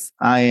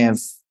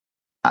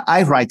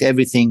write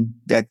everything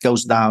that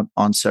goes down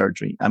on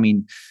surgery. I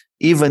mean,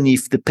 even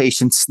if the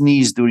patient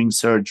sneezed during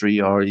surgery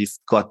or if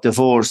got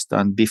divorced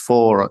and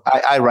before,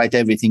 I write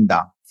everything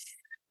down,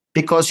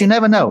 because you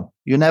never know.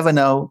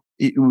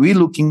 We're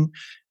looking,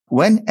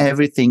 when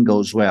everything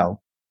goes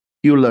well,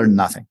 you learn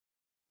nothing.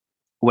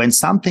 When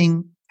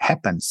something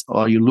happens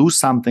or you lose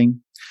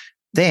something,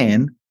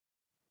 then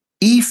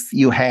if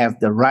you have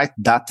the right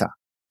data,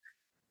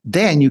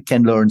 then you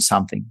can learn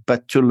something.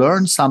 But to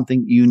learn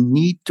something, you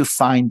need to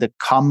find the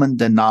common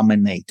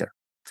denominator.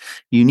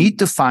 You need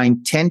to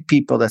find 10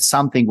 people that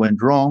something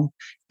went wrong.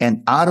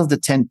 And out of the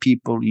 10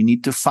 people, you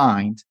need to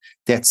find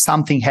that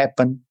something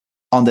happened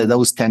under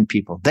those 10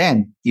 people.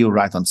 Then you're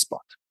right on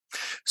spot.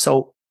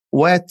 So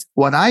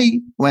when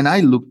I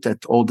looked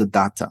at all the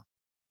data,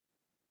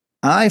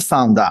 I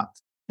found out,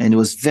 and it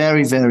was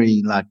very,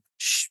 very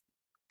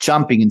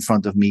jumping in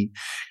front of me,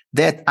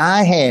 that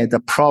I had a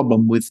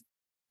problem with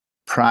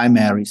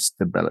primary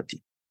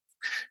stability.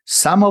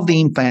 Some of the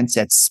implants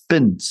had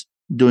spinned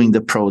during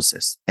the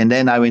process, and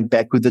then I went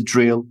back with the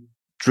drill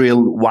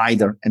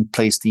wider and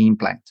placed the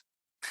implant.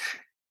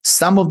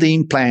 Some of the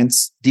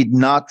implants did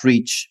not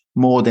reach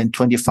more than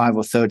 25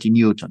 or 30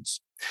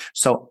 newtons.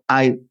 So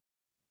to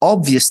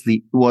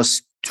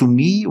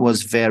me,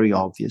 was very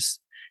obvious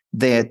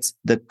that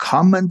the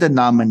common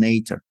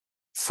denominator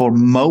for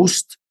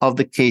most of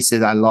the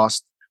cases I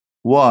lost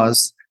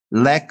was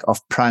lack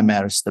of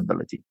primary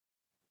stability.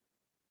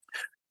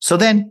 So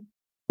then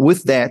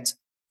with that,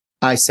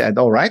 I said,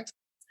 all right,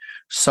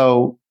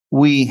 so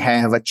we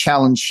have a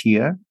challenge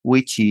here,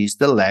 which is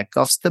the lack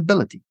of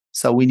stability.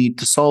 So we need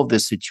to solve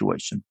this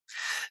situation.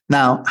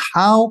 Now,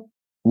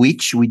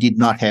 which we did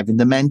not have in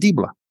the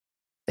mandibular,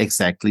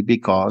 exactly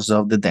because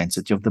of the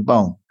density of the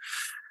bone.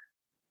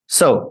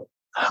 So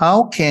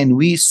how can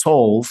we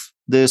solve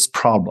this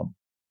problem?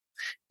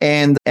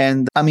 And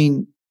I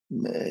mean,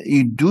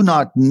 you do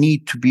not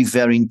need to be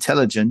very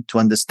intelligent to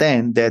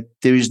understand that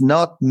there is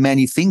not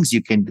many things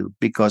you can do,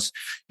 because,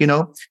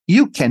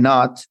 you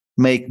cannot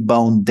make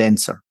bone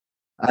denser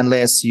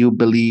unless you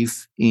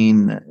believe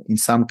in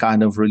some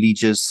kind of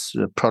religious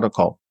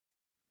protocol.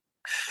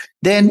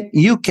 Then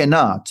you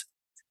cannot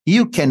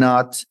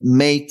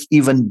make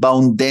even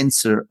bone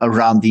denser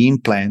around the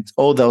implant,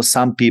 although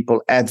some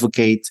people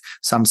advocate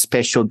some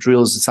special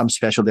drills and some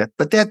special that.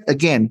 But that,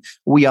 again,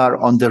 we are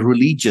on the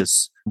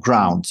religious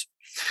ground.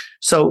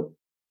 So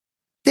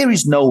there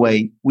is no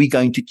way we're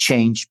going to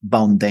change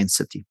bone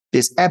density.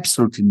 There's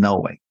absolutely no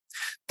way.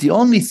 The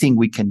only thing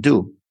we can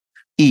do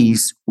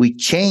is we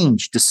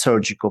change the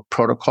surgical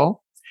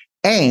protocol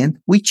and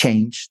we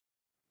change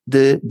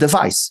the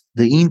device,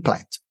 the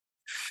implant.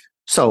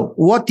 So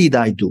what did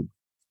I do?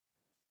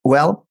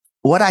 Well,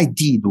 what I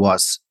did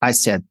was I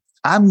said,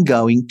 I'm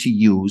going to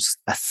use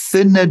a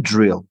thinner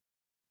drill.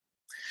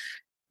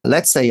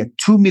 Let's say a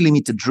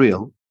 2mm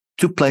drill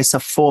to place a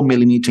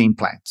 4mm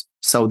implant.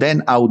 So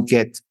then I would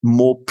get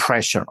more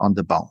pressure on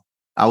the bone.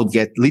 I would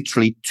get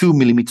literally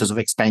 2mm of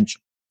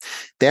expansion.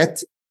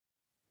 That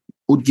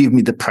would give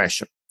me the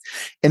pressure.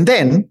 And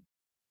then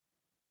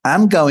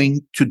I'm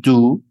going to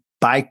do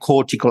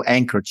bicortical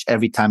anchorage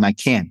every time I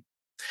can,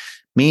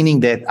 meaning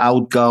that I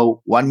would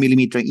go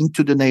 1mm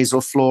into the nasal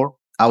floor.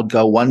 I would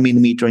go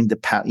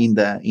 1mm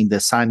in the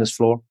sinus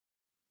floor.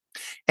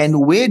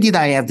 And where did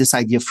I have this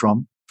idea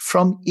from?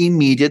 From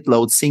immediate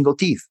load single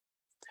teeth.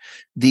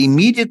 The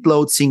immediate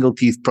load single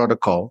teeth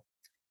protocol,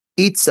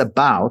 it's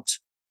about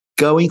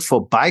going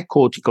for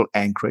bicortical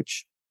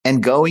anchorage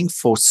and going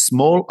for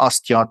small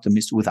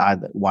osteotomies with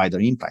either wider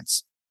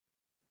implants.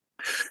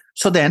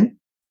 So then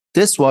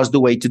This was the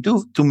way to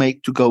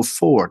go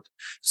forward.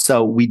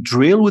 So we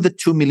drill with a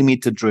 2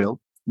 millimeter drill.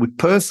 We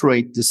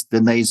perforate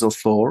the nasal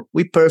floor.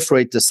 We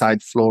perforate the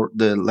side floor,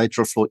 the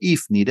lateral floor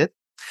if needed.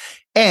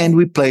 And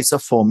we place a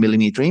 4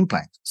 millimeter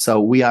implant.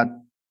 So we are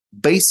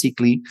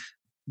basically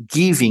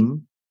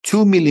giving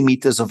 2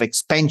 millimeters of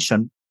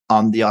expansion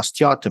on the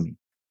osteotomy.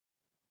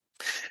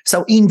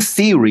 So in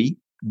theory,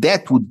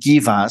 that would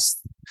give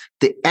us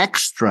the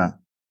extra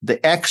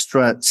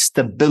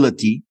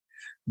stability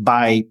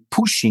by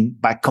pushing,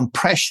 by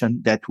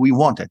compression that we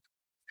wanted.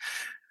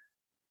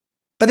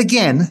 But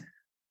again,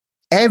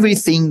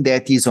 everything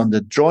that is on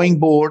the drawing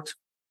board,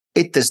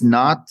 it does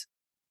not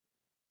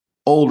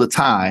all the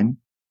time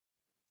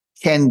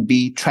can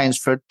be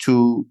transferred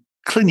to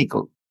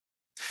clinical.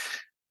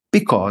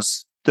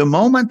 Because the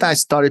moment I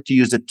started to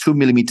use the 2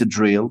 millimeter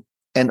drill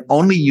and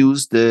only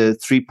use the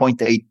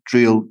 3.8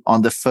 drill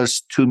on the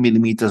first 2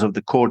 millimeters of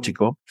the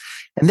cortical,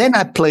 and then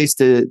I placed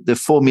the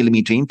 4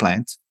 millimeter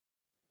implant,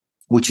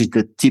 which is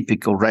the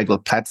typical regular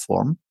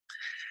platform,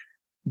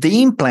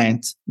 the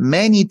implant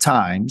many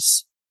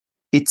times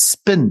it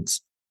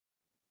spins,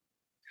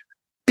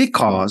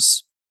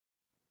 because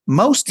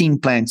most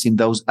implants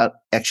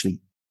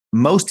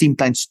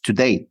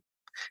today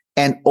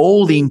and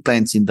all the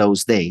implants in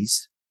those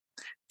days,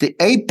 the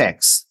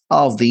apex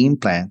of the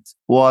implant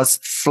was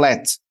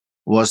flat,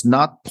 was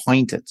not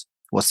pointed,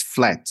 was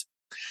flat.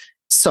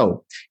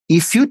 So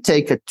if you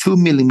take a 2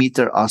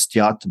 millimeter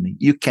osteotomy,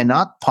 you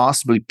cannot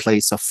possibly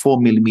place a 4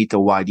 millimeter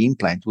wide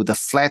implant with a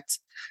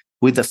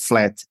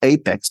flat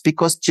apex,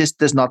 because it just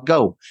does not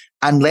go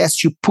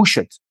unless you push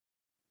it.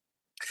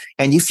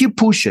 And if you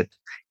push it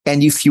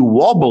and if you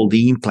wobble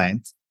the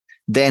implant,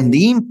 then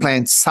the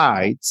implant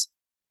sides,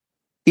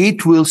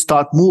 it will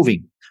start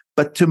moving.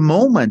 But the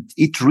moment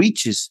it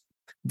reaches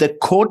the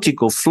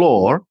cortical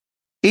floor,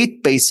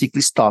 it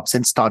basically stops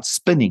and starts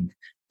spinning,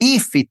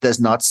 if it does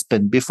not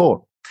spin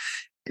before.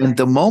 And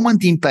the moment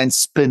the implant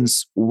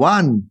spins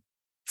one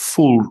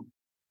full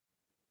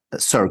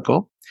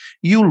circle,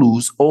 you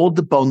lose all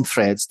the bone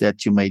threads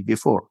that you made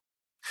before.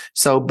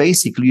 So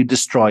basically, you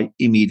destroy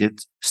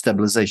immediate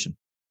stabilization.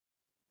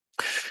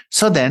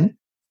 So then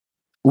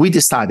we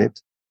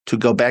decided to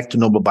go back to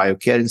Noble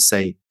Biocare and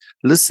say,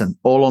 listen,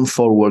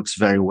 All-on-4 works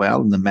very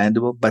well in the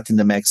mandible, but in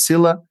the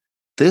maxilla,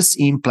 this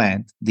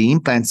implant, the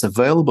implants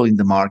available in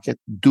the market,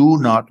 do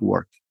not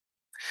work.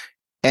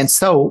 And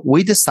so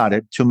we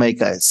decided to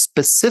make a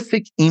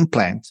specific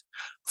implant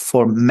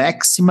for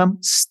maximum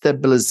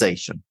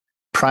stabilization,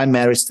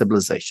 primary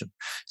stabilization.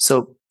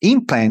 So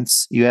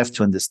implants, you have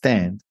to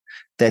understand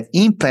that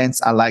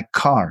implants are like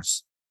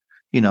cars,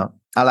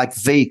 are like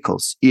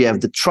vehicles. You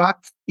have the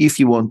truck if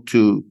you want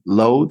to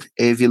load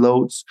heavy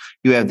loads.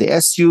 You have the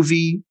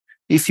SUV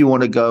if you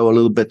want to go a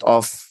little bit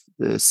off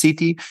the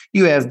city.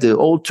 You have the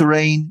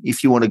all-terrain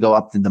if you want to go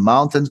up in the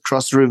mountains,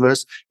 cross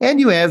rivers. And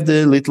you have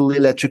the little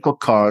electrical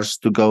cars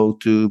to go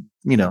to,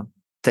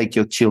 take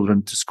your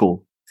children to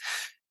school.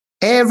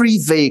 Every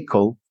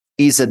vehicle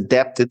is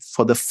adapted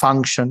for the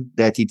function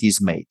that it is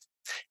made.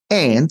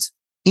 And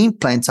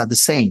implants are the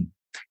same.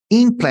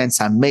 Implants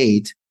are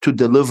made to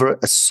deliver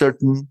a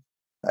certain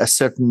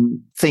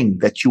thing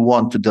that you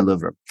want to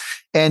deliver.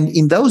 And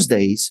in those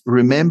days,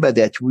 remember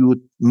that we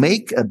would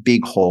make a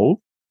big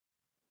hole,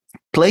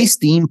 place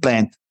the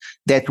implant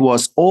that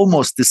was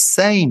almost the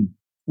same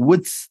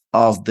width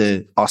of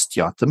the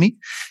osteotomy.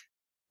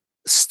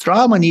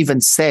 Straumann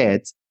even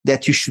said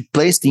that you should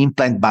place the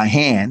implant by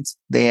hand.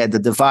 They had the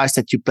device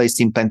that you place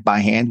the implant by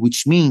hand,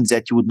 which means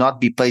that you would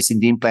not be placing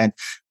the implant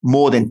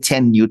more than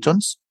 10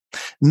 newtons.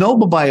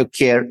 Noble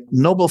Biocare,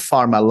 Noble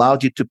Pharma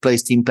allowed you to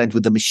place the implant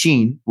with the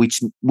machine,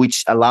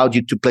 which allowed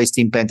you to place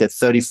the implant at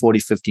 30, 40,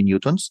 50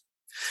 newtons.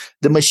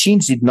 The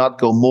machines did not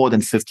go more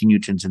than 50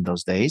 newtons in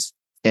those days,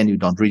 and you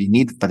don't really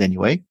need it, but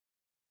anyway.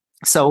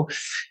 So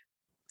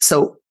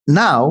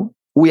now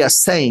we are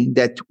saying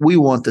that we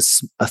want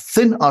a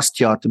thin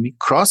osteotomy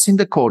crossing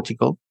the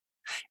cortical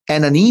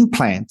and an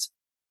implant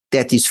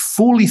that is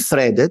fully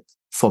threaded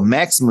for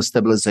maximum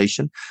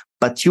stabilization,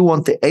 but you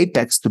want the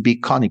apex to be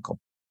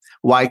conical.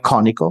 Why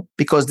conical?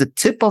 Because the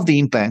tip of the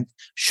implant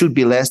should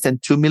be less than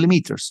 2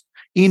 millimeters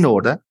in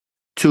order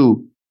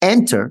to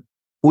enter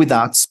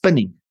without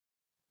spinning.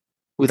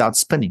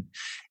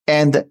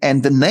 And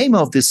the name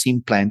of this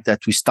implant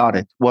that we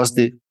started was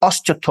the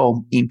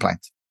osteotome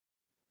implant.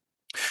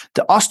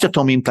 The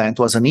osteotome implant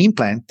was an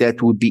implant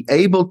that would be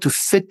able to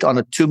fit on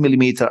a 2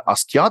 millimeter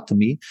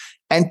osteotomy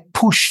and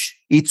push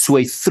its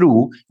way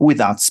through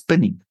without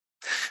spinning.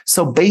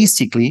 So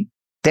basically,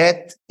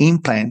 that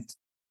implant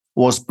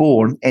was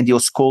born, and it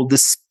was called the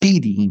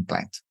Speedy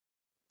implant.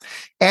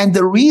 And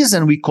the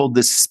reason we called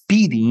the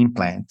Speedy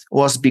implant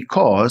was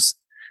because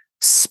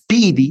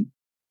Speedy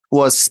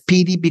was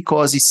speedy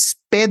because it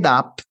speeded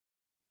up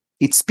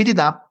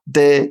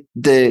the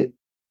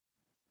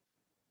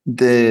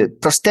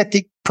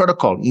prosthetic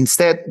protocol.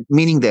 Instead,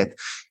 meaning that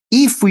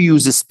if we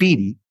use a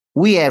Speedy,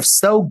 we have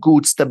so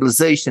good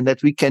stabilization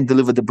that we can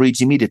deliver the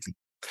bridge immediately.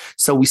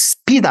 So we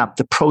speed up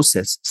the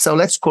process. So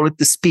let's call it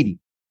the Speedy.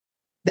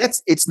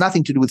 It's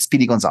nothing to do with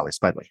Speedy Gonzalez,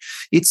 by the way.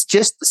 It's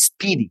just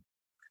speedy.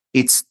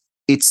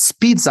 It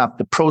speeds up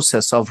the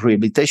process of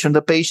rehabilitation of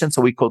the patient,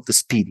 so we call it the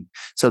Speedy.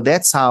 So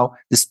that's how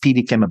the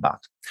Speedy came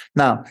about.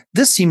 Now,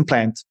 this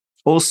implant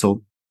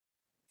also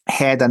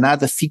had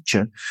another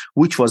feature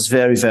which was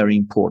very, very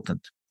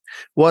important.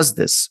 Was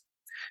this.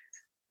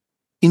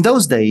 In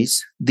those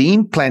days, the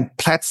implant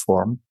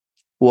platform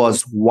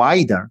was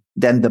wider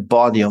than the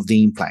body of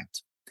the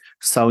implant.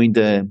 So in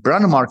the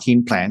Brånemark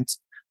implant,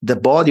 the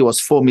body was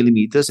 4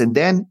 millimeters, and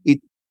then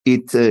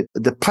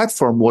the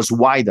platform was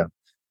wider.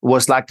 It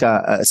was like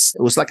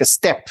a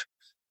step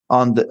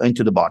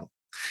into the body.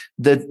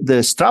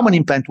 The Straumann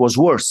implant was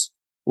worse.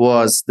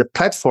 The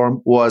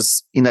platform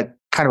was in a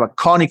kind of a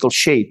conical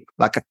shape,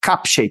 like a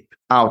cup shape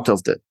out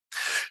of the.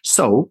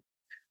 So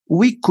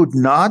we could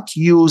not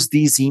use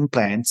these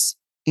implants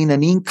in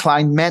an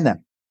inclined manner,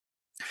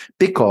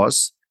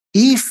 because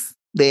if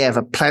they have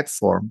a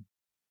platform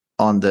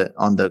on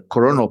the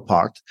coronal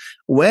part,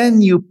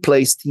 when you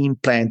place the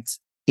implant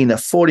in a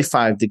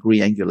 45-degree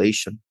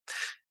angulation,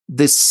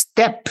 the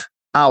step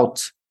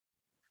out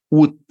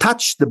would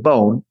touch the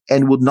bone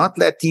and would not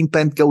let the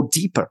implant go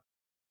deeper.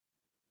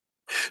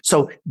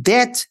 So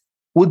that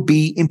would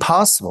be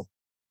impossible.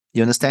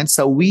 You understand?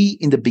 So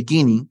in the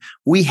beginning,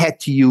 we had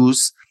to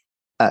use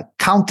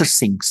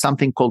countersink,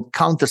 something called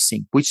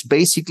countersink, which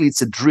basically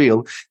it's a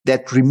drill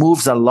that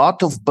removes a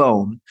lot of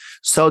bone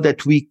so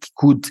that we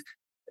could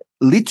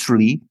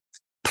literally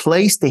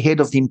place the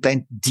head of the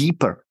implant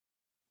deeper.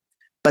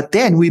 But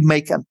then we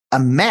make a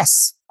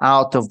mess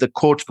out of the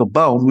cortical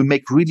bone. We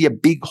make really a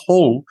big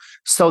hole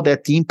so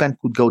that the implant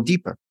could go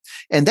deeper.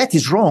 And that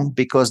is wrong,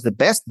 because the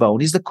best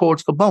bone is the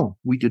cortical bone.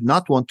 We do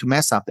not want to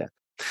mess up that.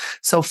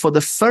 So for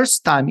the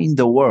first time in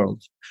the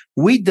world,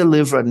 we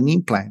delivered an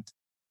implant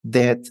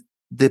that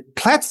the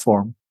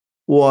platform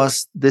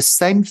was the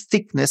same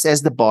thickness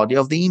as the body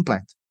of the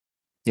implant.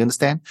 You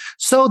understand?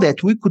 So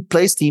that we could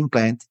place the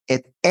implant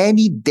at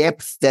any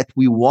depth that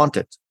we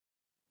wanted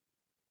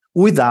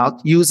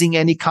without using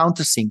any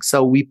countersink.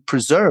 So we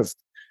preserved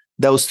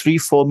those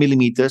 3-4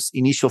 millimeters,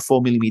 initial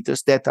 4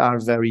 millimeters, that are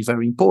very,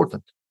 very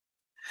important.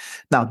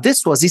 Now,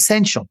 this was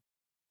essential.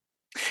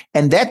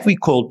 And that we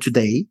call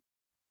today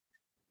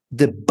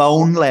the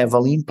bone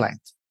level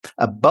implant.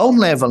 A bone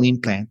level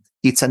implant,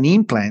 it's an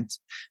implant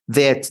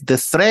that the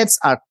threads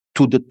are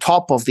to the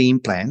top of the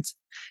implant.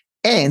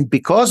 And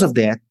because of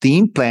that, the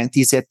implant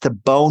is at the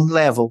bone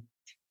level.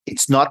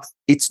 It's not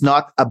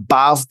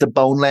above the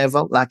bone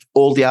level like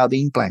all the other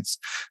implants.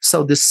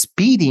 So the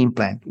Speedy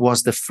implant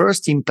was the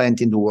first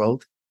implant in the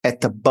world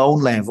at the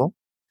bone level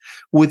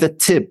with a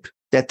tip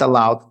that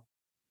allowed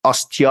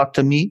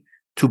osteotomy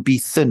to be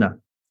thinner.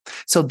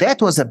 So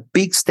that was a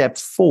big step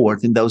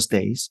forward in those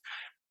days.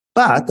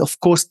 But of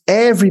course,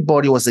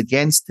 everybody was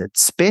against it,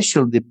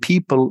 especially the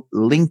people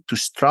linked to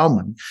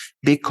Straumann,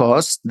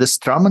 because the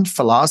Straumann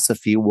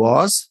philosophy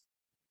was,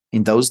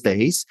 in those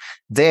days,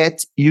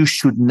 that you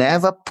should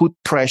never put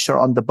pressure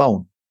on the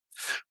bone,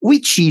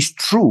 which is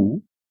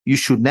true. You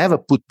should never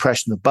put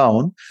pressure on the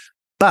bone,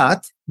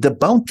 but the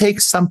bone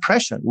takes some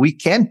pressure. We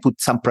can put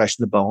some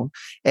pressure on the bone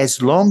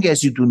as long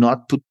as you do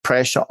not put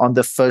pressure on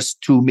the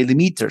first 2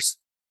 millimeters,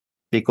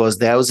 because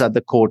those are the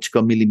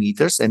cortical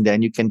millimeters, and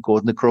then you can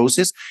cause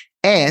necrosis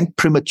and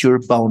premature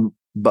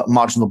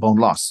marginal bone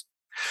loss.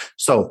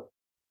 So,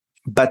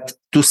 but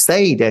to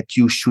say that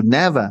you should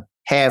never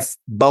have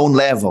bone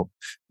level,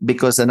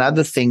 because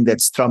another thing that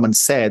Straumann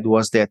said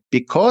was that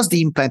because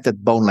the implant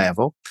at bone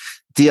level,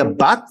 the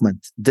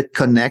abutment, the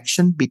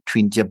connection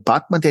between the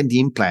abutment and the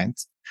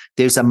implant,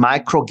 there's a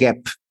micro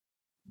gap.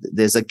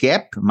 There's a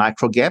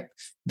micro gap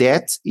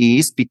that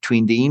is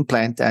between the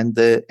implant and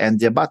the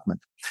abutment.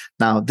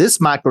 Now,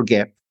 this micro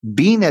gap,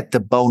 being at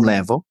the bone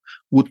level,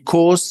 would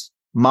cause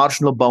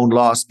marginal bone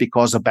loss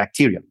because of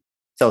bacteria.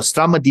 So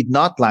Straumann did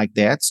not like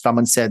that.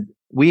 Straumann said,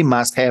 we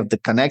must have the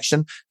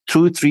connection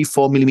 2, 3,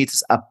 4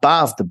 millimeters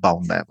above the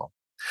bone level.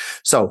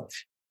 So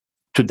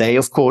today,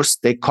 of course,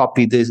 they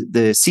copy the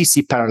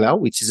CC parallel,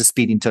 which is a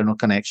speed internal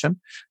connection,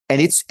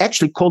 and it's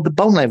actually called the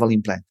bone level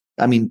implant.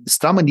 I mean,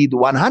 Straumann did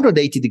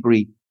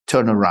 180-degree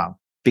turnaround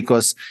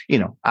because,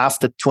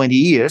 after 20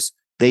 years,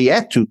 they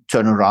had to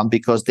turn around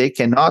because they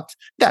cannot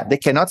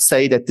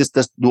say that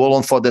the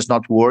wall-on fall does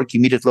not work,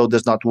 immediate load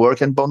does not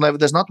work, and bone level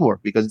does not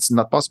work, because it's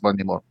not possible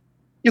anymore.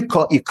 You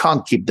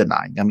can't keep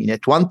denying. I mean,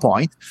 at one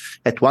point,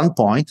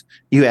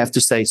 you have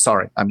to say,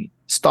 sorry,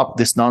 stop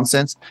this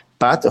nonsense.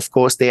 But of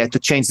course, they had to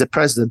change the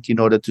president in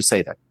order to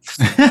say that.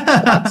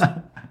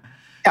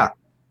 Yeah.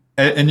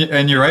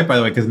 And you're right, by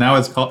the way, because now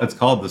it's called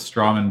the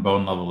Straumann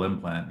bone level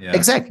implant. Yeah,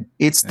 exactly.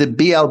 It's the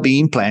BLB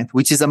implant,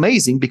 which is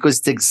amazing because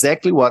it's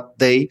exactly what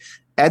they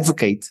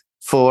advocate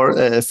for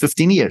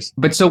 15 years.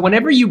 But so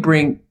whenever you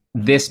bring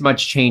this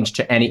much change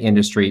to any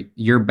industry,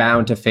 you're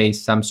bound to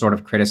face some sort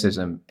of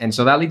criticism. And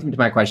so that leads me to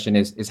my question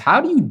is how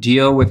do you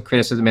deal with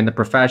criticism in the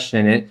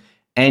profession?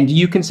 And do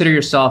you consider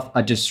yourself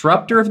a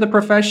disruptor of the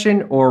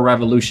profession or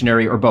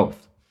revolutionary or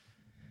both?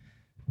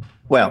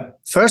 Well,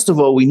 first of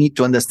all, we need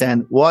to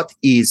understand what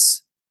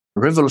is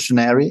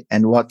revolutionary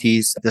and what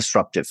is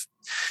disruptive.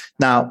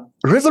 Now,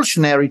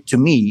 revolutionary to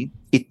me,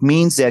 it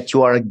means that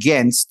you are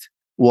against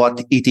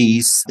what it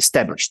is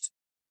established.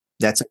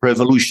 That's a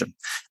revolution.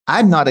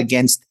 I'm not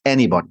against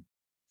anybody.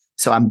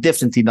 So I'm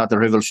definitely not a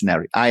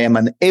revolutionary. I am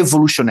an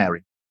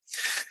evolutionary.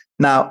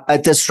 Now, a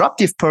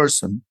disruptive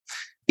person,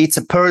 it's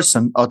a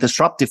person or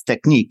disruptive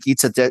technique.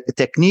 It's a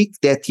technique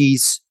that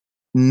is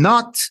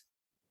not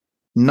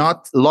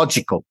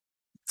logical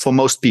for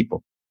most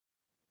people.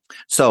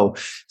 So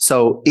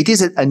it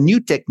is a new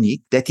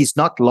technique that is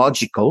not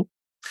logical.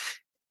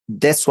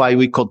 That's why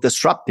we call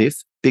disruptive,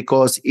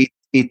 because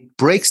it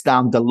breaks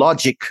down the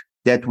logic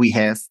that we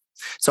have.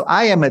 So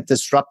I am a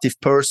disruptive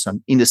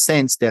person in the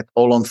sense that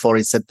All-on-4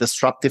 is a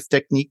disruptive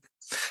technique.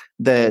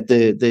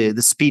 The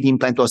speed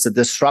implant was a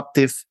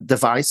disruptive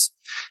device.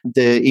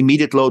 The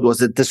immediate load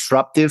was a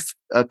disruptive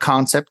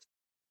concept.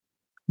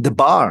 The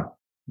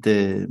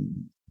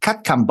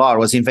CAD/CAM bar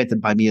was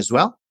invented by me as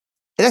well.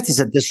 That is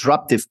a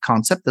disruptive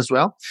concept as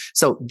well.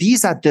 So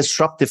these are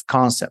disruptive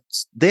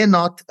concepts. They're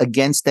not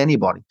against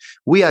anybody.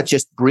 We are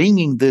just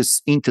bringing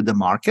this into the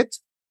market,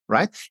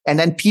 right? And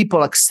then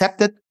people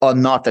accept it or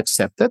not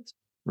accept it,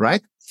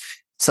 right?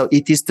 So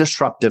it is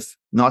disruptive,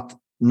 not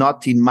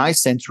in my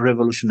sense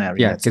revolutionary.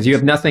 Yeah, because you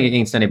have nothing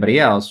against anybody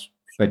else,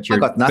 but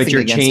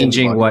you're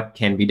changing everybody. What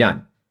can be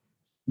done.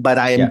 But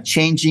I am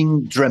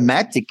changing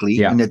dramatically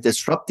in a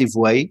disruptive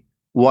way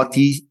what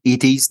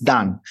it is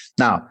done.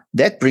 Now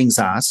that brings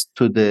us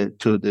to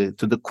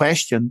the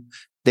question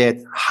that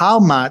how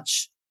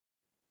much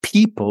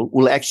people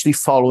will actually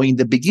follow in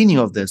the beginning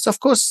of this. Of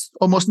course,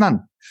 almost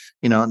none.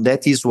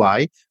 That is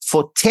why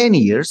for 10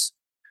 years,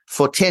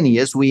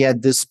 we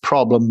had this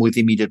problem with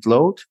immediate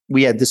load.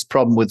 We had this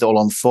problem with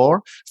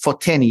All-on-4 for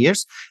 10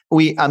 years.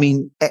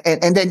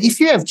 And then if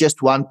you have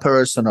just one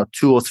person or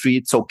two or three,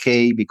 it's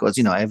okay because,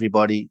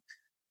 everybody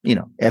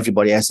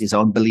has his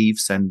own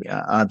beliefs, and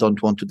I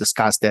don't want to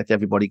discuss that.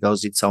 Everybody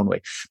goes its own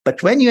way.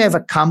 But when you have a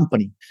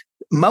company,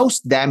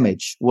 most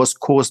damage was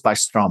caused by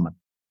Straumann.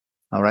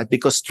 All right.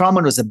 Because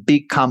Straumann was a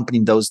big company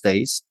in those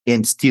days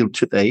and still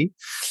today,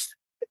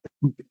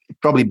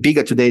 probably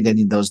bigger today than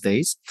in those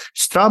days.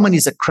 Straumann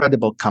is a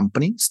credible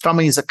company.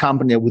 Straumann is a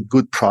company with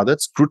good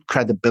products, good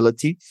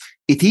credibility.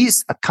 It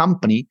is a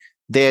company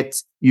that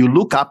you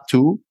look up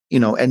to,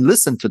 and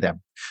listen to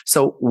them.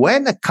 So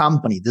when a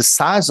company the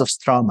size of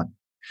Straumann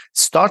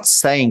starts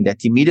saying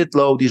that immediate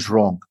load is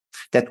wrong,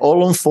 that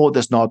All-on-4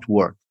 does not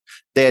work,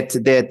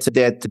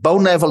 that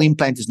bone level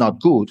implant is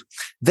not good,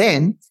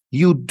 then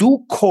you do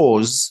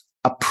cause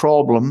a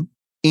problem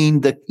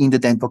in the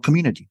dental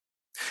community.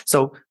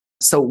 So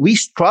we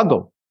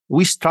struggle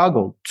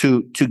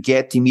to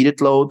get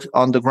immediate load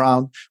on the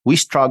ground. We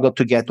struggle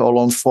to get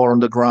All-on-4 on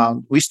the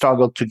ground. We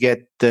struggle to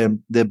get the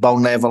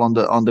bone level on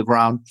the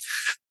ground.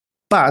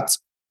 But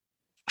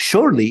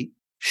surely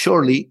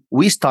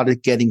we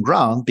started getting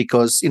ground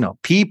because,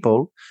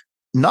 people,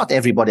 not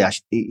everybody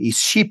is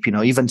sheep.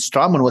 Even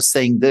Straumann was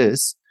saying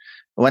this.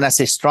 When I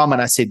say Straumann,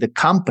 I say the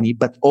company,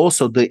 but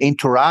also the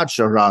entourage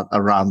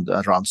around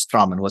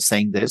Straumann was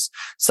saying this.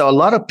 So a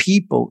lot of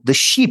people, the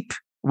sheep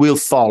will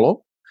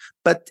follow,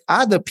 but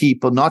other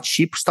people, not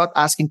sheep, start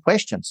asking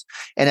questions.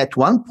 And at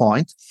one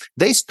point,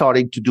 they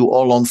started to do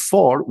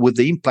All-on-4 with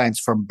the implants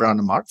from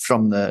Brånemark,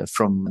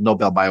 from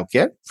Nobel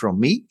Biocare, from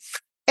me,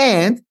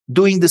 and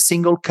doing the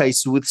single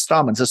case with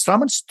Straumann. So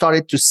Straumann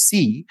started to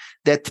see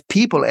that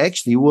people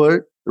actually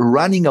were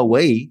running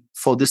away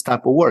for this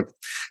type of work.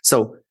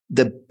 So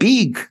the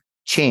big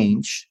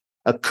change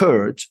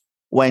occurred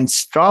when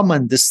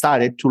Straumann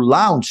decided to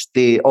launch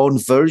their own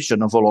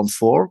version of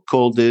All-on-4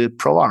 called the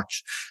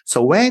ProArch.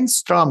 So when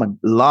Straumann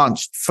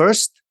launched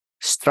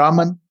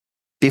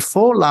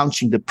before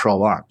launching the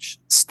ProArch,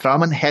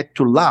 Straumann had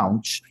to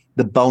launch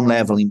the bone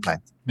level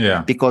implant.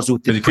 Yeah. Because you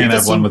can't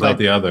have one without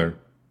the other.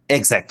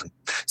 Exactly.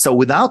 So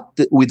without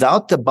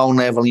the bone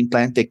level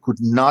implant, they could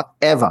not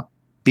ever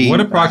be.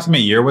 What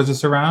approximate year was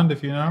this around,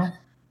 if you know?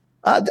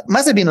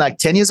 Must have been like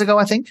 10 years ago,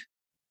 I think.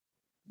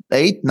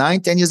 8,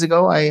 9, 10 years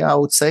ago, I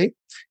would say.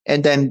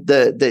 And then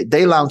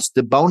they launched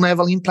the bone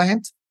level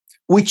implant,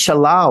 which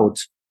allowed,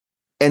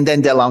 and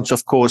then they launched,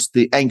 of course,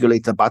 the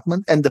angulated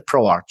abutment and the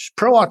ProArch.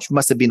 ProArch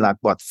must have been like,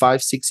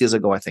 5, 6 years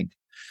ago, I think.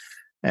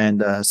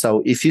 And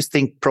so if you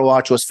think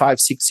ProArch was 5,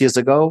 6 years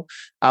ago,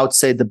 I would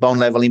say the bone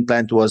level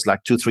implant was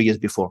like 2, 3 years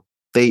before.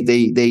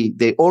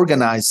 They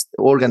organized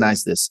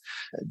this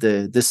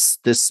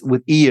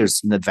with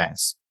years in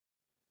advance.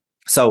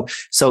 So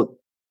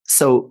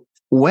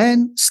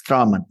when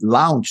Straumann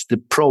launched the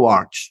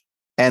ProArch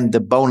and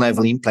the bone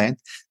level implant,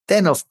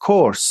 then of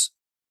course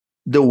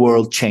the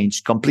world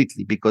changed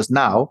completely, because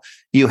now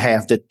you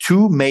have the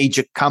two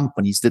major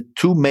companies, the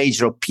two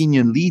major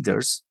opinion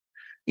leaders,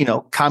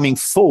 coming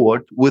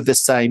forward with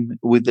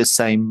the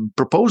same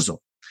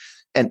proposal.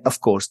 And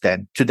of course,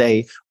 then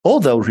today,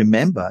 although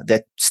remember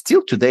that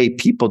still today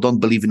people don't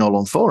believe in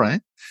All-on-4,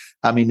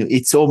 I mean,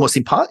 it's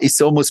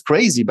almost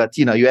crazy, but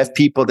you have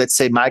people that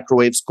say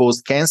microwaves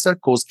cause cancer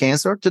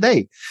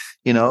today.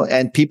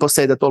 and people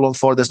say that all on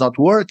 4 does not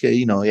work.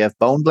 You have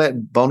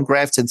bone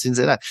grafts and things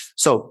like that.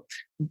 So,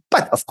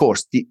 but of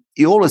course,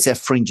 you always have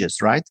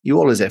fringes, right? You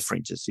always have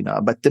fringes,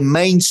 but the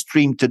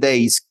mainstream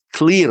today is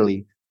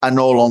clearly an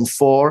all on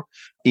 4,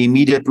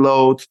 immediate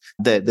load,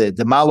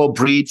 the Malo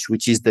bridge,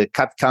 which is the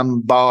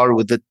CAD/CAM bar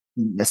with the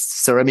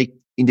ceramic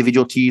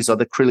individual teeth or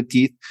the acrylic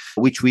teeth,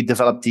 which we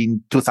developed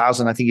in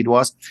 2000, I think it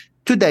was.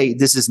 Today,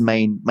 this is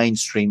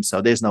mainstream,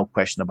 so there's no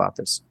question about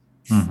this.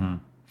 Mm-hmm.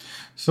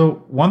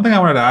 So one thing I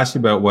wanted to ask you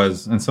about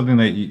was, and something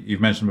that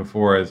you've mentioned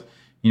before is,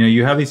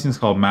 you have these things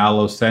called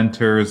Malo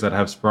centers that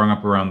have sprung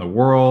up around the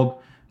world.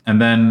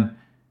 And then,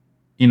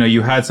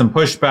 you had some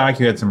pushback,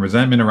 you had some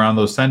resentment around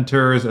those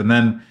centers. And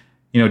then,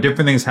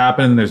 different things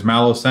happen. And there's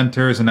Malo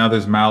centers, and now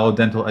there's Malo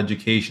dental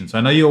education. So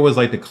I know you always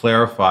like to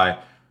clarify,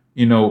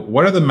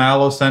 what are the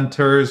Malo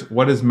centers?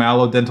 What is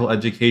Malo dental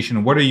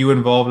education? What are you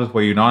involved with?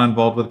 What are you not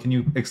involved with? Can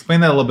you explain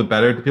that a little bit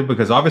better to people?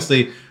 Because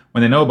obviously,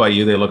 when they know about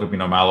you, they look up,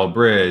 Malo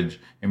bridge,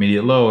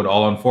 immediate load,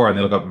 all on 4, and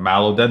they look up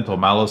Malo dental,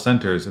 Malo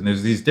centers, and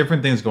there's these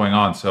different things going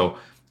on. So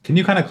can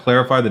you kind of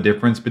clarify the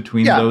difference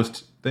between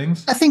those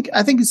things? I think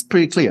it's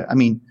pretty clear. I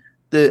mean,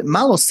 the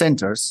Malo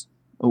centers,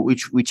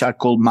 which are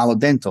called Malo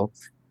dental,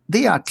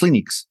 they are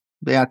clinics.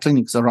 They are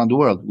clinics around the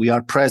world. We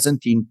are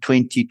present in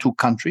 22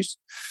 countries.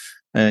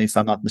 If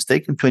I'm not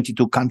mistaken,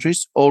 22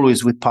 countries,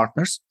 always with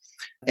partners.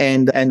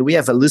 And we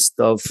have a list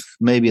of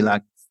maybe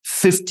like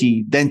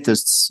 50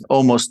 dentists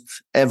almost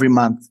every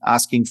month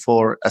asking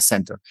for a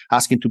center,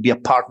 asking to be a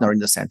partner in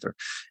the center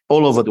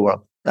all over the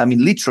world. I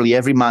mean, literally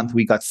every month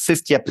we got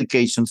 50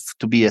 applications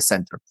to be a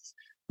center.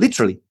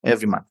 Literally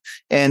every month.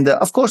 And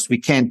of course, we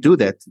can't do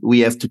that. We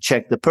have to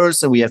check the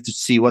person. We have to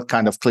see what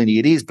kind of clinic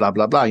it is, blah,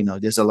 blah, blah.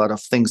 There's a lot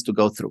of things to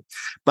go through.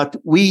 But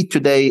we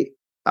today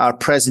are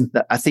present,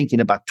 I think, in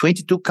about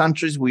 22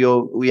 countries. We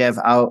have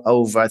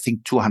over, I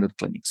think, 200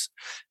 clinics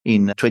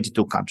in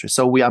 22 countries.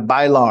 So we are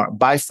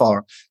by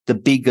far the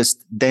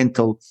biggest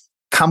dental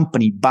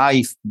company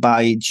by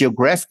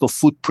geographical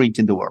footprint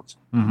in the world,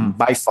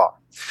 by far.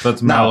 So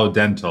it's Malo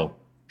dental.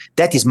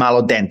 That is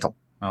Malo dental.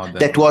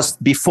 That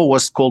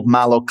was called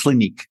Malo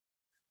Clinic.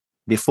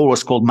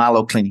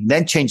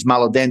 Then changed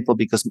Malo Dental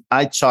because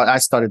I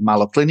started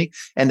Malo Clinic,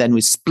 and then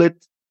we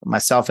split.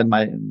 Myself and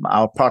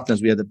our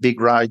partners, we had a big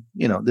ride.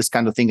 This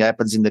kind of thing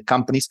happens in the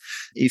companies.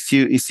 If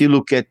you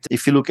look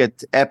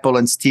at Apple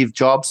and Steve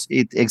Jobs,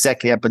 it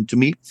exactly happened to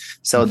me.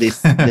 So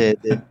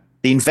the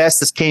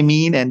investors came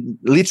in and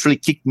literally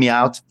kicked me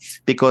out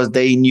because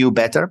they knew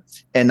better.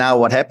 And now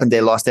what happened?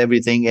 They lost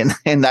everything,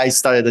 and I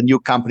started a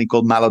new company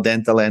called Malo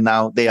Dental, and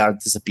now they are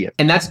disappeared.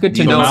 And that's good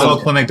to know. Malo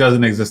Clinic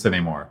doesn't exist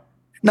anymore.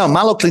 No,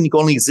 Malo Clinic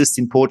only exists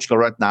in Portugal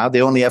right now.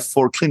 They only have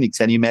 4 clinics.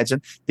 Can you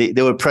imagine? They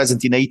were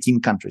present in 18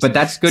 countries. But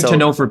that's good to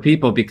know for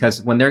people,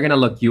 because when they're going to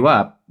look you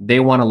up, they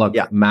want to look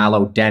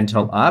Malo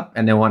Dental up,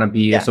 and they want to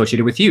be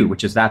associated with you,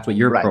 that's what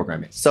your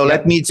program is. So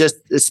let me just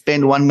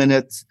spend 1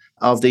 minute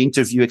of the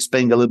interview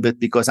explaining a little bit,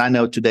 because I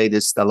know today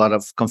there's a lot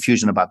of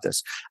confusion about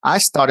this. I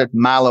started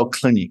Malo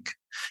Clinic,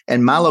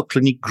 and Malo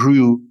Clinic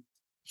grew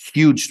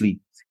hugely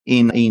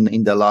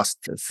in the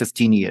last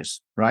 15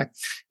 years, right?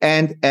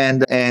 And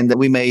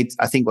we made,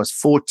 I think it was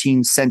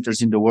 14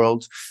 centers in the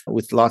world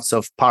with lots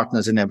of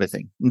partners and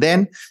everything.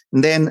 Then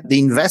the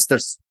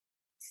investors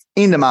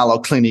in the Malo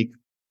Clinic,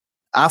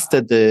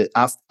 after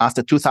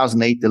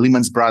 2008, the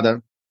Lehman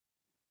Brothers,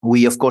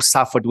 we of course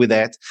suffered with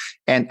that.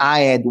 And I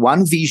had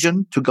one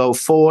vision to go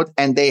forward,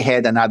 and they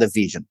had another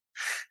vision.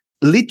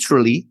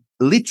 Literally,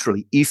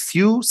 if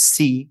you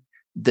see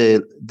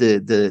the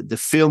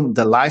film,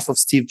 The Life of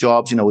Steve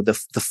Jobs,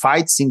 the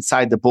fights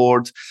inside the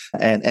board,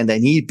 and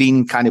then he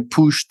being kind of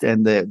pushed,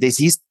 and there's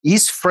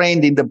his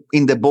friend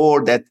in the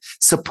board that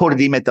supported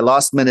him at the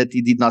last minute.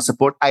 He did not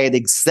support. I had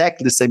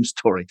exactly the same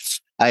story.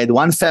 I had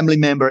one family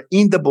member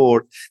in the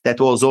board that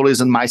was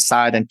always on my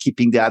side and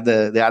keeping the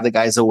other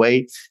guys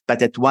away.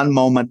 But at one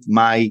moment,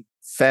 my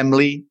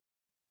family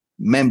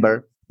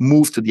member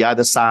moved to the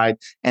other side,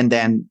 and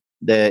then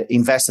the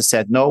investor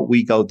said, "No,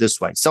 we go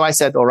this way." So I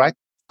said, "All right,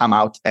 I'm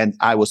out." And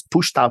I was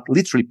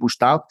literally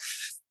pushed out.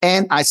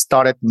 And I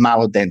started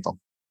Malo Dental.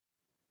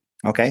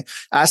 Okay.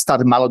 I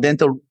started Malo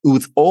Dental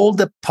with all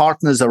the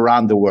partners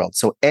around the world.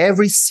 So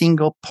every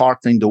single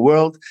partner in the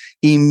world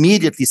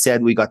immediately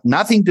said, "We got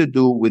nothing to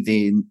do with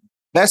the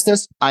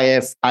investors.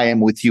 I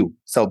am with you."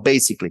 So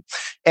basically,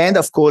 and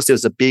of course,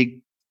 there's a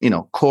big,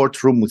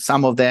 courtroom with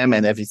some of them,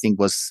 and everything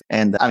was,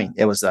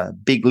 it was a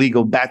big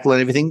legal battle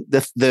and everything.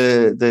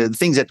 The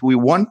things that we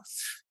won,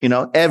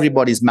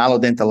 everybody's Malo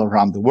Dental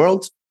around the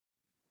world.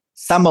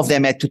 Some of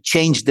them had to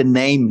change the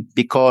name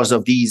because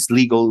of these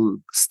legal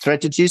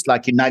strategies.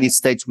 Like in the United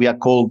States, we are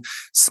called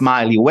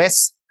Smile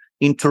US.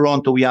 In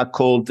Toronto, we are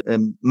called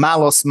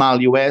Malo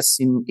Smile US.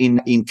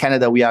 In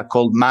Canada, we are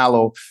called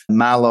Malo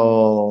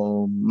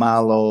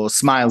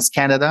Smiles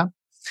Canada.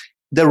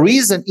 The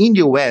reason in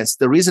US,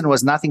 the reason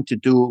was nothing to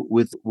do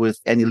with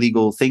any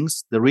legal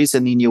things. The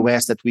reason in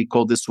US that we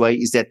call this way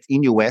is that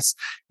in US,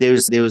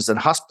 there's a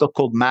hospital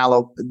called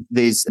Malo.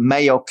 There's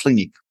Mayo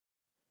Clinic.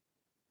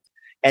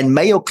 And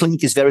Mayo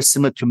Clinic is very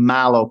similar to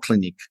Malo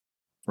Clinic.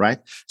 right?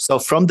 So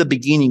from the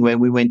beginning, when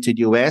we went to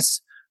the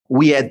US,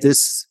 we had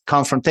this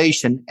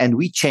confrontation and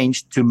we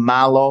changed to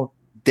Malo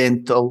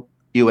Dental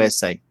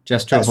USA.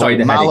 Just to avoid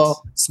the Malo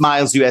headaches.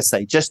 Smiles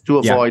USA, just to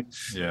avoid.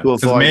 Yeah. To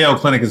Because avoid. Mayo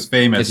Clinic is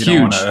famous. It's you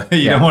huge.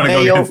 Don't want to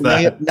go against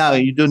that. No,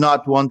 you do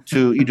not want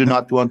to. You do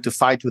not want to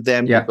fight with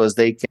them because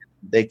they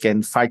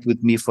can fight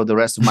with me for the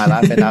rest of my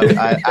life, and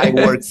I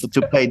work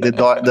to pay the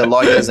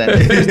lawyers, and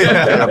they don't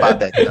care about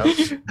that.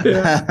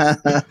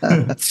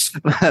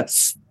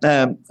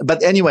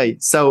 But anyway,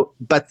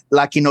 but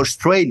like in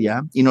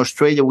Australia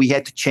we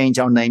had to change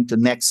our name to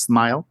Next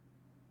Smile.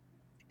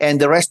 And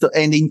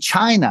and in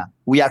China,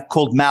 we are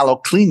called Malo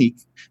Clinic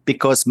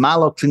because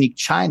Malo Clinic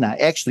China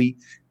actually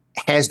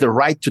has the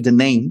right to the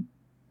name,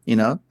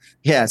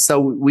 Yeah, so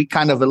we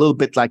kind of a little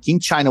bit like in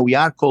China, we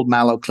are called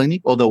Malo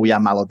Clinic, although we are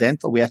Malo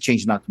Dental. We are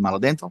changing now to Malo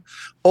Dental.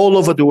 All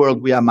over the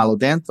world, we are Malo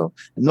Dental.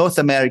 In North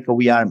America,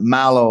 we are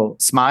Malo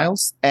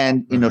Smiles.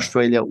 And in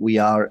Australia, we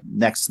are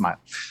Next Smile.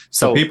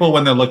 So people,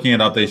 when they're looking it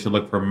up, they should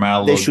look for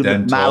Malo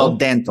Dental. Malo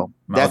Dental.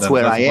 That's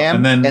where I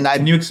am. And then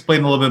can you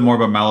explain a little bit more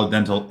about Malo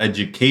Dental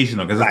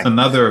Educational? Because that's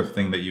another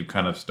thing that you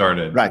kind of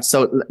started. Right.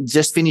 So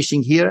just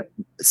finishing here.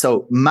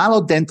 So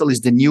Malo Dental is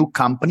the new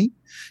company.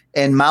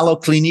 And Malo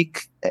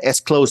Clinic has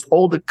closed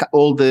all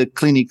the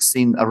clinics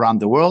around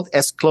the world,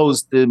 has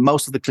closed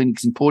most of the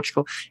clinics in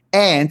Portugal,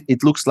 and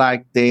it looks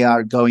like they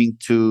are going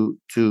to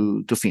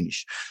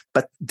finish.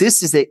 But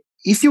this is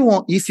if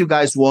you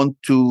guys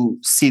want to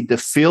see the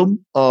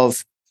film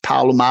of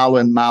Paulo, Malo,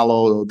 and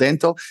Malo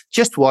Dental,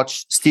 just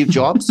watch Steve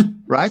Jobs,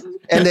 right?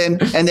 And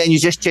then you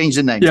just change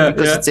the name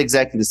because it's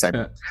exactly the same.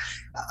 Yeah.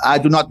 I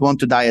do not want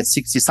to die at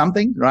 60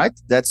 something, right?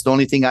 That's the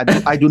only thing I do.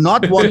 I do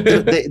not want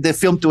the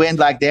film to end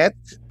like that,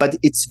 but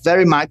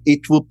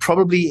it will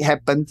probably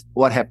happen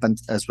what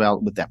happened as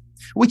well with them,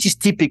 which is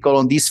typical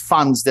on these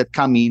funds that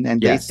come in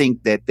and they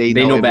think that they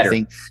know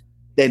everything. Better.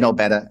 They know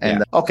better.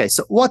 And okay,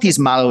 so what is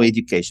Malo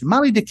Education?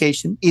 Malo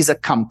Education is a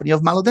company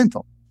of Malo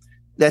Dental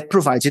that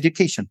provides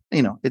education.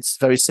 It's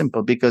very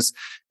simple because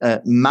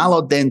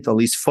Malo Dental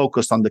is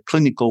focused on the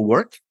clinical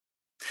work,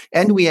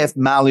 and we have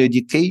Malo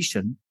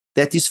Education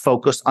that is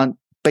focused on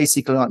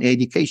basically on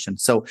education.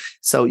 So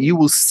you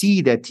will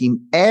see that in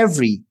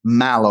every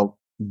Malo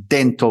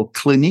Dental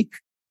clinic,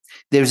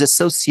 there's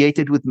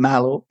associated with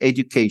Malo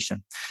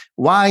Education.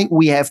 Why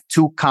we have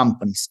two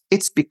companies?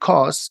 It's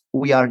because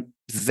we are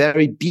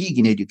very big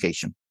in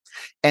education.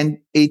 And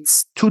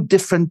it's two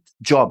different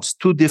jobs,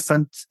 two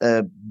different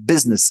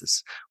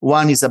businesses.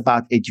 One is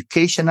about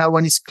education, and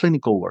one is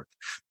clinical work.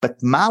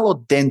 But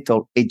Malo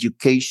Dental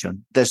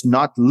Education does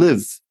not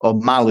live, or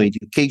Malo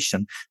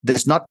Education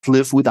does not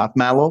live without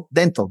Malo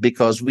Dental,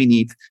 because we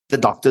need the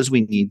doctors,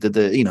 we need the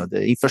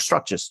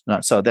infrastructures.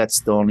 So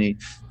that's the only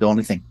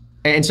thing.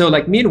 And so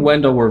like me and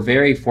Wendell were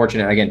very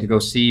fortunate, again, to go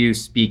see you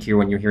speak here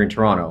when you're here in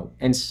Toronto,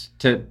 and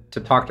to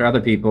talk to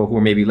other people who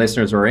are maybe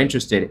listeners or are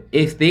interested.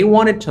 If they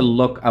wanted to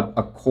look up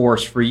a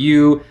course for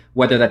you,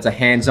 whether that's a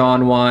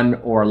hands-on one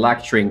or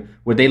lecturing,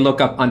 would they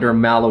look up under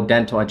Malo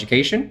Dental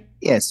Education?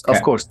 Yes, okay.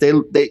 Of course.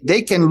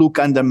 They can look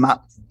under,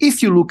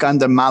 if you look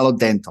under Malo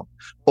Dental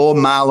or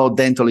Malo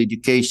Dental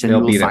Education, you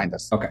will find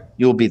us. Okay.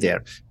 You'll be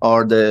there.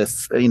 Or the,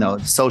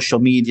 social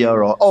media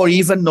or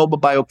even Noble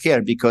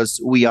Biocare, because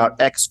we are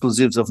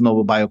exclusives of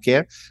Noble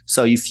Biocare.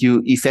 So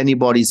if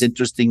anybody is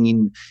interested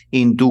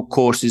in do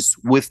courses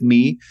with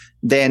me,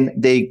 then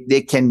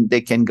they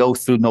can go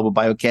through Noble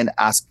Biocare and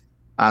ask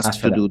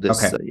to do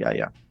this.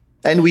 Okay.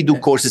 And we do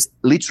courses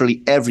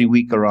literally every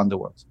week around the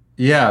world.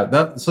 Yeah.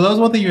 So that was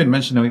one thing you had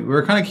mentioned. We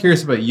were kind of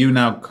curious about you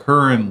now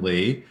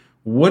currently.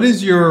 What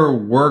is your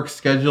work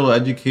schedule,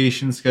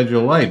 education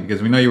schedule like?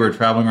 Because we know you were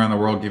traveling around the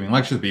world giving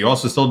lectures, but you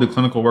also still do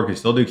clinical work, you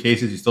still do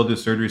cases, you still do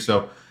surgery.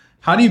 So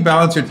how do you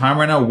balance your time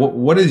right now?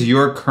 What is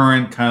your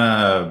current kind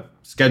of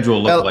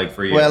schedule look like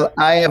for you? Well,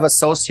 I have a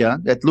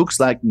socia that looks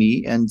like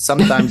me, and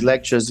sometimes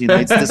lectures,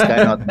 it's this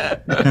guy, not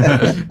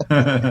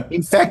me.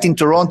 In fact, in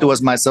Toronto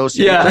was my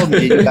socia. Yeah. He told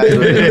me you guys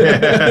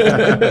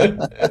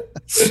were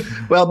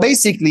Well,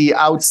 basically,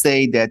 I would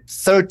say that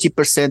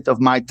 30%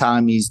 of my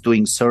time is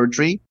doing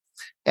surgery,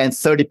 and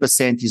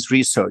 30% is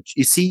research.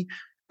 You see,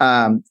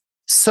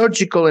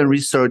 surgical and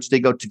research, they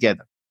go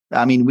together.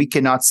 I mean, we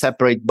cannot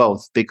separate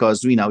both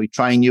because, we're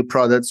trying new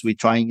products, we're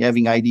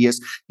having ideas.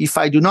 If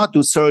I do not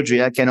do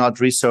surgery, I cannot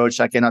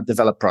research, I cannot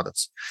develop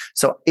products.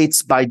 So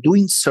it's by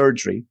doing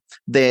surgery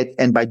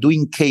and by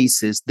doing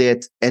cases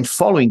and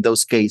following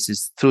those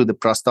cases through the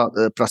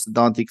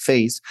prosthodontic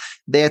phase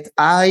that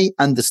I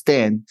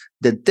understand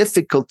the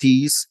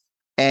difficulties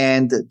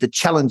and the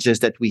challenges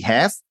that we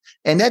have.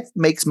 And that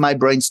makes my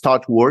brain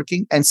start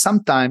working. And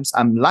sometimes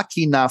I'm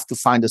lucky enough to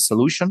find a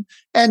solution.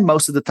 And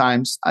most of the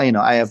times, I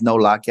have no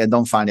luck. I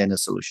don't find any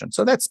solution.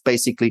 So that's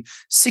basically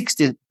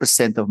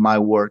 60% of my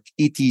work.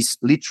 It is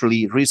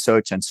literally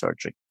research and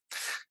surgery.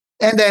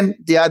 And then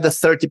the other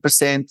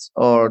 30%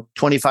 or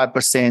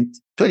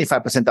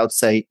 25%, I would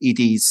say it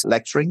is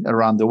lecturing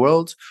around the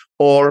world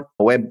or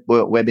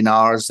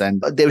webinars.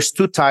 And there's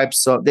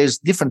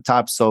different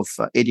types of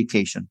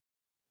education.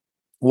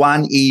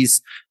 One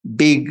is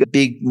big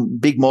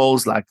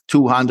malls like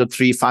 200,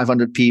 300,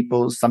 500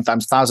 people,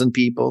 sometimes 1,000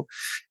 people.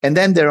 And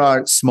then there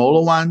are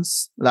smaller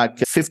ones like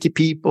 50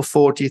 people,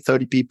 40,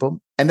 30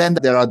 people. And then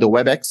there are the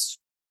WebEx.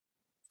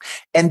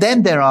 And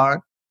then there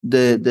are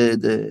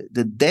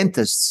the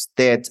dentists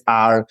that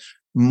are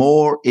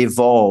more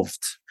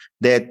evolved,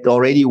 that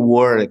already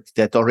work,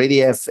 that already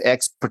have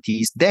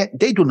expertise, that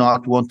they do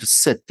not want to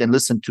sit and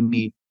listen to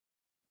me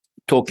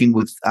talking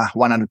with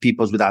 100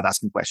 people without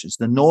asking questions.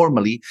 Then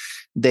normally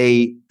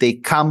they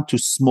come to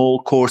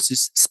small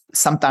courses,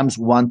 sometimes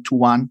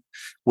one-to-one,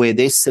 where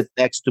they sit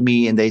next to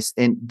me,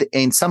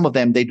 and some of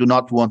them, they do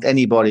not want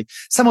anybody.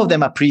 Some of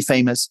them are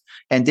pre-famous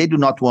and they do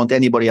not want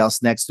anybody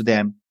else next to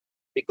them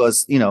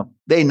because,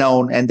 they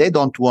know, and they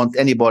don't want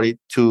anybody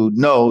to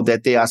know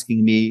that they're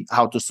asking me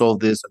how to solve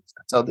this.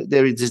 So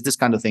there is this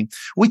kind of thing,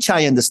 which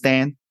I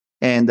understand.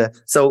 And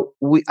so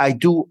I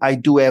do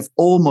have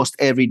almost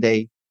every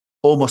day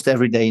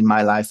in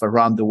my life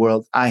around the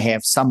world, I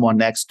have someone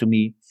next to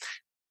me,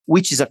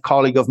 which is a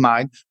colleague of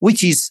mine,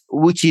 which is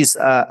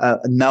a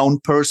known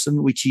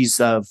person, which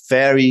is a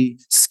very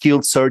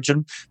skilled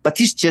surgeon, but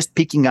he's just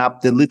picking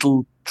up the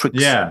little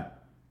tricks. Yeah.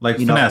 Like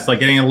finesse,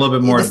 like getting a little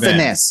bit more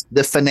advanced.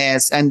 The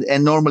finesse. And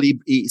normally,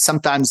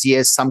 sometimes he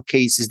has some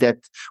cases that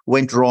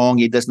went wrong.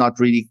 He does not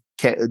really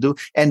do.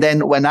 And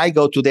then when I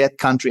go to that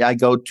country, I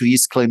go to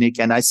his clinic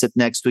and I sit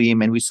next to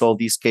him and we solve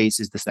these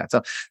cases, this, that.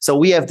 So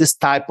we have this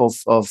type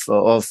of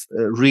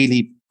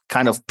really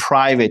kind of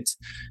private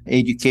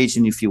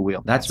education, if you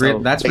will. That's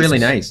really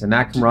nice. And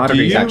that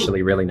camaraderie is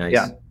actually really nice.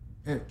 Yeah.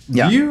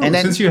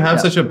 Since you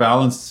have such a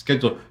balanced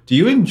schedule, do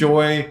you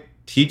enjoy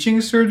teaching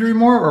surgery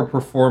more or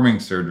performing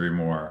surgery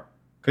more?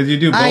 Because you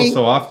do both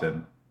so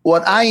often.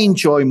 What I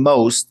enjoy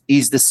most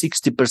is the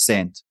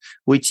 60%,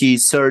 which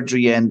is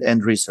surgery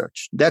and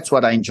research. That's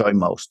what I enjoy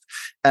most.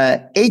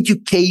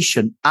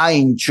 Education, I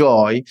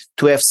enjoy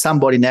to have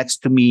somebody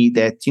next to me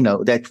that,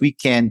 that we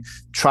can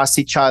trust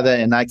each other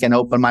and I can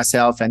open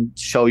myself and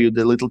show you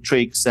the little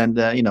tricks and,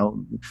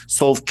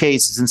 solve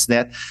cases and so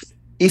that.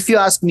 If you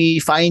ask me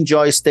if I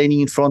enjoy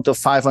standing in front of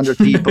 500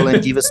 people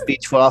and give a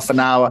speech for half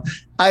an hour,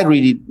 I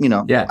really,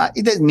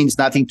 it means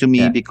nothing to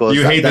me because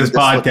you hate this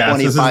podcast.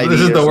 This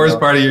is the worst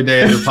part of your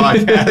day of the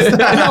podcast.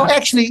 No,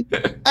 actually,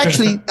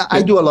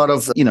 I do a lot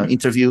of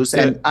interviews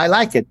and I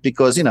like it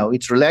because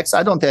it's relaxed.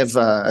 I don't have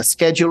a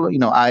schedule.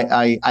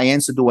 I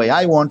answer the way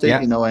I want it.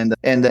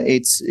 And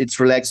it's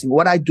relaxing.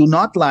 What I do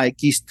not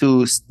like is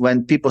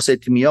when people say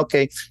to me,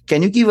 "Okay,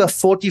 can you give a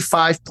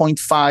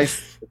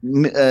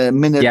 45.5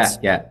 minutes?"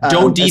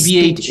 Don't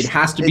deviate. It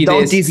has to be.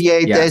 Don't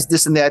deviate. There's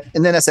this and that.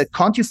 And then I said,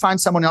 "Can't you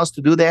find someone else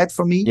to do that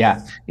for me?"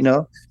 Yeah.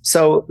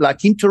 So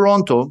like in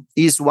Toronto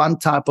is one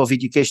type of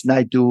education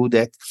I do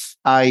that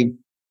I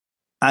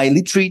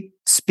literally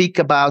speak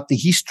about the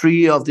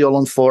history of the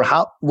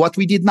All-on-4, what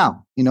we did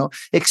now,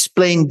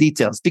 explain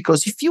details.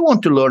 Because if you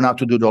want to learn how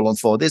to do the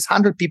All-on-4, there's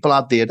 100 people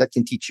out there that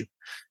can teach you.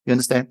 You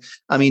understand?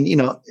 I mean,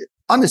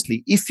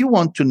 honestly, if you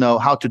want to know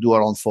how to do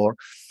All-on-4,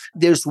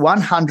 there's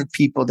 100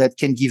 people that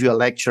can give you a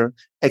lecture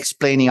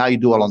explaining how you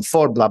do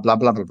All-on-4, blah, blah,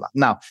 blah, blah, blah.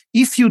 Now,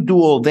 if you do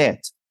all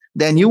that,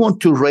 then you want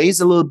to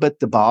raise a little bit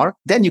the bar,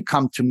 then you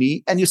come to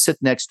me and you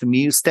sit next to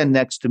me, you stand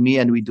next to me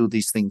and we do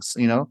these things,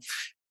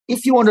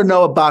 If you want to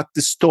know about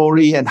the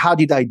story and how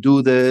did I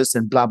do this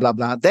and blah, blah,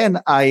 blah,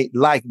 then I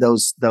like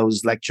those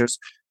lectures.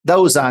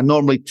 Those are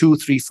normally 2,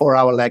 3, 4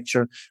 hour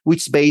lecture,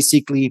 which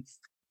basically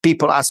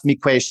people ask me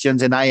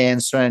questions and I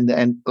answer.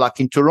 And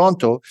like in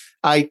Toronto,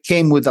 I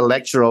came with a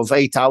lecture of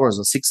 8 hours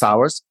or 6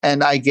 hours,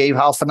 and I gave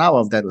half an hour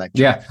of that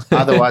lecture. Yeah.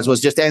 Otherwise,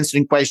 was just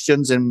answering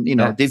questions and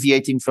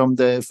deviating from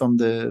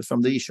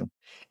the issue.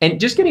 And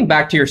just getting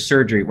back to your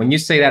surgery, when you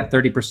say that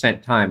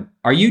 30% time,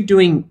 are you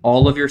doing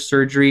all of your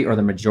surgery or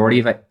the majority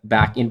of it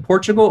back in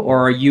Portugal, or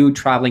are you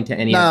traveling to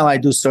any? No, I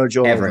do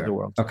surgery all over the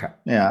world. Okay.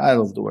 Yeah, I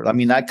love the world. I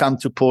mean, I come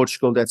to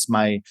Portugal. That's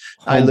I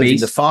live base. In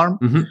the farm.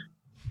 Mm-hmm.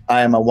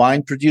 I am a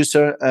wine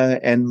producer,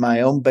 and my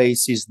home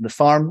base is the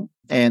farm.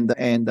 And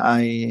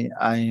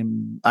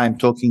I'm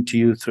talking to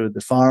you through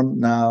the farm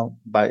now,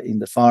 in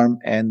the farm.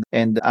 And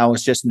I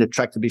was just in the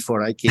tractor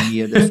before I came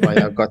here. That's why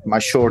I've got my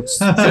shorts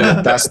full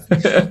of dust.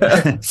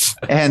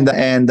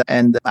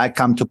 and I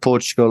come to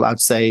Portugal,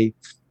 I'd say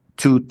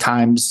 2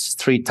 times,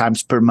 3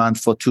 times per month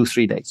for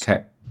 2-3 days.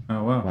 Okay.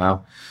 Oh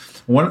wow.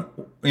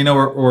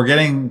 We're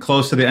getting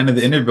close to the end of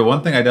the interview, but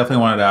one thing I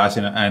definitely wanted to ask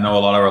you, and I know a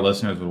lot of our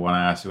listeners would want to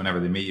ask you whenever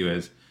they meet you,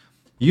 is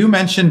you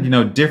mentioned,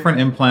 different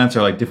implants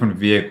are like different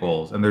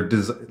vehicles, and they're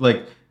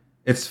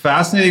it's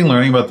fascinating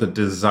learning about the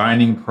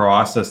designing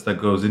process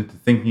that goes into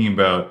thinking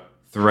about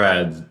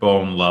threads,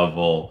 bone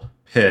level,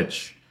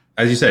 pitch,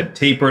 as you said,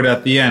 tapered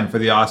at the end for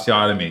the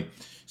osteotomy.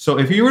 So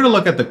if you were to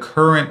look at the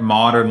current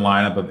modern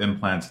lineup of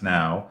implants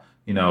now,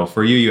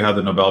 for you have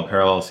the Nobel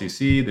Parallel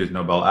CC, there's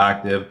Nobel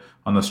Active.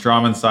 On the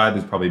Straumann side,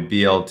 there's probably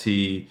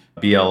BLT,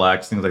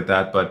 BLX, things like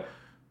that. But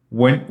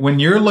when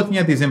you're looking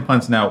at these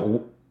implants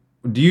now,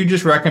 do you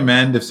just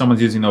recommend if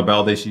someone's using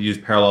Nobel, they should use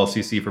Parallel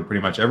CC for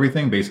pretty much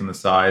everything based on the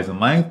size and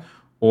length?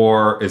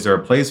 Or is there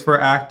a place for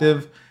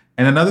active?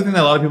 And another thing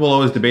that a lot of people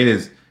always debate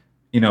is,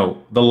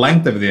 the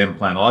length of the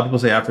implant. A lot of people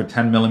say after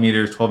 10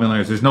 millimeters, 12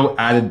 millimeters, there's no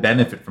added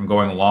benefit from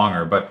going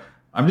longer. But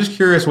I'm just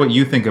curious what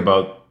you think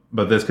about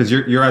this, because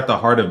you're at the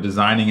heart of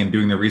designing and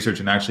doing the research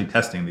and actually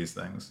testing these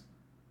things.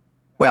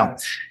 Well,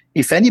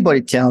 if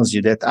anybody tells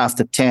you that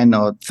after 10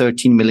 or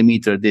 13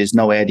 millimeter, there's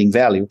no adding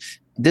value,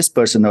 this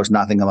person knows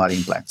nothing about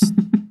implants.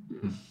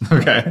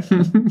 Okay.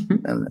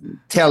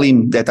 Tell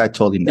him that I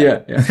told him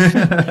that.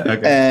 Yeah.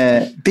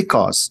 Okay.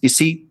 Because, you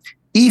see,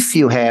 if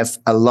you have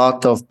a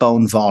lot of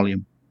bone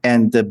volume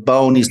and the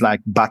bone is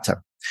like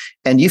butter,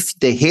 and if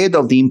the head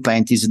of the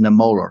implant is in the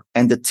molar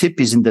and the tip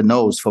is in the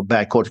nose for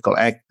bicortical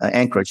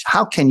anchorage,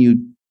 how can you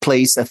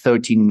place a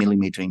 13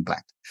 millimeter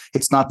implant?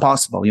 It's not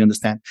possible. You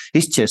understand?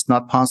 It's just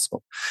not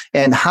possible.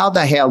 And how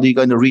the hell are you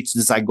going to reach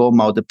the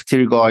zygoma or the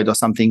pterygoid or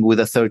something with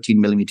a 13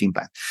 millimeter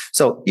implant?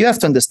 So you have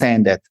to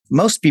understand that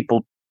most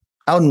people,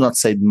 I would not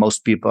say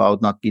most people, I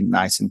would not be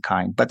nice and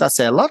kind, but I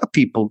say a lot of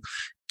people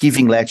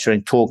giving lecture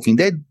and talking,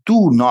 they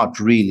do not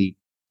really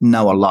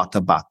know a lot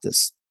about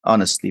this,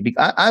 honestly.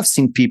 Because I've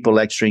seen people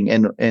lecturing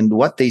and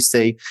what they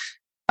say,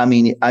 I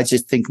mean, I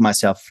just think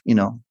myself,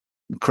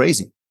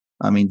 crazy.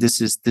 I mean, this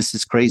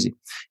is crazy.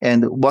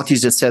 And what you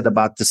just said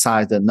about the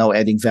size, the no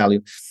adding value.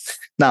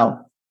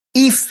 Now,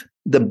 if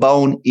the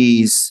bone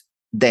is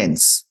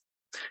dense,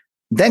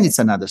 then it's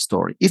another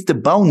story. If the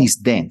bone is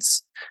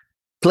dense,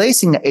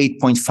 placing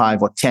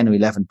 8.5 or 10 or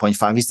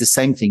 11.5 is the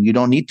same thing. You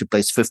don't need to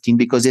place 15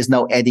 because there's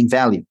no adding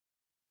value.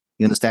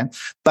 You understand?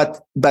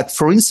 But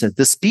for instance,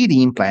 the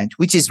Speedy implant,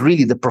 which is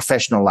really the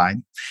professional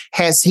line,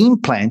 has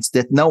implants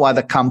that no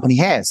other company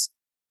has.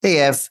 They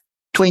have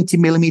 20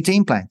 millimeter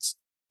implants.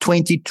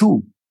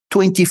 22,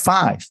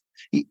 25.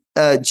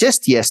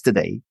 Just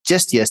yesterday,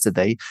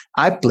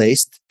 I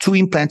placed 2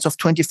 implants of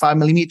 25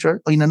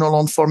 millimeter in an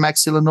all-on-4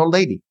 maxilla in an old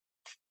lady.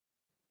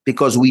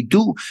 Because we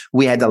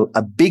had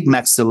a big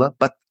maxilla,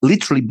 but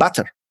literally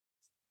butter.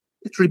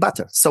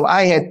 So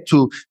I had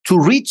to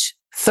reach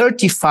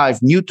 35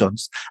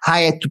 newtons, I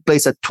had to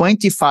place a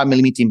 25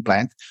 millimeter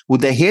implant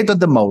with the head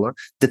of the molar,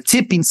 the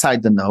tip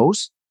inside the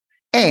nose,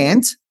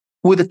 and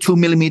with a 2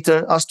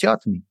 millimeter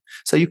osteotomy.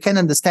 So you can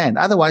understand.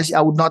 Otherwise,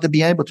 I would not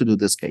be able to do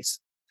this case.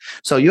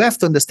 So you have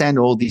to understand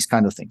all these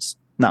kind of things.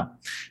 Now,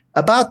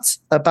 about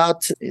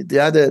the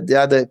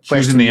other question.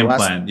 Choosing the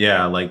implant,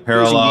 like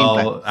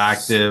parallel,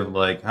 active,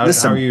 like how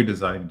are you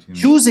designing?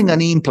 Choosing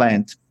an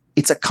implant,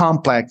 it's a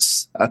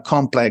complex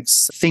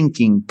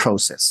thinking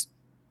process.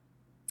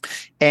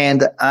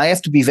 And I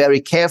have to be very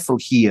careful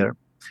here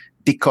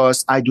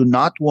because I do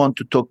not want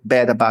to talk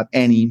bad about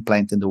any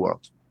implant in the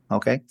world.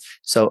 Okay.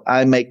 So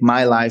I make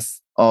my life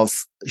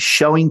of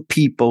showing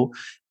people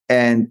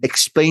and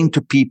explain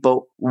to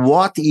people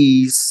what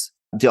is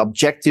the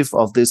objective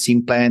of this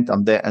implant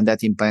and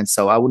that implant.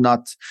 So I would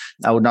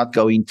not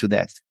go into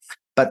that,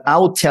 but I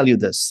will tell you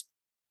this.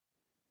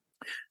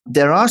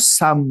 There are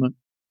some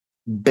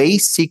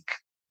basic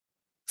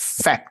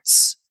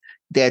facts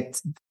that,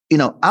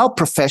 our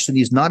profession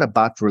is not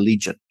about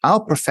religion. Our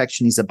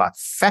profession is about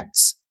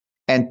facts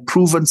and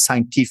proven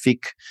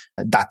scientific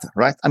data,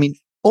 right? I mean,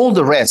 all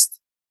the rest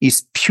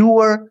is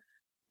pure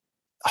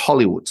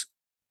Hollywood.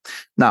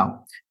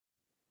 Now,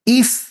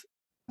 if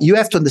you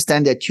have to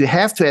understand that you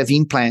have to have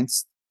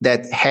implants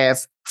that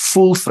have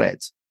full thread.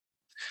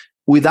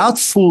 Without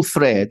full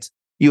thread,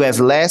 you have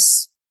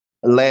less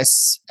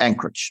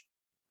anchorage,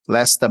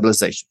 less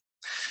stabilization.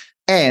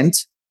 And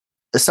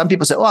some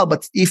people say, well,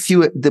 but if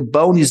the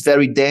bone is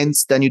very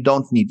dense, then you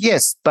don't need.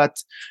 Yes,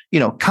 but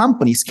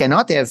companies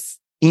cannot have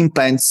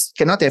implants,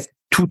 cannot have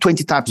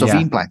 220 types of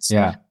implants.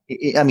 Yeah.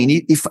 I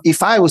mean,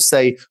 if I would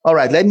say, all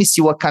right, let me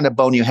see what kind of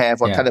bone you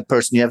have, what kind of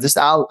person you have,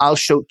 I'll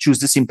choose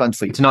this implant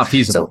for you. It's not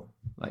feasible.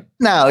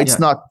 No, it's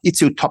not.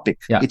 It's utopic.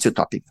 Yeah. It's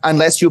utopic.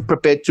 Unless you're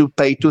prepared to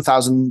pay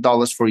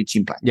 $2,000 for each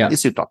implant. Yeah.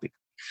 It's utopic.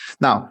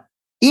 Now,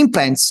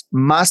 implants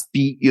must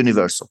be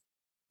universal.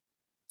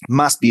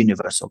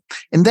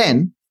 And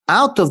then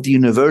out of the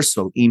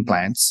universal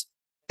implants,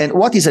 and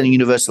what is a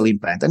universal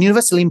implant? A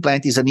universal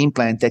implant is an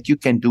implant that you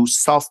can do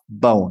soft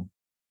bone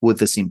with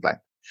this implant,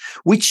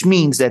 which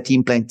means that the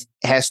implant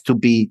has to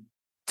be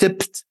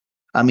tipped.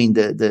 I mean,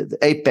 the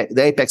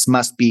apex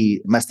must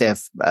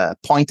have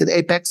pointed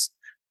apex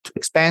to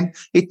expand.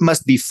 It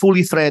must be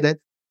fully threaded.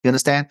 You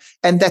understand?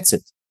 And that's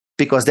it.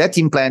 Because that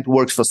implant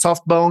works for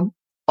soft bone,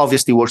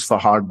 obviously works for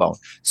hard bone.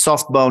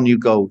 Soft bone, you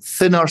go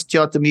thin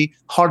osteotomy.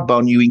 Hard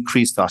bone, you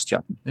increase the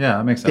osteotomy. Yeah,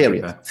 that makes sense.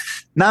 Period. Okay.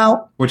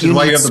 Now, which is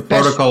why you have the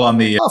protocol on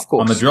the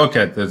drill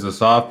kit. There's a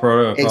soft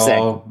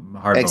protocol,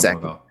 hard bone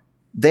protocol.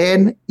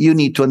 Then you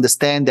need to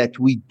understand that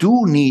we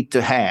do need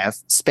to have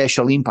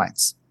special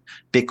implants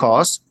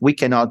because we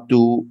cannot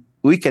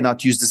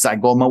use the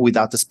zygoma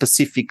without a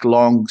specific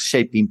long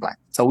shape implant.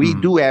 So we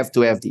do have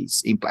to have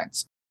these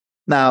implants.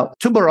 Now,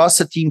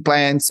 tuberosity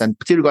implants and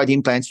pterygoid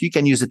implants, you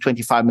can use a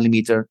 25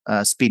 millimeter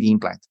Speedy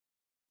implant.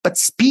 But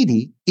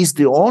Speedy is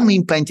the only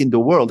implant in the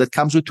world that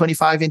comes with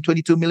 25 and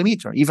 22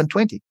 millimeter, even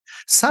 20.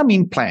 Some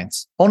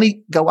implants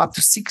only go up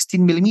to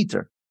 16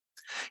 millimeter.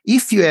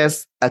 If you have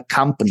a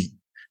company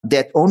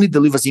that only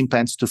delivers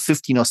implants to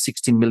 15 or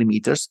 16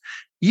 millimeters,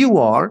 you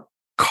are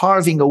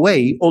carving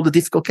away all the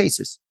difficult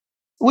cases,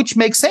 which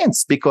makes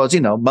sense because,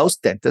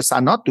 most dentists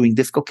are not doing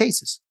difficult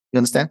cases. You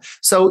understand?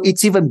 So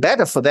it's even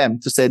better for them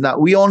to say, now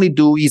we only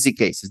do easy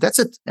cases. That's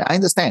it. I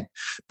understand.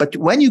 But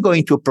when you go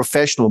into a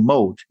professional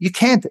mode, you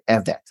can't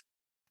have that.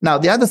 Now,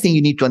 the other thing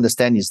you need to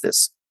understand is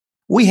this.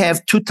 We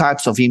have two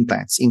types of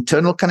implants,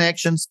 internal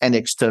connections and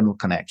external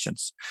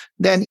connections.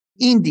 Then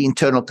in the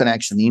internal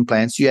connection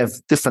implants, you have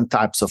different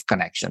types of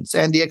connections.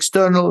 And the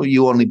external,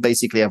 you only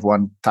basically have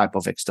one type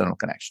of external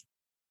connection.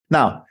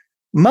 Now,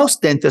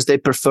 most dentists, they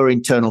prefer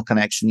internal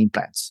connection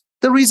implants.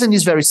 The reason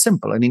is very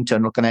simple. In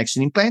internal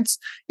connection implants,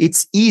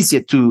 it's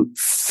easier to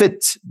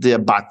fit the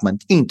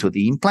abutment into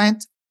the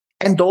implant.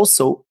 And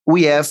also,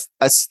 we have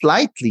a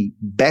slightly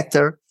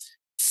better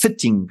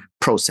fitting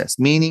process,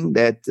 meaning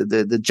that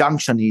the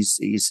junction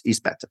is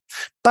better.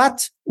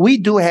 But we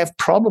do have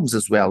problems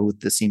as well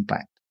with this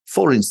implant.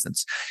 For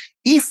instance,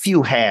 if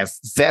you have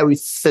very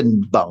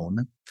thin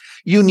bone,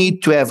 you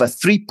need to have a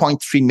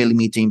 3.3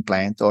 millimeter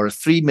implant or a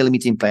 3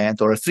 millimeter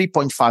implant or a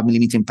 3.5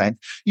 millimeter implant.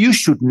 You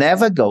should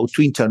never go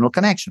to internal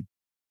connection,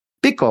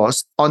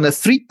 because on a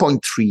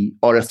 3.3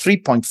 or a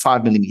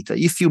 3.5 millimeter,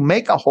 if you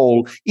make a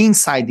hole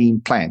inside the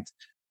implant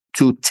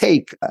to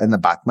take an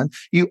abutment,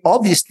 you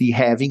obviously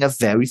having a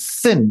very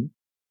thin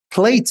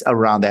plate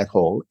around that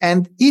hole.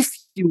 And if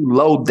you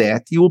load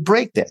that, you will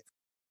break that.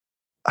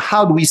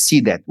 How do we see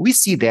that? We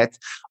see that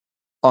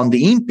on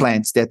the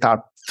implants that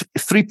are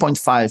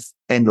 3.5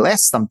 and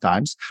less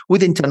sometimes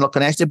with internal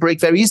connection, they break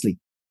very easily.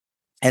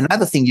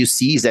 Another thing you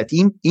see is that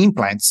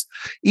implants,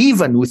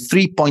 even with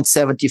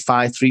 3.75,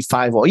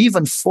 3.5, or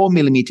even 4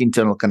 millimeter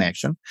internal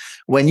connection,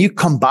 when you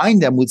combine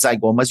them with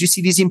zygomas, you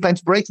see these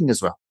implants breaking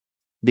as well,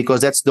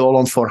 because that's the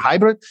all-on-4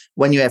 hybrid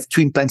when you have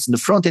two implants in the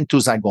front and two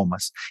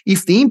zygomas.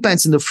 If the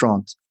implants in the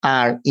front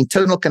are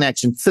internal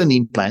connection thin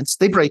implants,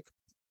 they break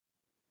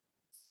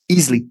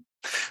easily.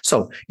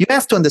 So you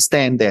have to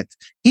understand that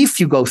if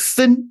you go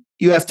thin,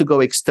 you have to go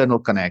external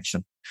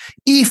connection.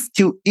 If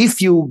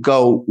you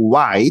go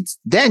wide,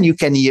 then you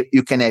can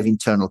have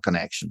internal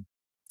connection.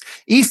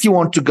 If you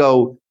want to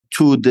go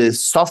to the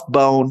soft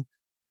bone,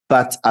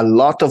 but a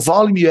lot of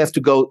volume, you have to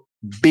go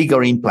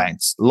bigger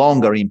implants,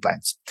 longer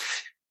implants.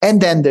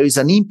 And then there is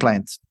an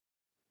implant.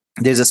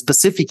 There's a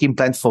specific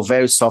implant for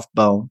very soft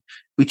bone,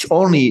 which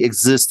only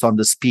exists on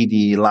the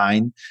Speedy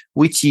line,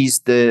 which is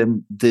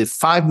the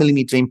 5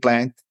 millimeter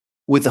implant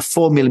with a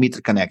 4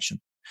 millimeter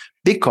connection,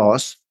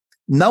 because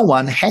no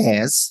one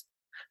has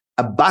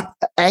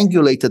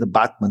angulated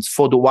abutments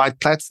for the wide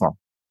platform.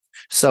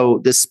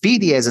 So the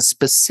Speedy has a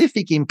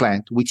specific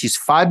implant, which is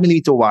 5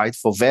 millimeter wide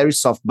for very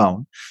soft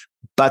bone,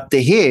 but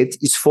the head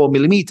is 4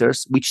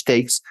 millimeters, which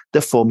takes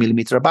the 4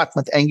 millimeter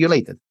abutment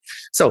angulated.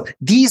 So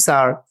these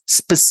are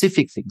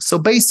specific things. So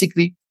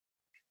basically,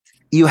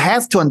 you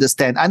have to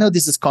understand, I know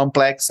this is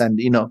complex and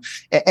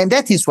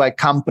that is why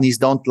companies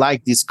don't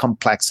like this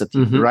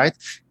complexity, right?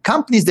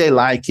 Companies, they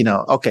like,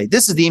 okay,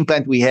 this is the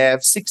implant we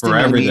have, 60 for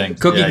everything.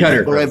 Cookie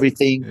cutter. For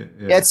everything.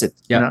 Yeah. That's it.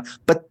 Yeah.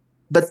 But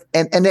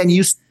then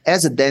you,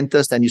 as a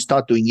dentist, and you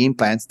start doing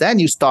implants, then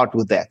you start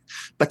with that.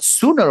 But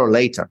sooner or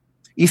later,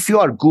 if you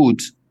are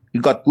good, you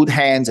got good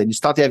hands and you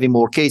start having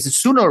more cases,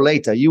 sooner or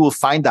later, you will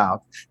find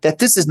out that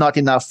this is not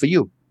enough for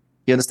you.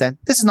 You understand?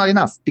 This is not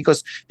enough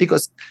because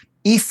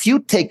if you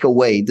take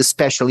away the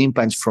special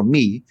implants from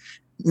me,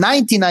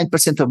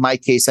 99% of my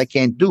case, I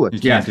can't do it. You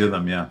can't do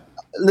them, yeah.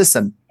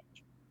 Listen,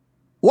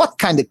 what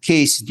kind of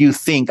case do you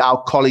think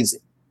our colleagues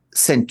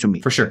sent to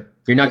me? For sure.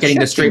 You're not getting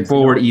the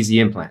straightforward,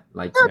 easy implant.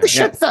 Like the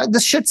shit stuff,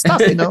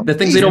 the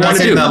things they don't want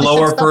to do. That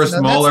lower first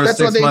molar that's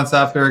 6 months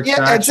after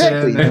extraction.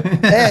 Yeah,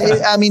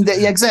 exactly. I mean,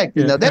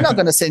 exactly. They're not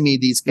going to send me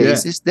these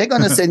cases. Yeah. They're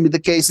going to send me the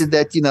cases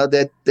that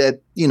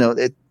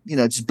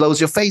just blows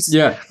your face.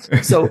 Yeah.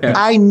 So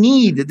I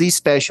need these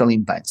special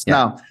implants. Yeah.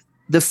 Now,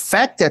 the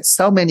fact that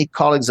so many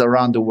colleagues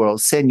around the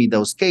world send me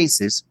those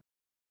cases,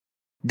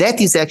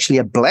 that is actually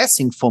a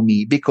blessing for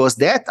me, because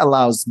that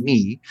allows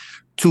me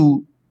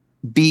to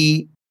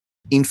be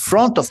in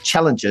front of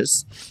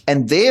challenges,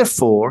 and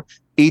therefore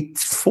it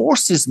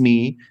forces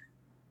me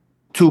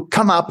to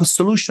come up with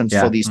solutions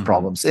for these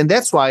problems. And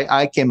that's why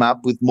I came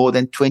up with more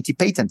than 20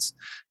 patents.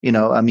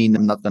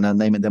 I'm not going to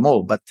name them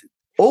all, but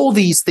all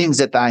these things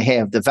that I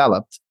have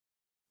developed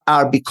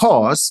are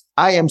because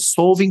I am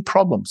solving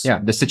problems. Yeah,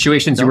 the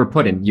situations you were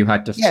put in, you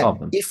had to solve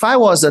them. If I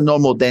was a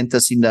normal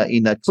dentist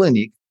in a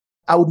clinic,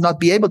 I would not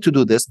be able to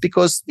do this,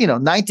 because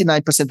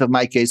 99% of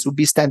my case would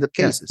be standard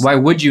cases. Why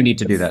would you need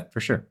to do that?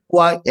 For sure.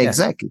 Why?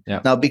 Exactly.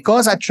 Yeah. Now,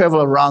 because I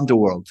travel around the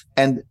world,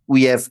 and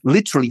we have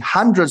literally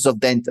hundreds of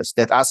dentists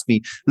that ask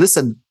me,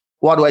 listen,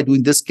 what do I do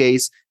in this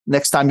case?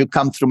 Next time you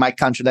come through my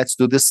country, let's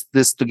do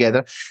this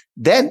together.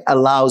 That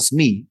allows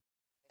me,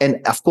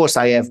 and of course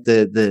I have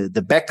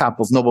the backup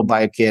of Noble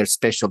Biocare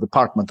special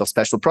department of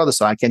special products.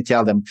 So I can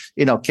tell them,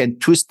 can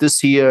twist this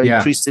here,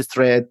 increase this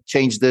thread,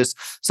 change this.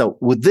 So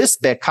with this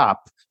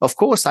backup, of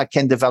course, I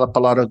can develop a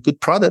lot of good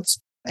products.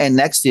 And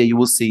next year you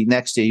will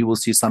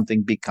see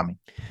something big coming.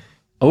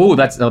 Oh,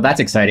 that's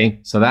exciting.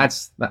 So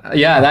that's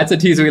a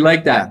teaser. We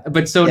like that.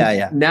 But so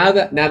now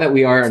that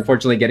we are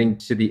unfortunately getting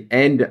to the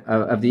end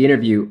of the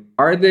interview,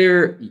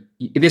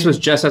 this was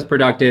just as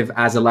productive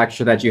as a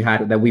lecture that you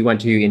had that we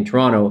went to in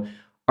Toronto.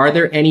 Are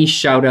there any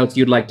shout outs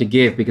you'd like to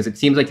give? Because it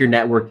seems like your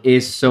network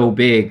is so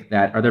big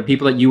are there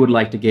people that you would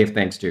like to give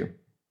thanks to?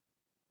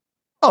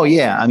 Oh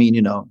yeah. I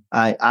mean,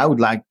 I would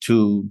like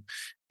to,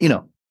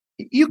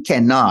 you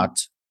cannot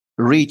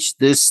reach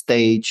this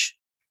stage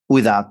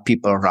without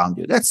people around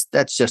you.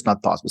 That's just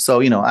not possible. So,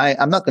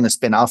 I'm not going to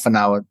spend half an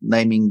hour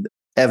naming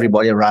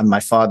everybody around my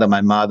father,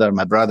 my mother,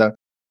 my brother,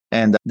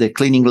 and the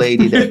cleaning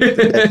lady that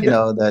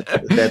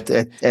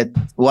at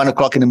 1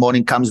 o'clock in the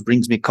morning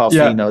brings me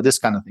coffee, this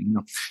kind of thing.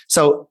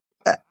 So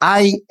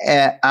I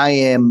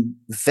am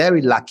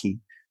very lucky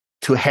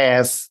to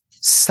have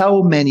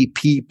so many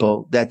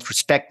people that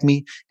respect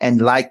me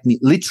and like me,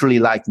 literally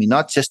like me,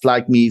 not just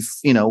like me,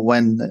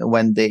 when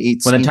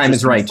the time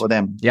is right for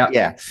them.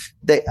 Yeah.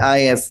 I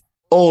have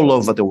all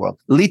over the world,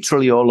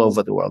 literally all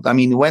over the world. I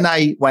mean, when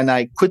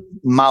I quit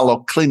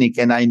Malo Clinic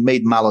and I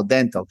made Malo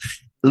Dental,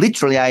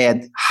 literally I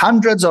had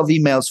hundreds of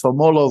emails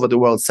from all over the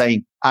world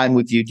saying, I'm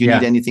with you. Do you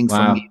need anything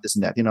from me? This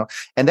and that,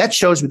 and that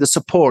shows me the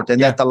support. And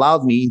that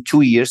allowed me in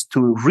 2 years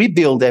to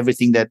rebuild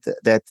everything that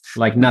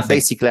like nothing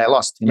basically I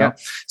lost, know?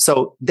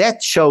 So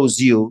that shows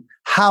you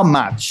how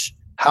much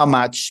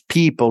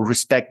people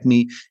respect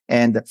me.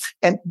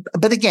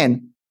 But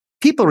again,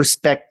 people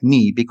respect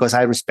me because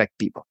I respect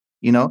people.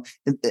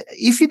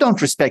 If you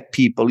don't respect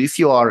people, if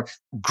you are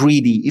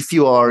greedy, if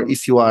you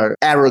are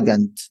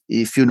arrogant,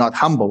 if you're not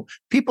humble,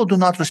 people do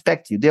not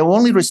respect you. They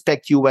only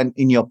respect you when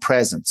in your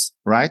presence,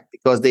 right?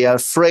 Because they are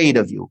afraid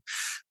of you.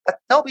 But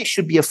nobody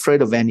should be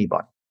afraid of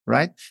anybody,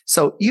 right?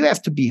 So you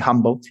have to be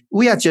humble.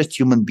 We are just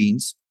human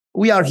beings.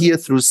 We are here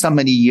through so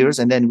many years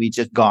and then we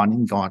just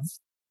gone.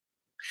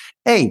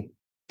 Hey,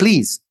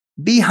 please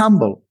be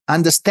humble,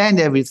 understand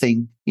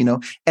everything,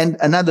 And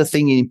another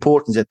thing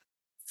important that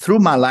through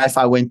my life,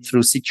 I went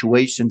through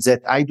situations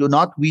that I do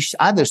not wish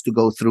others to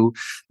go through,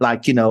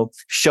 like,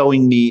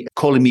 calling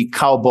me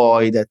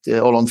cowboy, that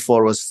All on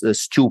 4 was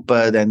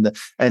stupid, and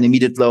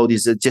Immediate Load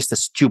is just a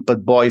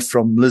stupid boy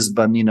from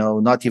Lisbon,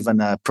 not even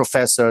a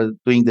professor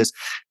doing this.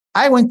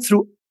 I went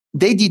through,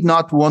 they did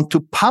not want to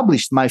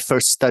publish my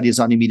first studies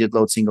on Immediate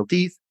Load single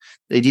teeth.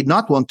 They did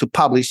not want to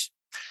publish.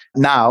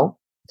 Now,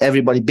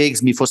 everybody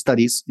begs me for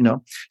studies,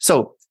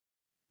 So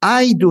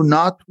I do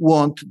not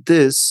want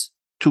this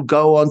to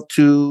go on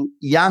to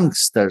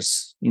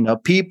youngsters,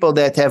 people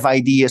that have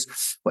ideas.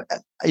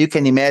 You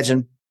can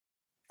imagine,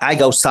 I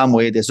go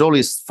somewhere, there's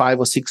always 5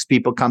 or 6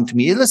 people come to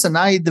me. Listen,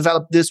 I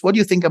developed this. What do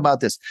you think about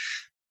this?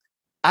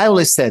 I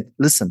always said,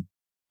 listen,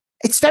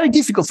 it's very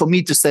difficult for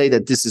me to say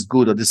that this is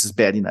good or this is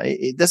bad.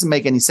 It doesn't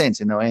make any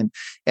sense,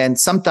 and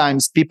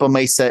sometimes people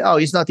may say, oh,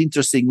 he's not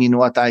interested in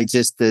what I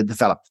just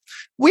developed.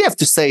 We have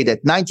to say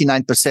that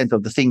 99%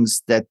 of the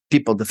things that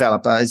people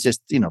develop is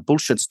just,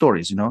 bullshit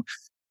stories,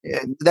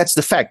 That's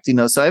the fact,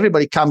 So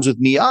everybody comes with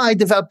me. I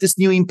developed this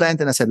new implant.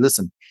 And I said,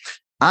 listen,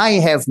 I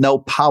have no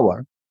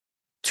power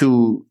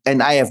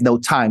and I have no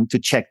time to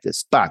check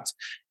this. But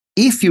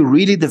if you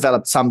really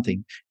develop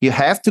something, you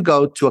have to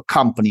go to a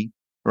company,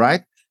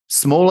 right?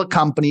 Smaller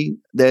company,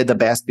 they're the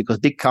best because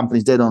big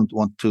companies, they don't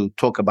want to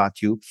talk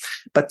about you.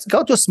 But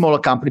go to a smaller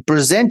company,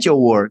 present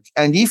your work.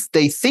 And if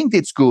they think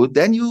it's good,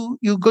 then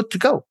you're good to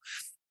go.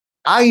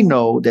 I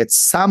know that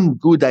some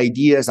good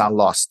ideas are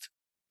lost.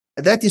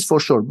 That is for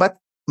sure. But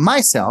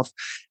myself,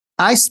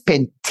 I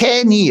spent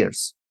 10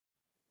 years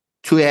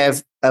to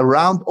have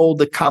around all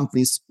the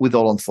companies with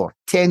All on 4.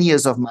 10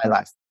 years of my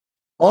life.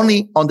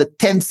 Only on the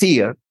 10th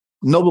year,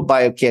 Noble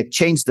Biocare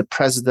changed the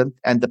president,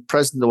 and the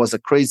president was a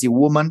crazy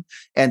woman,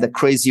 and the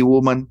crazy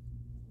woman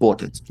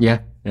bought it. Yeah.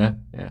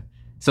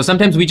 So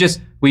sometimes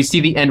we see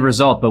the end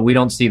result, but we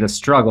don't see the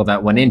struggle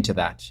that went into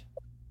that.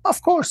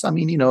 Of course. I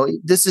mean,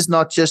 this is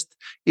not just,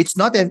 it's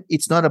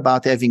not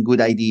about having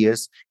good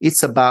ideas.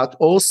 It's about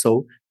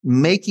also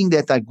making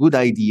that a good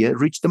idea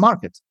reach the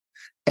market.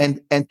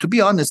 And to be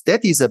honest,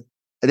 that is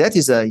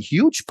a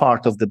huge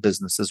part of the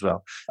business as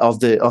well, of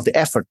the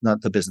effort,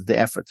 not the business, the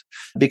effort.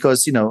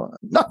 Because,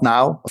 not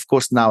now, of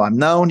course, now I'm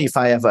known. If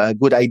I have a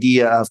good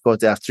idea, of course,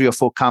 there are 3 or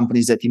 4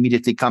 companies that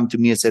immediately come to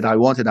me and said, I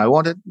want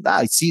it.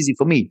 It's easy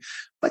for me.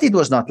 But it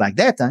was not like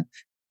that. Huh?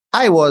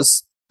 I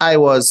was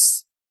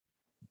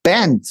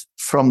banned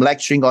from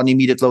lecturing on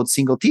immediate load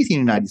single teeth in the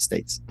United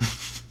States.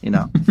 Yes,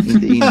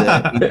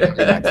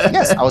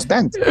 I was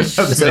banned. They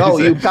said, oh,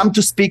 you come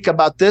to speak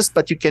about this,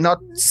 but you cannot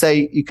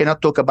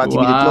talk about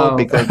immediate load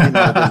because,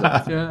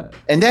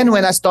 And then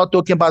when I started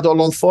talking about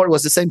All on 4, it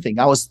was the same thing.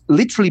 I was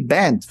literally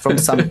banned from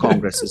some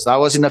congresses. I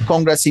was in a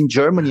congress in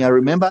Germany. I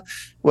remember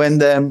when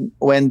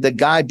the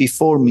guy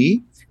before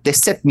me, they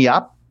set me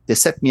up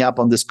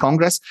on this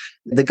congress.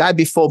 The guy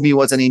before me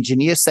was an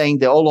engineer saying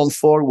the All on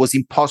 4 was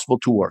impossible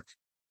to work.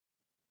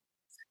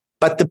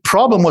 But the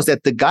problem was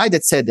that the guy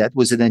that said that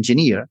was an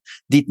engineer,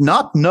 did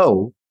not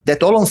know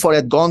that All on 4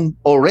 had gone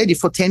already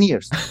for 10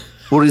 years.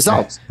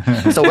 results.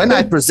 So when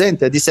I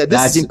presented, he said,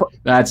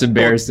 that's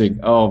embarrassing.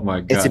 Oh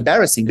my God. It's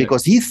embarrassing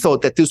because he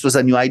thought that this was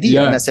a new idea.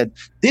 Yeah. And I said,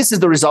 this is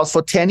the results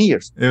for 10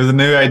 years. It was a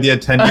new idea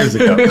 10 years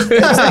ago.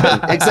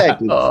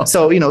 Exactly. Oh.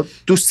 So,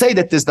 to say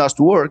that this does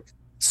work,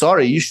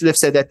 sorry, you should have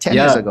said that 10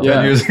 years ago.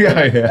 10 years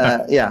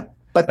ago, yeah.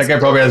 But that guy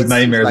probably has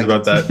nightmares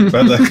about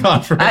that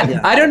conference.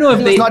 I don't know if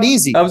it's not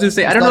easy. I was going to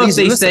say, I don't know if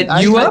they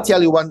set you up. I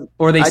tell you one,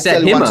 or they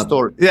set him up.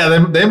 Story. Yeah,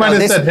 they might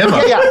have set him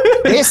up. Yeah,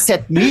 they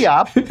set me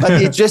up,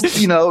 but it just,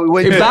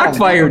 it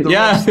backfired.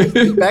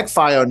 It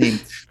backfired on him.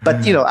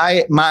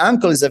 But, my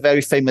uncle is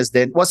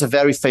was a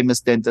very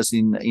famous dentist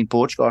in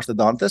Portugal,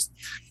 orthodontist.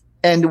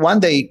 And one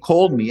day he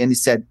called me and he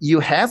said, you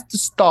have to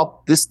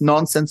stop this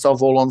nonsense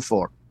of all on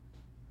four.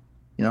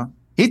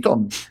 He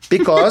told me,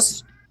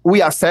 because we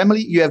are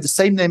family. You have the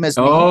same name as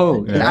me.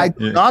 And I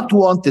do not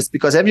want this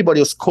because everybody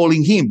was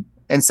calling him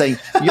and saying,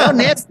 your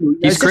nephew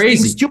he's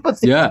crazy. Stupid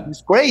thing. Yeah.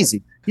 He's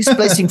crazy. He's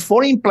placing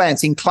 4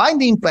 implants,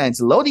 inclined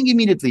implants, loading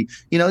immediately.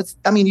 You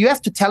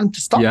have to tell him to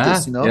stop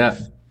this, Yeah.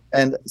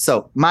 And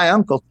so my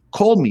uncle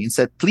called me and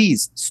said,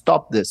 please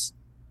stop this.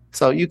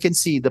 So you can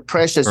see the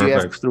pressures you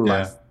have through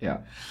life. Yeah.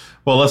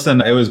 Well,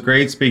 listen, it was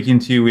great speaking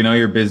to you. We know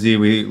you're busy.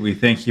 We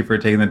thank you for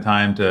taking the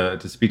time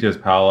to speak to us,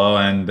 Paulo.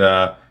 And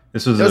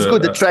it was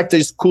good. The tractor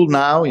is cool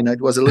now. It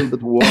was a little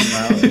bit warm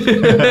now.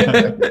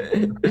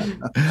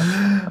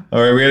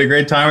 All right. We had a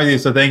great time with you.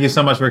 So thank you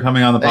so much for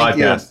coming on the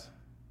podcast.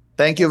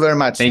 Thank you very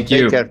much. Thank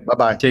you. Take care.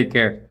 Bye-bye. Take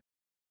care.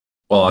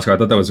 Well, Oscar, I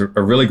thought that was a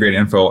really great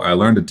info. I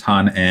learned a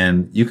ton.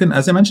 And you can,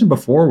 as I mentioned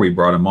before we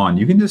brought him on,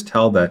 you can just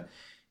tell that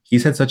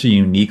he's had such a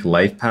unique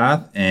life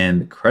path,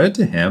 and credit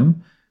to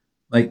him.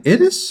 Like,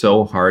 it is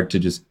so hard to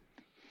just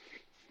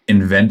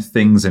invent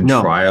things and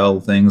trial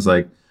things.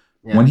 Like,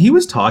 when he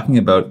was talking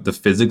about the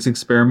physics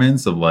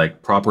experiments of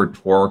like proper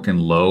torque and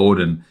load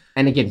and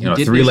again, he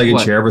did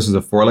 3-legged chair versus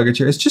a 4-legged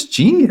chair, it's just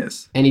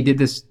genius. And he did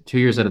this 2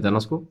 years at a dental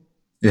school.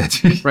 Yeah,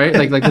 right.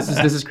 Like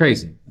this is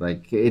crazy.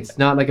 Like, it's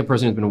not like a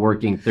person who's been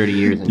working 30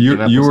 years. And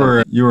you were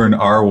an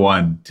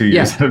R1 2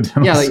 years at a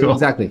dental school.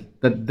 Exactly.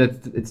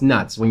 That it's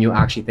nuts when you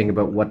actually think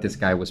about what this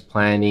guy was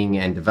planning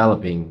and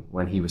developing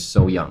when he was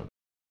so young.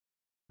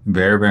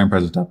 Very, very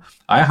impressive stuff.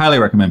 I highly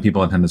recommend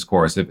people attend this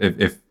course.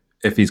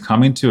 If he's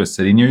coming to a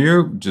city near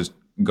you, just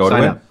go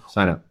to it.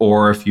 Sign up.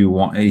 Or if you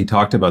want, he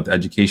talked about the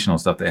educational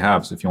stuff they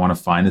have. So if you want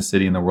to find a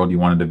city in the world you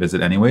wanted to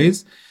visit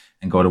anyways,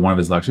 and go to one of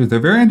his lectures, they're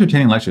very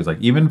entertaining lectures. Like,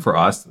 even for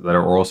us that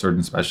are oral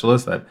surgeon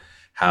specialists that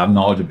have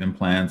knowledge of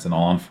implants and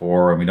all on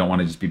four, and we don't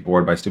want to just be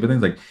bored by stupid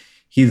things. Like,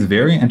 he's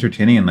very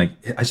entertaining. And like,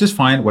 I just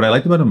find what I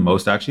liked about him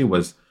most actually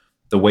was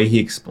the way he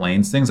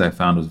explains things. I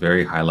found was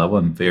very high level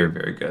and very,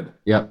 very good.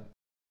 Yep.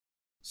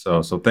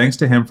 So thanks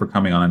to him for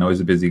coming on. I know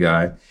he's a busy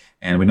guy,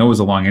 and we know it was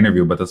a long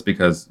interview, but that's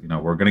because,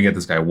 we're going to get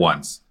this guy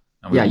once.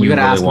 You got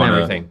to ask him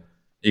everything.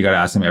 You got to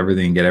ask him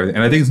everything and get everything.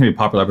 And I think it's going to be a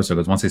popular episode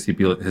because once they see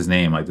his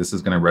name, like, this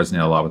is going to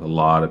resonate a lot with a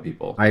lot of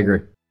people. I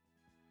agree.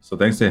 So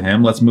thanks to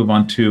him. Let's move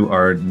on to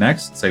our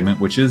next segment,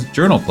 which is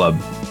Journal Club.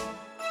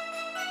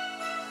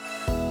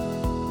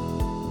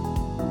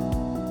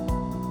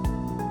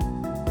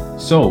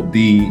 So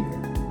the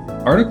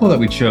article that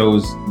we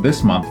chose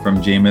this month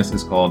from Jameis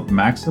is called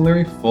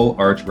Maxillary Full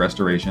Arch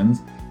Restorations,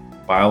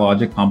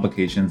 Biologic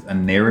Complications, a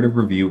Narrative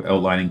Review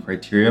Outlining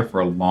Criteria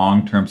for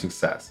Long-Term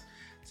Success.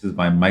 This is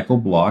by Michael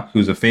Block,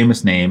 who's a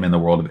famous name in the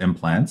world of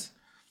implants,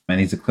 and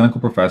he's a clinical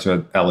professor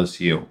at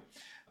LSU.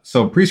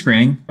 So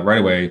pre-screening, right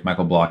away,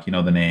 Michael Block, the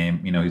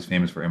name, he's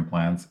famous for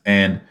implants.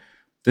 And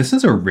this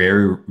is a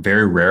very,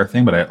 very rare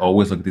thing, but I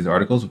always look at these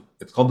articles.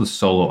 It's called the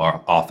solo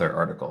author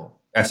article,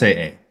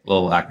 SAA,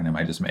 little acronym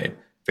I just made.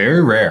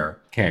 Very rare.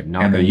 Okay, and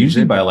they're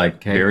usually by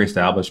very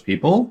established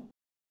people.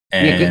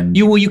 And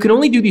you can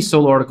only do these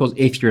solo articles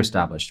if you're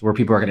established, where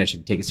people are going to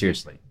actually take it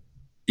seriously.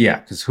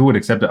 Yeah, because who would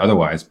accept it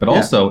otherwise? But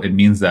also it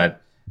means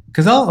that,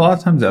 because a lot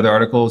of times the other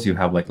articles, you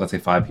have let's say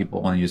 5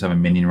 people and you just have a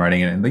minion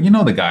writing it. And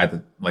the guy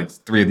that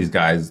 3 of these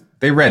guys,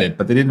 they read it,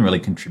 but they didn't really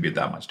contribute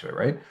that much to it,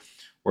 right?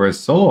 Whereas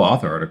solo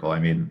author article, I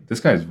mean, this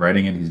guy's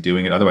writing it, he's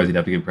doing it. Otherwise, he'd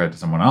have to give credit to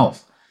someone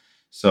else.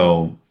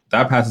 So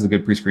that passes a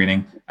good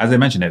pre-screening. As I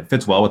mentioned, it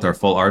fits well with our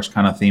full arch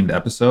kind of themed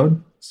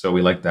episode. So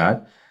we like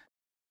that.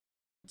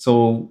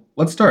 So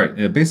let's start.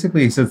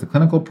 Basically, he says the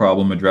clinical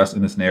problem addressed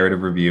in this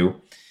narrative review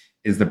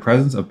is the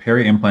presence of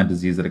peri-implant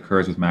disease that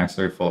occurs with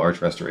maxillary full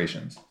arch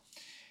restorations.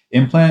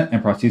 Implant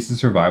and prosthesis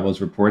survival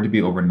is reported to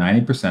be over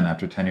 90%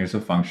 after 10 years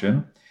of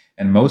function,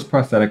 and most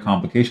prosthetic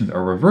complications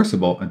are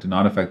reversible and do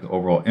not affect the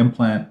overall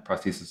implant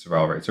prosthesis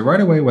survival rate. So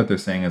right away, what they're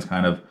saying is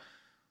kind of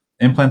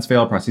implants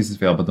fail, prostheses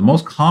fail, but the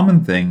most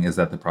common thing is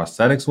that the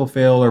prosthetics will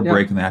fail or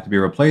break and they have to be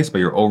replaced, but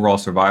your overall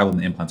survival and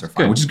the implants are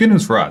fine, which is good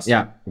news for us.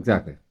 Yeah,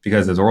 exactly.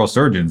 Because as oral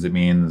surgeons, it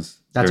means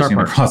that's they're seeing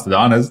the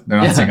prosthodontist,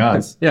 they're not seeing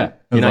us. Yeah,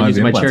 you're not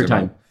using my chair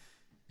time.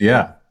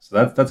 Yeah,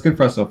 so that's good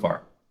for us so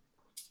far.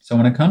 So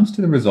when it comes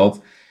to the results,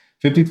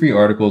 53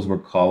 articles were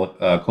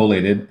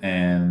collated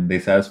and they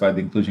satisfied the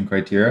inclusion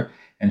criteria.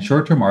 And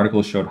short-term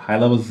articles showed high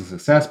levels of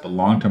success, but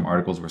long-term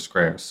articles were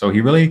scarce. So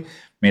he really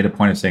made a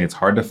point of saying it's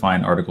hard to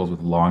find articles with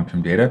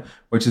long-term data,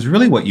 which is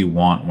really what you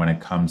want when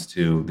it comes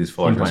to these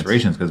full arch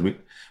restorations, because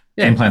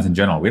implants in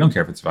general, we don't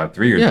care if it survived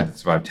 3 years, if it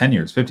survived 10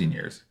 years, 15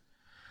 years.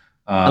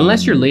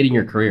 Unless you're late in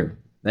your career,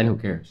 then who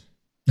cares?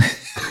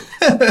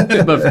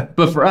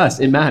 but for us,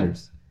 it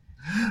matters.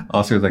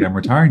 Also, it's like, I'm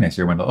retiring next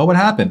year, Wendell. Oh, what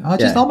happened? Oh,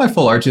 just all my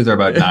full arches are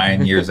about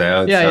 9 years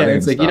out.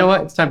 It's like, you know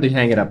what? It's time to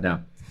hang it up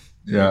now.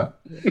 Yeah.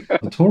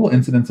 The total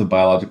incidence of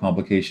biologic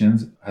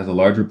complications has a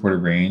large reported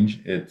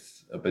range.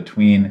 It's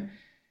between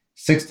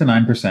 6 to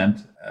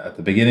 9% at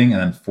the beginning,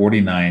 and then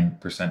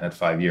 49% at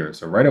 5 years.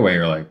 So right away,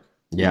 you're like,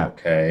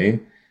 okay.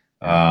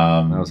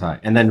 That was high.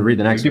 And then read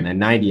the next one, and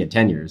 90 at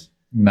 10 years.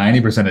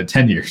 90% at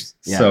 10 years.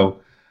 Yeah.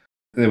 So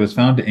it was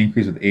found to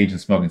increase with age and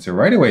smoking. So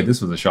right away,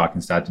 this was a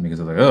shocking stat to me, because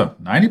I was like,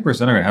 90%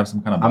 are going to have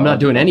some kind of... I'm not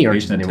doing any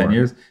arches anymore. 10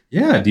 years.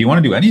 Yeah. Do you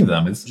want to do any of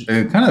them?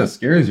 It kind of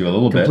scares you a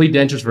little bit. Complete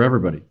dentures for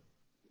everybody.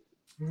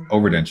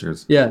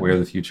 Overdentures. Yeah. Way of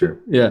the future.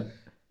 Yeah.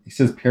 He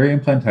says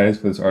peri-implantitis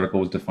for this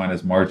article was defined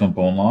as marginal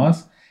bone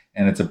loss,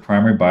 and it's a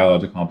primary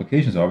biologic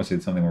complication. So obviously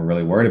it's something we're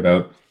really worried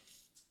about.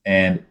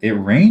 And it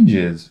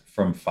ranges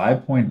from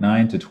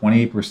 5.9 to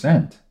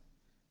 28%.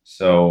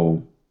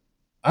 So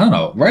I don't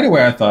know. Right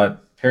away, I thought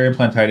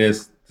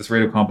peri-implantitis, this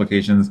rate of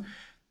complications,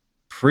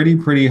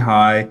 pretty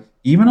high.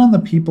 Even on the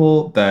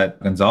people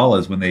that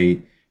Gonzalez, when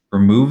they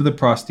removed the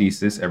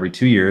prosthesis every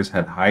 2 years,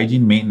 had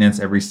hygiene maintenance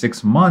every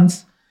 6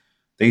 months,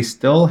 they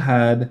still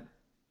had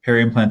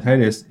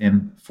peri-implantitis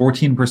in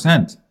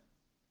 14%.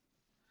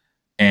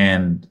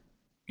 And,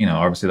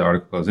 obviously the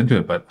article goes into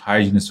it, but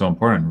hygiene is so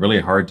important, really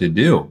hard to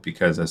do,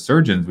 because as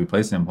surgeons, we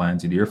place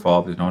implants, you do your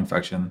follow-up, there's no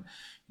infection,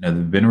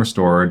 they've been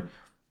restored.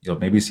 You'll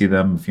maybe see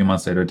them a few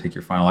months later, take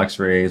your final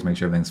x-rays, make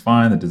sure everything's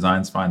fine, the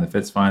design's fine, the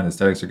fit's fine, the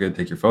aesthetics are good,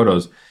 take your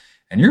photos,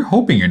 and you're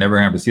hoping you're never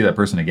going to have to see that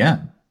person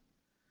again.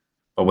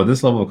 But with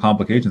this level of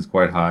complications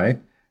quite high,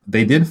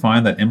 they did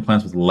find that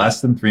implants with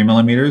less than 3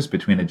 millimeters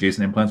between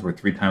adjacent implants were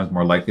 3 times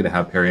more likely to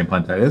have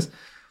peri-implantitis.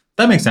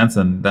 That makes sense,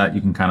 and that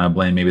you can kind of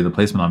blame maybe the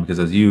placement on, because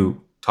as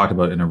you talked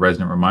about in a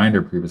resident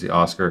reminder previously,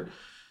 Oscar,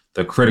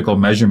 the critical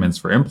measurements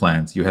for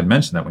implants, you had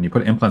mentioned that when you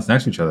put implants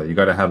next to each other, you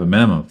got to have a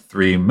minimum of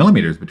 3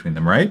 millimeters between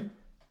them, right?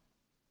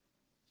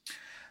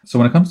 So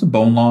when it comes to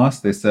bone loss,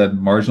 they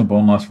said marginal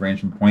bone loss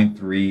ranged from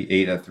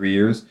 0.38 at 3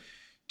 years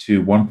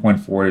to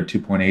 1.4 to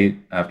 2.8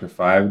 after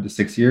 5 to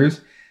 6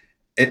 years.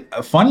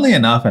 Funnily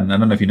enough, and I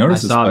don't know if you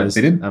noticed this, but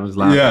they did. I was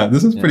laughing. Yeah,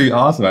 this is pretty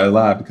awesome. I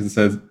laughed because it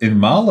says in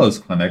Malo's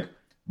clinic,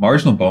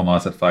 marginal bone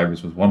loss at 5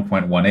 years was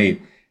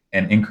 1.18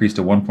 and increased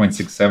to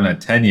 1.67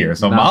 at 10 years.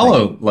 So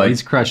Malo,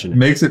 he's crushing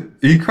it.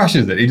 He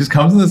crushes it. He just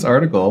comes in this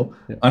article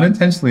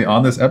unintentionally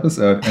on this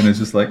episode, and it's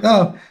just like,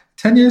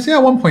 10 years,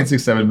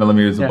 1.67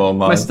 millimeters of bone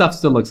loss. My stuff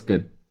still looks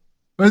good.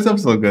 My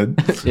stuff's still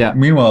good. Yeah.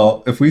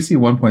 Meanwhile, if we see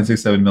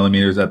 1.67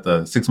 millimeters at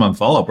the 6-month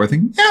follow-up, we're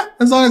thinking,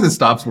 as long as it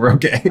stops, we're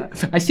okay.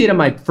 I see it on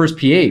my first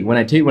PA when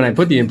I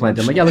put the implant.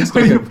 I'm like, looks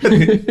still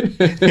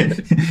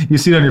good. You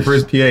see it on your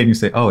first PA and you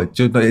say,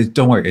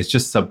 don't worry, it's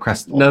just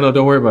subcrestal. No,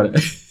 don't worry about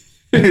it.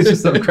 It's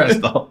just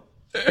subcrestal.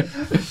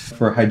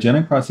 For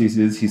hygienic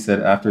prostheses, he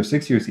said after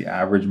 6 years, the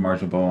average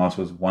marginal bone loss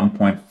was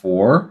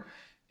 1.4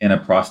 in a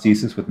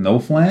prosthesis with no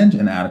flange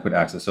and adequate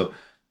access. So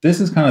this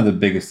is kind of the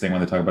biggest thing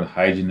when they talk about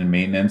hygiene and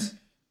maintenance.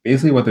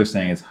 Basically what they're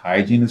saying is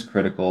hygiene is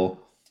critical.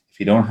 If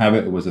you don't have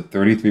it, it was a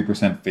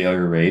 33%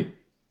 failure rate.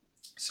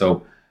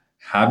 So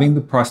having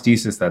the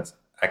prosthesis that's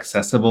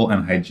accessible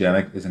and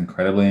hygienic is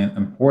incredibly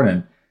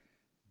important.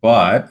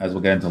 But as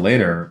we'll get into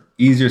later,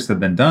 easier said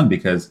than done,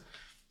 because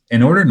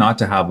in order not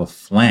to have a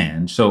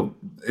flange, so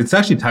it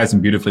actually ties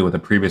in beautifully with the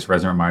previous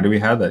resident reminder we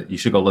had that you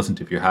should go listen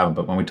to if you haven't.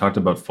 But when we talked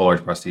about full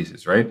arch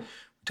prosthesis, right?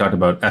 We talked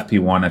about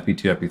FP1,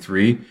 FP2,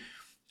 FP3.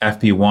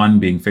 FP1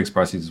 being fixed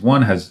prosthesis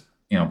 1 has,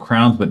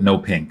 crowns but no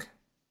pink.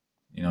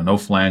 No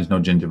flange, no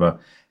gingiva.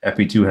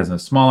 FP2 has a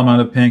small amount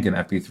of pink, and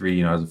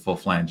FP3, has a full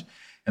flange.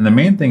 And the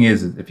main thing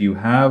is if you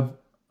have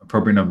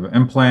appropriate number of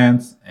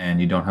implants and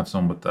you don't have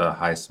someone with a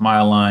high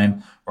smile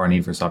line or a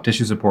need for soft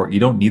tissue support, you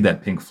don't need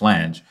that pink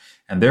flange.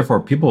 And therefore,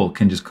 people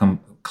can just come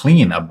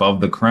clean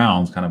above the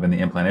crowns, kind of in the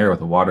implant area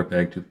with a water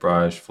pick,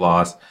 toothbrush,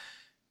 floss.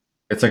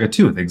 It's like a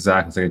tooth,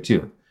 exactly. It's like a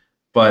tooth.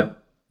 But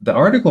the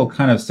article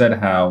kind of said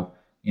how,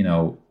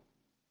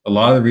 a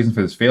lot of the reason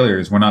for this failure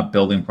is we're not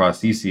building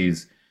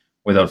prostheses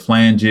without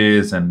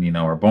flanges and,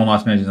 our bone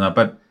loss management and that.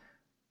 But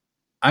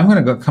I'm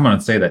going to come on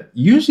and say that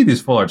usually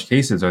these full arch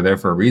cases are there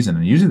for a reason.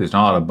 And usually there's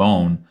not a lot of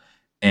bone.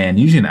 And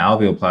usually an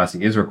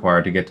alveoplasty is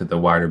required to get to the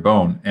wider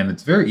bone. And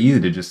it's very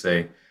easy to just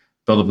say,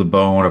 build up the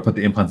bone or put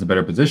the implants in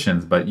better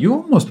positions. But you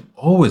almost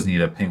always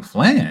need a pink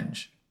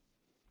flange.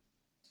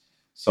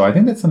 So I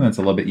think that's something that's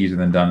a little bit easier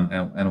than done.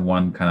 And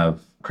one kind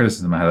of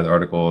criticism I had of the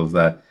article is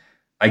that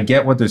I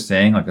get what they're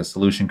saying, like a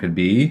solution could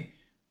be,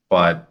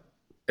 but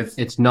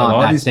it's not a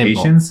lot of these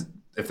simple. Patients,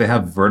 if they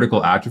have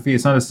vertical atrophy,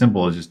 it's not as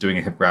simple as just doing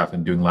a hip graft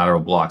and doing lateral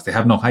blocks. They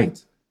have no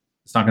height.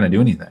 It's not going to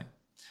do anything.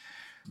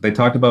 They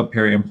talked about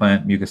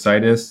peri-implant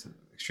mucositis,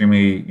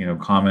 extremely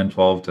common,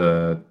 12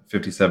 to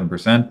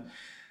 57%.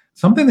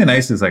 Something they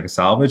nice is like a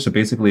salvage. So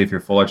basically, if your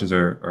full arches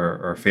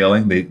are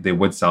failing, they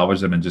would salvage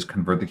them and just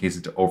convert the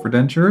cases to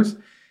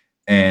overdentures.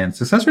 And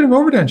success rate of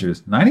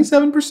overdentures,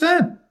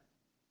 97%.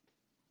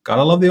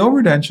 Gotta love the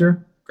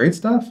overdenture. Great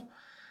stuff.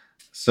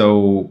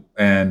 So,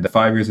 and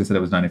 5 years, they said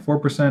it was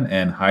 94%,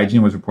 and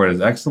hygiene was reported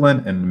as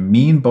excellent, and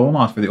mean bone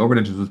loss for the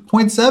overdentures was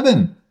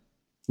 0.7.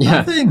 Yeah.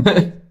 Nothing.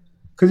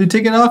 Because you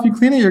take it off, you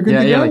clean it, you're good to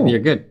go. Yeah, like, you're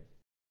good.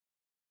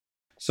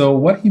 So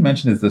what he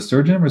mentioned is the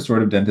surgeon and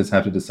restorative dentist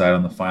have to decide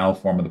on the final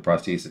form of the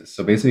prosthesis.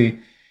 So basically,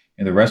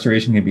 the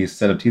restoration can be a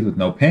set of teeth with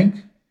no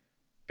pink.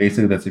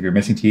 Basically, that's if you're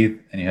missing teeth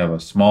and you have a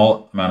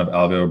small amount of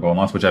alveolar bone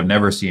loss, which I've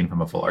never seen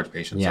from a full arch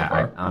patient so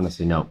far. I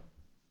honestly, no.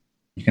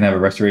 You can have a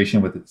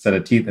restoration with a set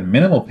of teeth and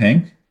minimal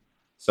pink.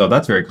 So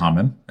that's very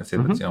common. I'd say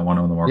that's one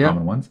of the more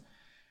common ones.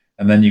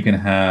 And then you can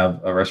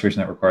have a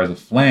restoration that requires a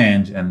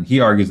flange. And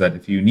he argues that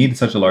if you need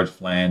such a large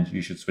flange,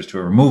 you should switch to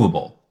a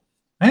removable.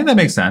 I think that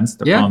makes sense.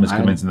 The problem is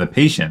convincing the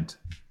patient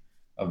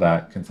of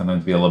that can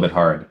sometimes be a little bit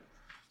hard.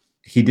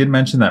 He did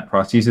mention that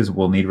prosthesis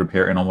will need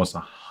repair in almost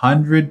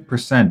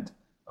 100%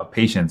 of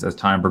patients as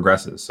time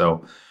progresses.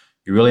 So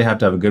you really have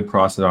to have a good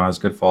prosthetist,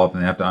 good follow-up,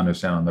 and they have to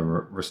understand on the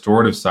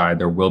restorative side,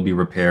 there will be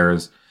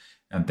repairs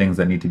and things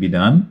that need to be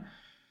done.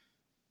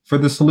 For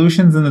the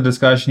solutions in the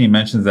discussion, he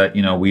mentions that,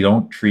 we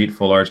don't treat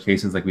full arch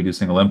cases like we do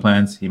single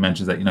implants. He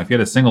mentions that, if you had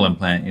a single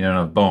implant, you don't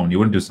have bone, you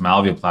wouldn't do some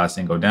alveoplasty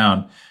and go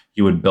down.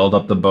 You would build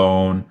up the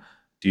bone,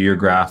 do your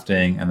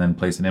grafting, and then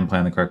place an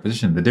implant in the correct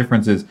position. The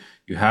difference is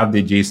you have the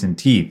adjacent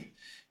teeth.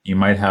 You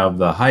might have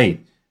the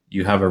height.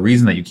 You have a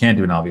reason that you can't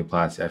do an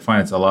alveoplasty. I find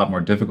it's a lot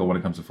more difficult when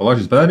it comes to full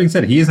arches. But that being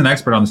said, he is an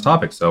expert on this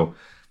topic. So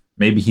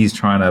maybe he's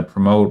trying to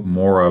promote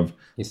more of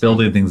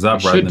building things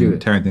up rather than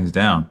tearing things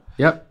down.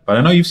 Yep. But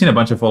I know you've seen a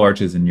bunch of full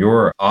arches in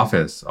your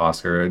office,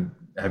 Oscar.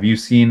 Have you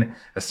seen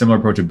a similar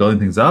approach of building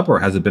things up, or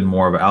has it been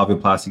more of an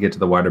alveoplasty, get to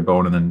the wider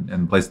bone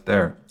and place it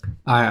there?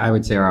 I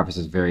would say our office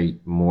is very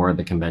more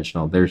the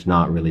conventional. There's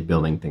not really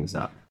building things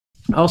up.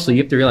 Also, you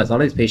have to realize a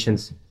lot of these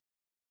patients,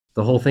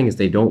 the whole thing is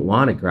they don't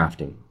want a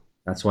grafting.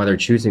 That's why they're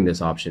choosing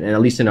this option. And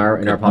at least in our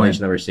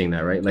population that we're seeing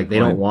that, right? Like they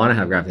don't want to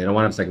have grafting. They don't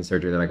want to have second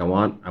surgery. They're like, I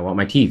want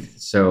my teeth.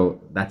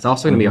 So that's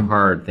also going to be a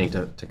hard thing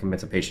to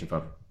convince a patient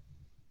of.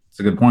 It's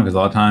a good point, because a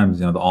lot of times,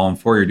 the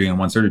all-in-4 you're doing in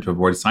one surgery to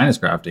avoid sinus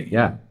grafting.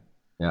 Yeah.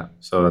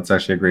 So that's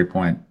actually a great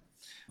point.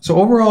 So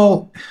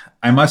overall,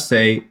 I must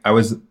say I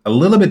was a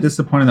little bit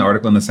disappointed in the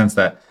article in the sense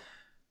that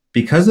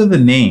because of the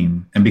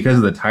name and because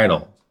of the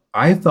title,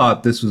 I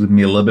thought this was going to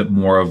be a little bit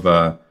more of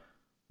a,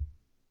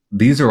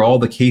 these are all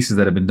the cases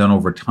that have been done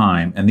over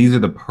time, and these are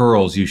the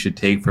pearls you should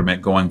take from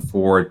it going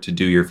forward to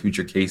do your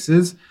future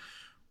cases.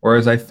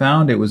 Whereas I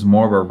found it was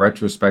more of a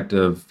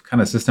retrospective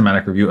kind of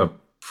systematic review of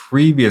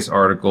previous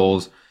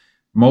articles,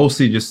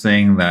 mostly just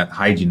saying that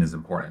hygiene is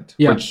important.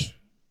 Yeah. Which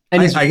I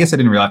guess I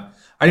didn't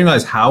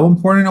realize how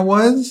important it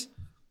was,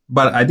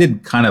 but I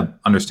did kind of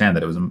understand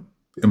that it was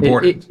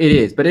important. It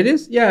is, but it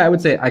is, I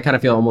would say I kind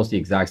of feel almost the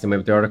exact same way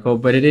with the article,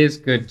 but it is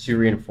good to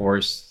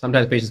reinforce.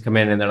 Sometimes patients come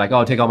in and they're like,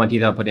 oh, take all my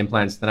teeth out, put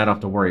implants, then I don't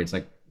have to worry. It's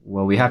like,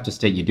 well, we have to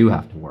state you do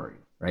have to worry,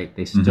 right?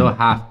 They still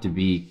have to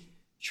be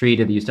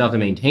treated. You still have to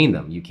maintain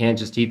them. You can't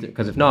just teeth,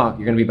 because if not,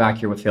 you're going to be back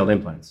here with failed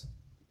implants.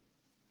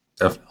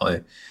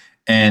 Definitely.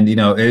 And,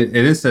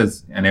 it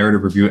says a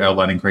narrative review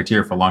outlining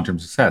criteria for long-term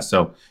success.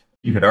 So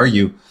you could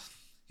argue,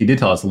 he did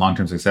tell us the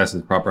long-term success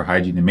is proper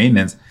hygiene and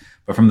maintenance.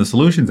 But from the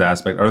solutions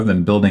aspect, other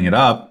than building it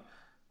up,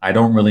 I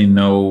don't really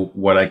know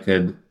what I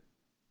could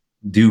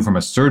do from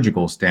a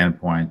surgical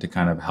standpoint to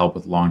kind of help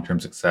with long-term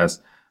success,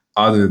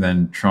 other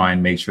than try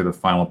and make sure the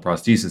final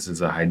prosthesis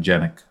is a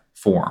hygienic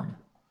form.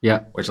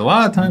 Yeah. Which a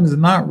lot of times is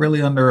not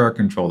really under our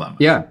control that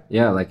much.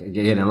 Yeah. Like,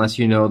 again, unless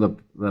you know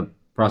the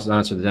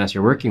prosthetist or the dentist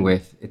you're working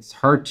with, it's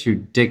hard to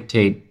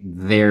dictate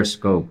their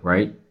scope,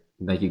 right?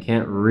 Like, you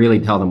can't really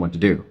tell them what to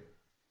do.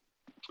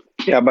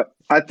 Yeah, but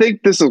I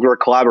think this is where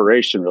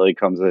collaboration really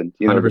comes in.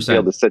 To be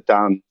able to sit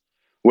down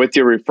with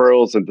your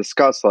referrals and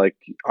discuss like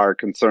our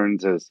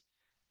concerns is,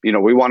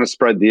 we want to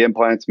spread the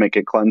implants, make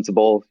it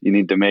cleansable. You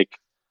need to make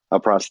a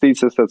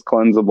prosthesis that's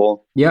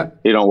cleansable. Yeah.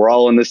 We're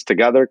all in this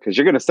together, because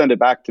you're going to send it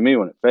back to me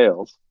when it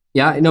fails.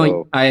 Yeah, no,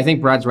 so, I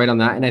think Brad's right on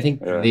that. And I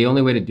think the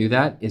only way to do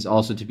that is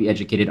also to be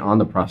educated on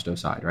the prosto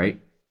side, right?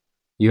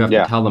 You have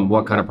to tell them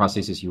what kind of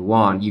prosthesis you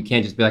want. You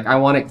can't just be like, I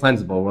want it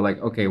cleansable. We're like,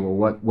 okay,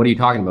 well, what are you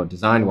talking about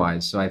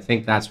design-wise? So I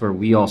think that's where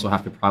we also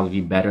have to probably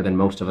be better than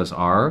most of us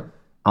are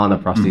on the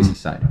prosthesis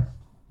side.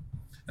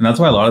 And that's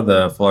why a lot of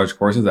the full arch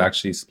courses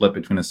actually split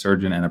between a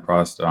surgeon and a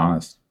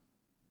prosthetist.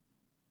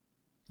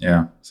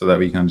 Yeah, so that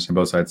we can understand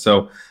both sides.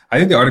 So I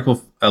think the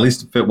article at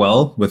least fit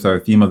well with our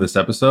theme of this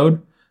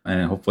episode,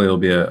 and hopefully it'll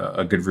be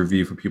a good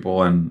review for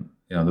people. And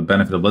the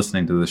benefit of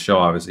listening to the show,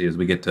 obviously, is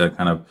we get to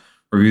kind of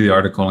review the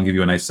article and give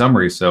you a nice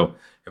summary. So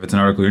if it's an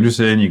article you're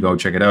interested in, you go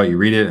check it out, you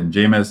read it. And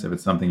Jameis, if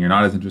it's something you're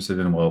not as interested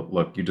in, well,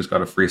 look, you just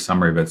got a free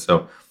summary of it.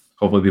 So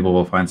hopefully people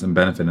will find some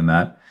benefit in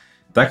that.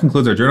 That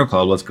concludes our journal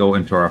club. Let's go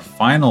into our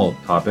final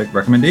topic,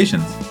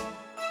 recommendations.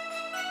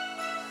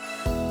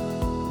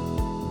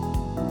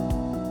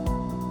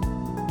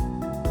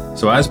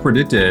 So as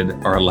predicted,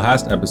 our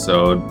last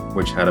episode,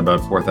 which had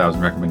about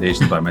 4,000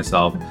 recommendations by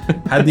myself,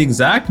 had the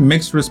exact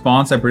mixed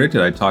response I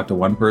predicted. I talked to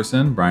one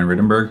person, Brian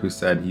Rittenberg, who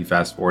said he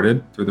fast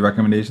forwarded through the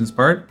recommendations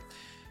part.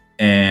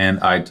 And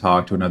I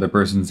talked to another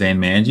person, Zane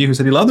Manji, who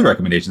said he loved the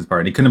recommendations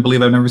part and he couldn't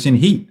believe I've never seen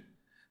Heat.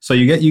 So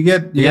you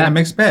get a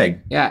mixed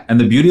bag. Yeah.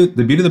 And the beauty of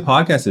the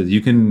podcast is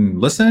you can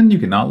listen, you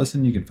can not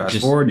listen, you can fast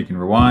forward, you can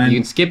rewind. You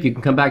can skip, you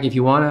can come back if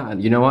you want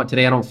to. You know what?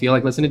 Today I don't feel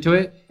like listening to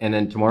it. And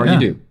then tomorrow you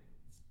do.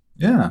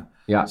 Yeah.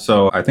 Yeah.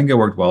 So I think it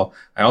worked well.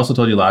 I also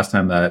told you last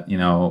time that,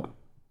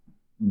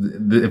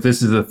 if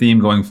this is a theme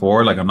going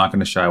forward, like I'm not going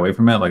to shy away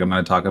from it. Like I'm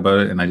going to talk about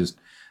it. And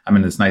I'm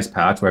in this nice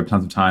patch where I have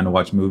tons of time to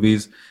watch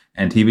movies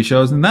and TV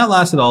shows. And that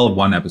lasted all of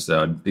one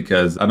episode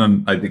because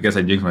I guess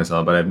I jinxed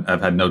myself, but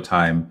I've had no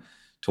time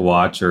to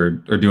watch or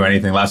do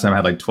anything. Last time I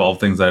had like 12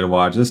 things I had to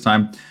watch. This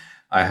time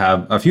I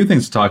have a few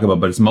things to talk about,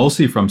 but it's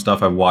mostly from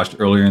stuff I've watched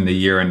earlier in the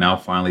year and now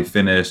finally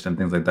finished and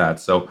things like that.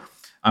 So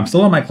I'm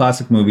still on my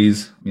classic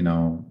movies,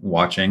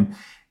 watching.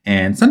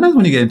 And sometimes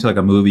when you get into like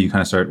a movie, you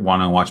kind of start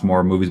wanting to watch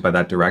more movies by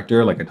that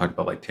director. Like I talked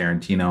about like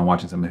Tarantino and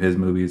watching some of his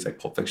movies like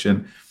Pulp Fiction.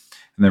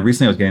 And then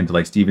recently I was getting into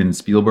like Steven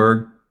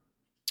Spielberg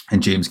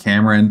and James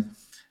Cameron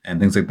and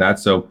things like that.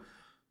 So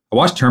I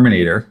watched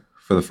Terminator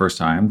for the first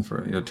time,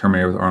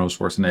 Terminator with Arnold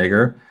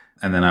Schwarzenegger.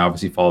 And then I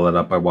obviously followed that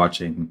up by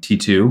watching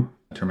T2,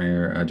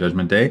 Terminator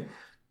Judgment Day.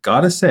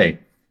 Gotta say,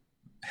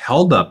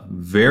 held up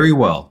very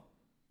well.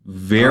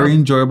 Very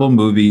enjoyable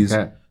movies.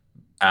 Okay.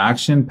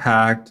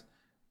 Action-packed.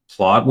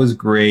 Plot was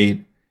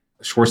great.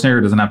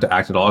 Schwarzenegger doesn't have to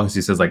act at all because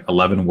he says like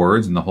 11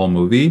 words in the whole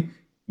movie.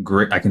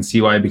 Great. I can see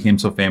why it became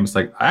so famous.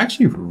 Like I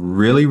actually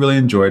really, really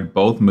enjoyed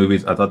both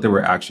movies. I thought they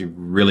were actually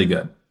really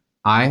good.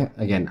 I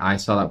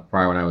saw that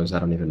prior when I was, I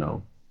don't even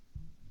know,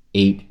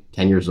 8,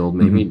 10 years old,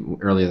 maybe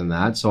earlier than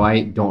that. So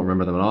I don't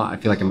remember them at all. I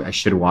feel like I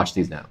should watch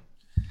these now.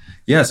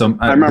 Yeah. So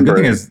I remember.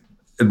 The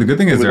good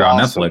thing is they're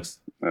awesome. on Netflix.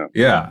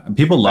 Yeah. And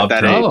people love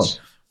that Terminator. age.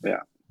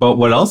 Yeah. But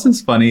what else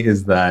is funny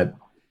is that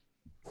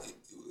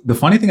the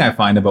funny thing I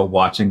find about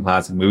watching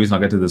classic movies, and I'll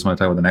get to this when I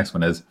talk about the next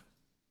one, is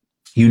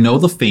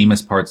the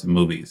famous parts of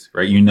movies,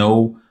 right?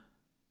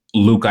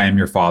 Luke, I am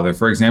your father,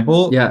 for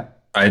example. Yeah.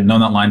 I had known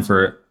that line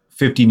for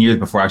 15 years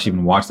before I actually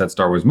even watched that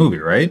Star Wars movie,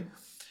 right?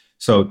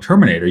 So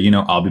Terminator,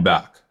 I'll be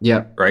back.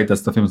 Yeah. Right?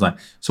 That's the famous line.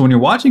 So when you're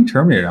watching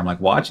Terminator, I'm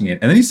like watching it,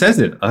 and then he says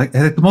it like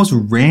at the most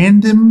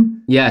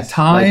random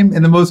time like,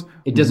 and the most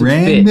it doesn't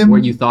random fit where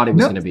you thought it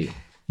was going to be.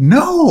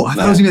 No, I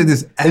thought it was going to be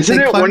this. Isn't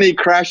it when he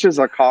crashes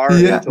a car?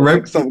 Yeah, right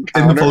like some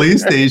in the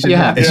police station.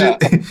 Yeah.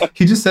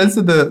 He just says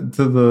to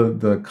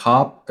the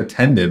cop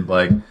attendant,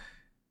 like,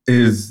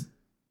 is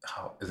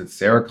it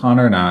Sarah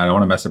Connor? No, I don't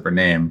want to mess up her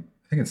name.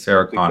 I think it's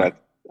Sarah Connor.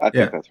 I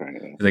think that's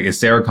right. He's like, is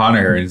Sarah Connor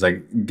here? And he's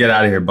like, get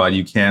out of here, bud.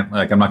 You can't,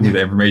 like, I'm not giving you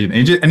the information.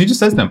 And he just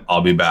says to them,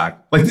 I'll be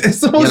back. Like, it's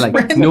the most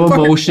random no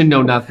part. emotion,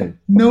 no nothing.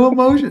 No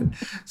emotion.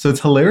 So it's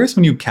hilarious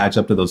when you catch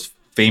up to those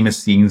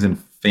famous scenes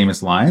and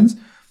famous lines.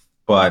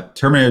 But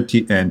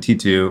Terminator and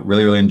T2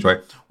 really, really enjoy.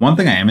 One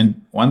thing I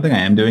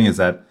am doing is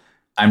that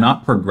I'm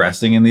not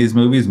progressing in these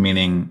movies,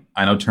 meaning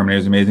I know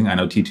Terminator's amazing. I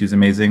know T2's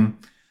amazing.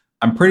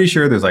 I'm pretty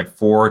sure there's like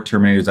 4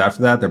 Terminators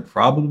after that. They're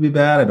probably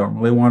bad. I don't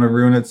really want to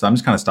ruin it. So I'm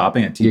just kind of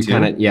stopping at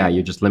T2.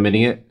 You're just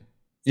limiting it.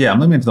 Yeah, I'm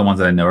limiting it to the ones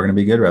that I know are going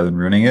to be good rather than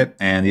ruining it.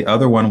 And the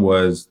other one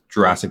was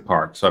Jurassic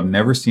Park. So I've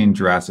never seen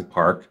Jurassic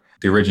Park,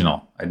 the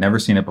original. I'd never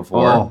seen it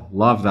before. Oh,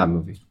 love that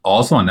movie.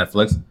 Also on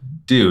Netflix.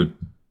 Dude,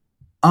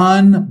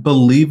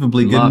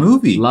 unbelievably good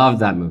movie. Love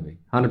that movie.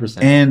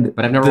 100%.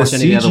 But I've never watched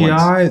any of the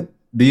other ones.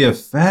 The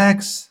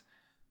effects,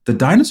 the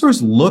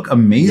dinosaurs look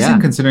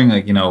amazing considering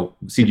like,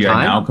 CGI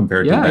now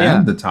compared to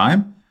then, the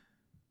time.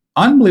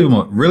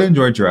 Unbelievable. Really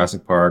enjoyed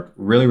Jurassic Park.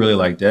 Really, really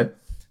liked it.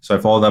 So I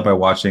followed that by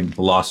watching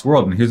The Lost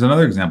World. And here's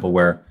another example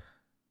where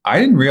I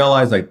didn't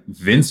realize like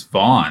Vince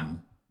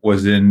Vaughn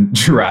was in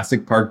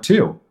Jurassic Park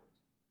 2.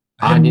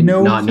 I did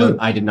not know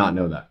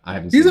that. I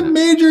haven't seen He's a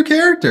major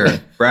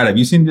character. Brad, have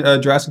you seen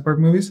Jurassic Park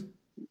movies?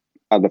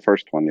 The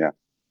first one, yeah.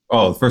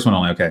 Oh, the first one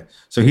only. Okay.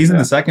 So he's in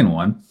the second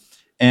one.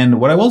 And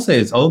what I will say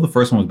is, although the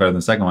first one was better than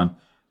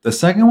the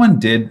second one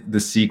did the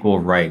sequel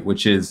right,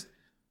 which is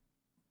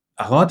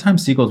a lot of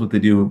times sequels, what they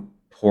do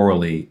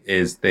poorly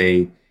is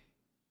they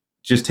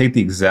just take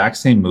the exact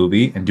same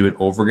movie and do it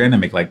over again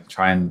and make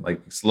try and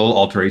slow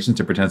alterations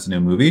to pretend it's a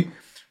new movie.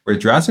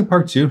 Whereas Jurassic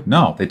Park 2,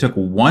 no, they took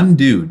one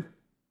dude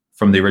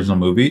from the original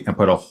movie and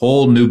put a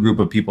whole new group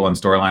of people and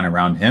storyline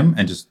around him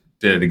and just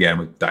did it again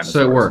with dinosaurs.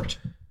 So it worked.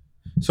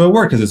 So it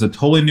worked because it's a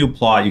totally new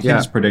plot. You can't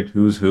just predict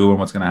who's who and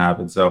what's going to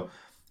happen. So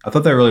I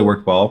thought that really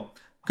worked well.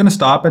 I'm going to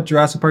stop at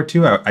Jurassic Park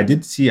 2. I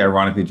did see,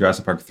 ironically,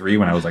 Jurassic Park 3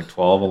 when I was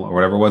 12 or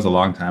whatever it was a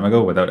long time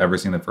ago without ever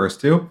seeing the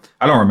first 2.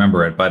 I don't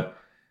remember it, but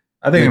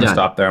I think I'm going to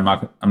stop there.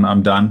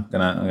 I'm done.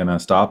 I'm gonna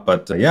stop.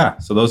 But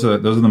so those are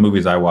the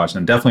movies I watched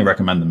and definitely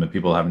recommend them if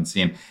people haven't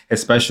seen,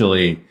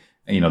 especially,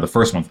 the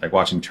first ones, like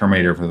watching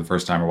Terminator for the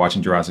first time or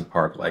watching Jurassic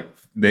Park.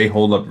 They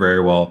hold up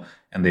very well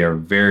and they are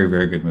very,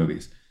 very good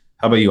movies.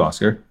 How about you,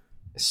 Oscar?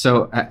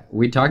 So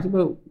we talked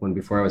about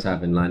before I was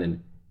having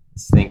London,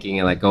 thinking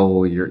you're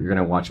going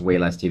to watch way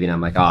less TV. And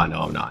I'm like, oh,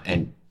 no, I'm not.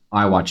 And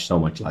I watch so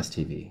much less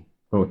TV.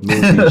 Both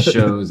movies,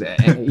 shows,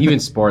 even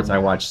sports, I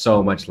watch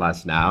so much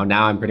less now.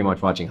 Now I'm pretty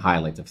much watching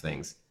highlights of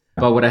things.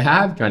 But what I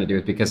have trying to do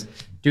is, because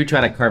do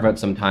try to carve out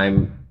some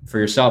time for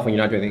yourself when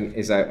you're not doing anything,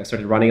 is I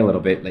started running a little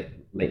bit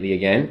lately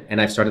again. And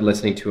I've started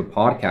listening to a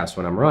podcast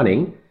when I'm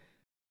running,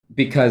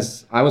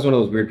 because I was one of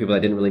those weird people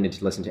that didn't really need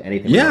to listen to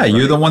anything. Yeah,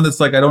 you're the one that's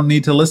like, I don't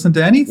need to listen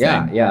to anything.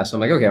 Yeah. So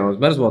I'm like, okay, I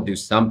might as well do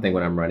something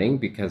when I'm running,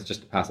 because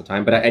just to pass the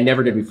time. But I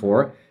never did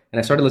before. And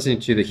I started listening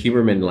to the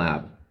Huberman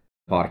Lab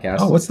podcast.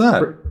 Oh, what's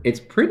that? It's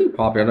pretty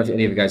popular. I don't know if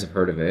any of you guys have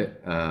heard of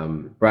it.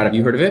 Brad, have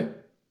you heard of it?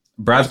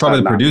 Brad's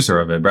probably the producer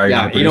of it. Brad,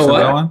 yeah, you know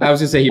what? I was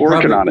gonna say he's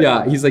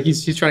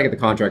trying to get the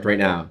contract right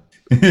now.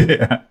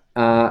 Yeah.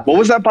 What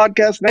was that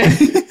podcast name?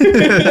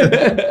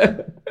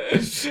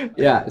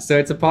 Yeah, so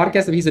it's a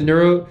podcast that he's a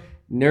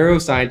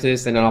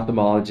neuroscientist and an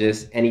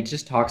ophthalmologist, and he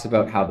just talks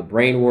about how the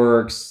brain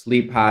works,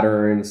 sleep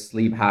patterns,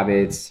 sleep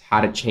habits,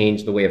 how to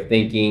change the way of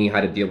thinking, how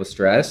to deal with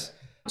stress.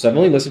 So I've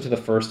only listened to the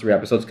first 3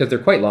 episodes because they're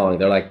quite long.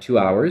 They're like 2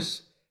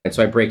 hours. And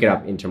so I break it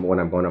up into when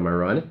I'm going on my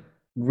run.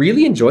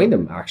 Really enjoying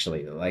them,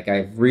 actually. Like,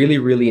 I've really,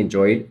 really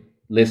enjoyed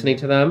listening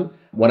to them.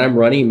 When I'm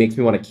running, it makes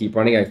me want to keep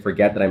running. I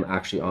forget that I'm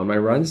actually on my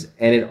runs.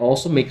 And it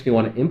also makes me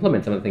want to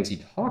implement some of the things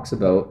he talks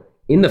about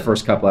in the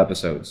first couple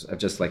episodes of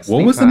just like sleep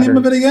What was the name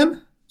of it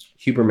again?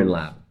 Huberman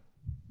Lab.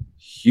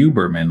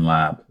 Huberman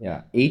Lab.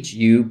 Yeah.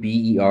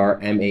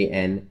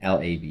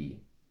 Hubermanlab.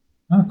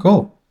 Oh,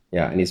 cool.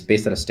 Yeah. And he's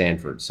based out of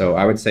Stanford. So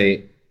I would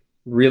say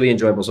really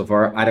enjoyable so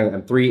far.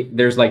 I'm 3,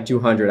 there's like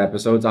 200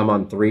 episodes. I'm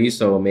on 3,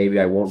 so maybe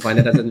I won't find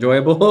it as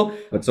enjoyable.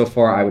 But so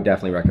far, I would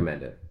definitely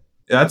recommend it.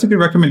 Yeah, that's a good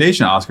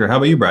recommendation, Oscar. How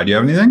about you, Brad? Do you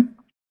have anything?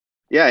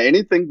 Yeah,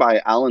 anything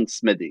by Alan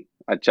Smithy.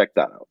 I checked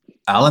that out.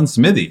 Alan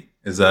Smithy.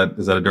 Is that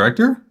a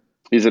director?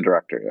 He's a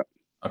director, yeah.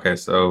 Okay,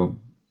 so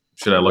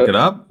should I look it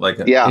up?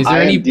 Yeah.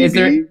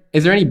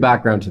 Is there any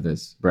background to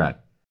this, Brad?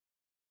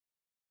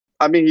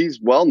 I mean, he's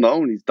well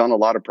known. He's done a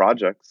lot of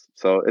projects.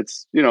 So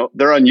it's,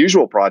 they're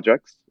unusual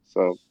projects.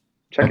 So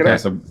check it out.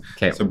 So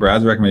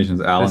Brad's recommendation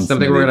is Alan Smithy.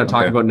 Something we're going to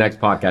talk about next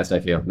podcast,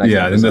 I feel.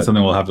 I think that's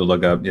something we'll have to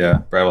look up. Yeah,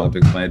 Brad will have to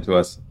explain it to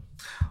us.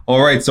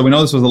 All right, so we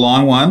know this was a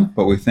long one,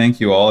 but we thank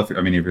you all. If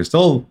you're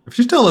still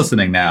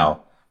listening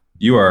now,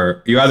 you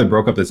either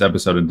broke up this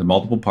episode into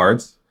multiple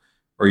parts,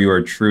 or you are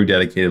a true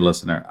dedicated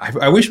listener.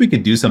 I wish we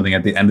could do something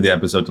at the end of the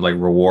episode to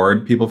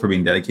reward people for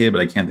being dedicated,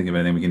 but I can't think of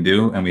anything we can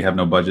do, and we have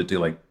no budget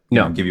to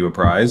give you a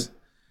prize.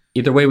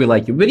 Either way, we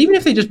like you. But even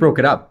if they just broke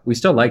it up, we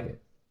still like it.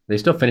 They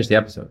still finished the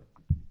episode.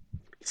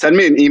 Send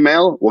me an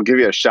email. We'll give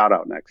you a shout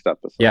out next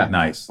episode. Yeah,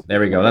 nice. There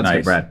we go. That's nice.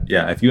 Good, Brad.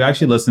 Yeah, if you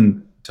actually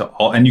listen to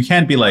all, and you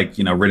can't be like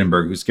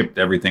Rittenberg, who skipped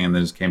everything and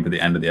then just came to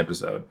the end of the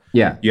episode.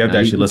 Yeah, you have to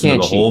actually listen to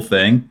the whole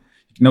thing.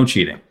 No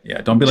cheating.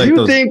 Yeah, don't be like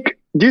those.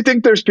 Do you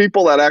think there's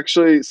people that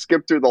actually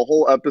skip through the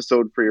whole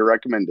episode for your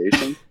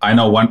recommendation? I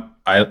know one.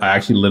 I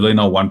actually literally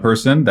know one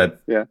person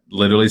that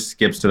literally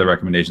skips to the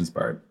recommendations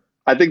part.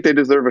 I think they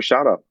deserve a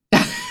shout out.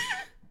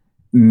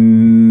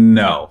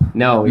 No,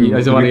 you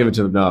guys don't want to give it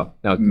to them. No.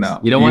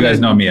 You don't want. You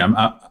guys know me. I'm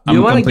you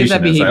don't want to give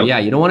that behavior.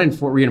 You don't want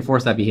to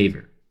reinforce that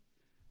behavior.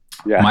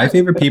 Yeah. My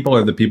favorite people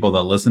are the people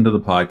that listen to the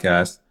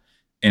podcast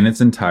in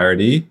its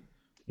entirety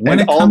when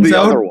it comes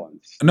out. Other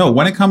ones. No,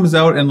 when it comes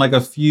out in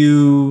a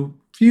few,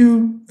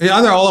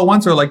 either all at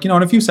once or in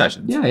a few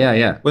sessions.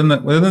 Yeah. Within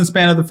the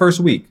span of the first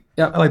week.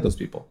 Yeah, I like those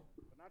people.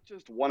 Not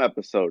just one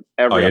episode.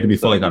 Every you have to be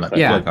fully caught up.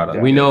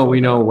 Yeah, we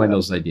know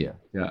Wendell's idea.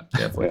 Yeah,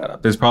 fully caught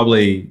up. There's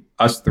probably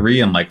us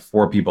 3 and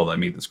 4 people that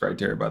meet this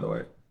criteria. By the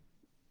way.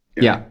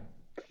 Yeah.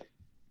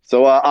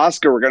 So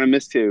Oscar, we're gonna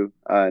miss you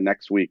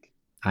next week.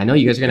 I know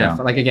you guys are gonna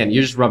have again.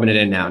 You're just rubbing it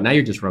in now. Now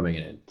you're just rubbing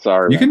it in.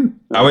 Sorry. You can.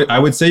 I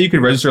would say you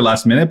could register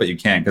last minute, but you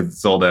can't because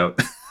it's sold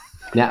out.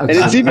 Now, and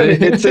it's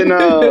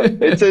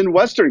in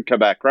Western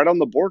Quebec, right on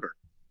the border.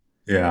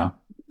 Yeah,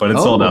 but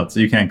it's sold out, so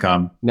you can't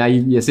come. Now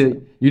you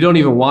don't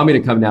even want me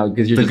to come now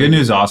because you're. The good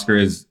news, Oscar,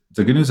 is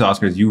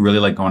you really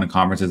like going to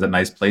conferences at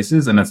nice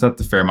places, and it's at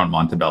the Fairmont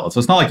Montebello. So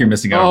it's not like you're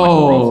missing out on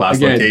a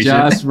world-class location.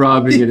 Just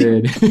rubbing it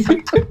in.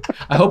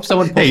 I hope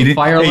someone pulls a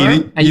fire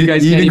alarm and you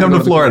guys didn't come to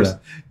Florida.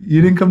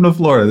 You didn't come to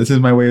Florida. This is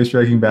my way of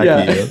striking back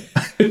at you.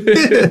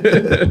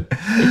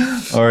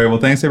 All right. Well,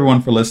 thanks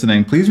everyone for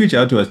listening. Please reach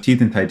out to us,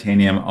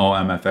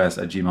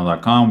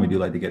 teethandtitaniumomfs@gmail.com. We do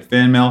like to get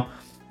fan mail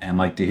and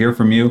like to hear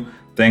from you.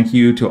 Thank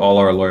you to all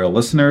our loyal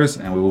listeners,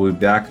 and we will be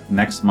back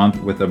next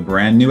month with a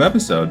brand new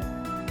episode.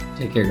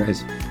 Take care,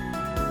 guys.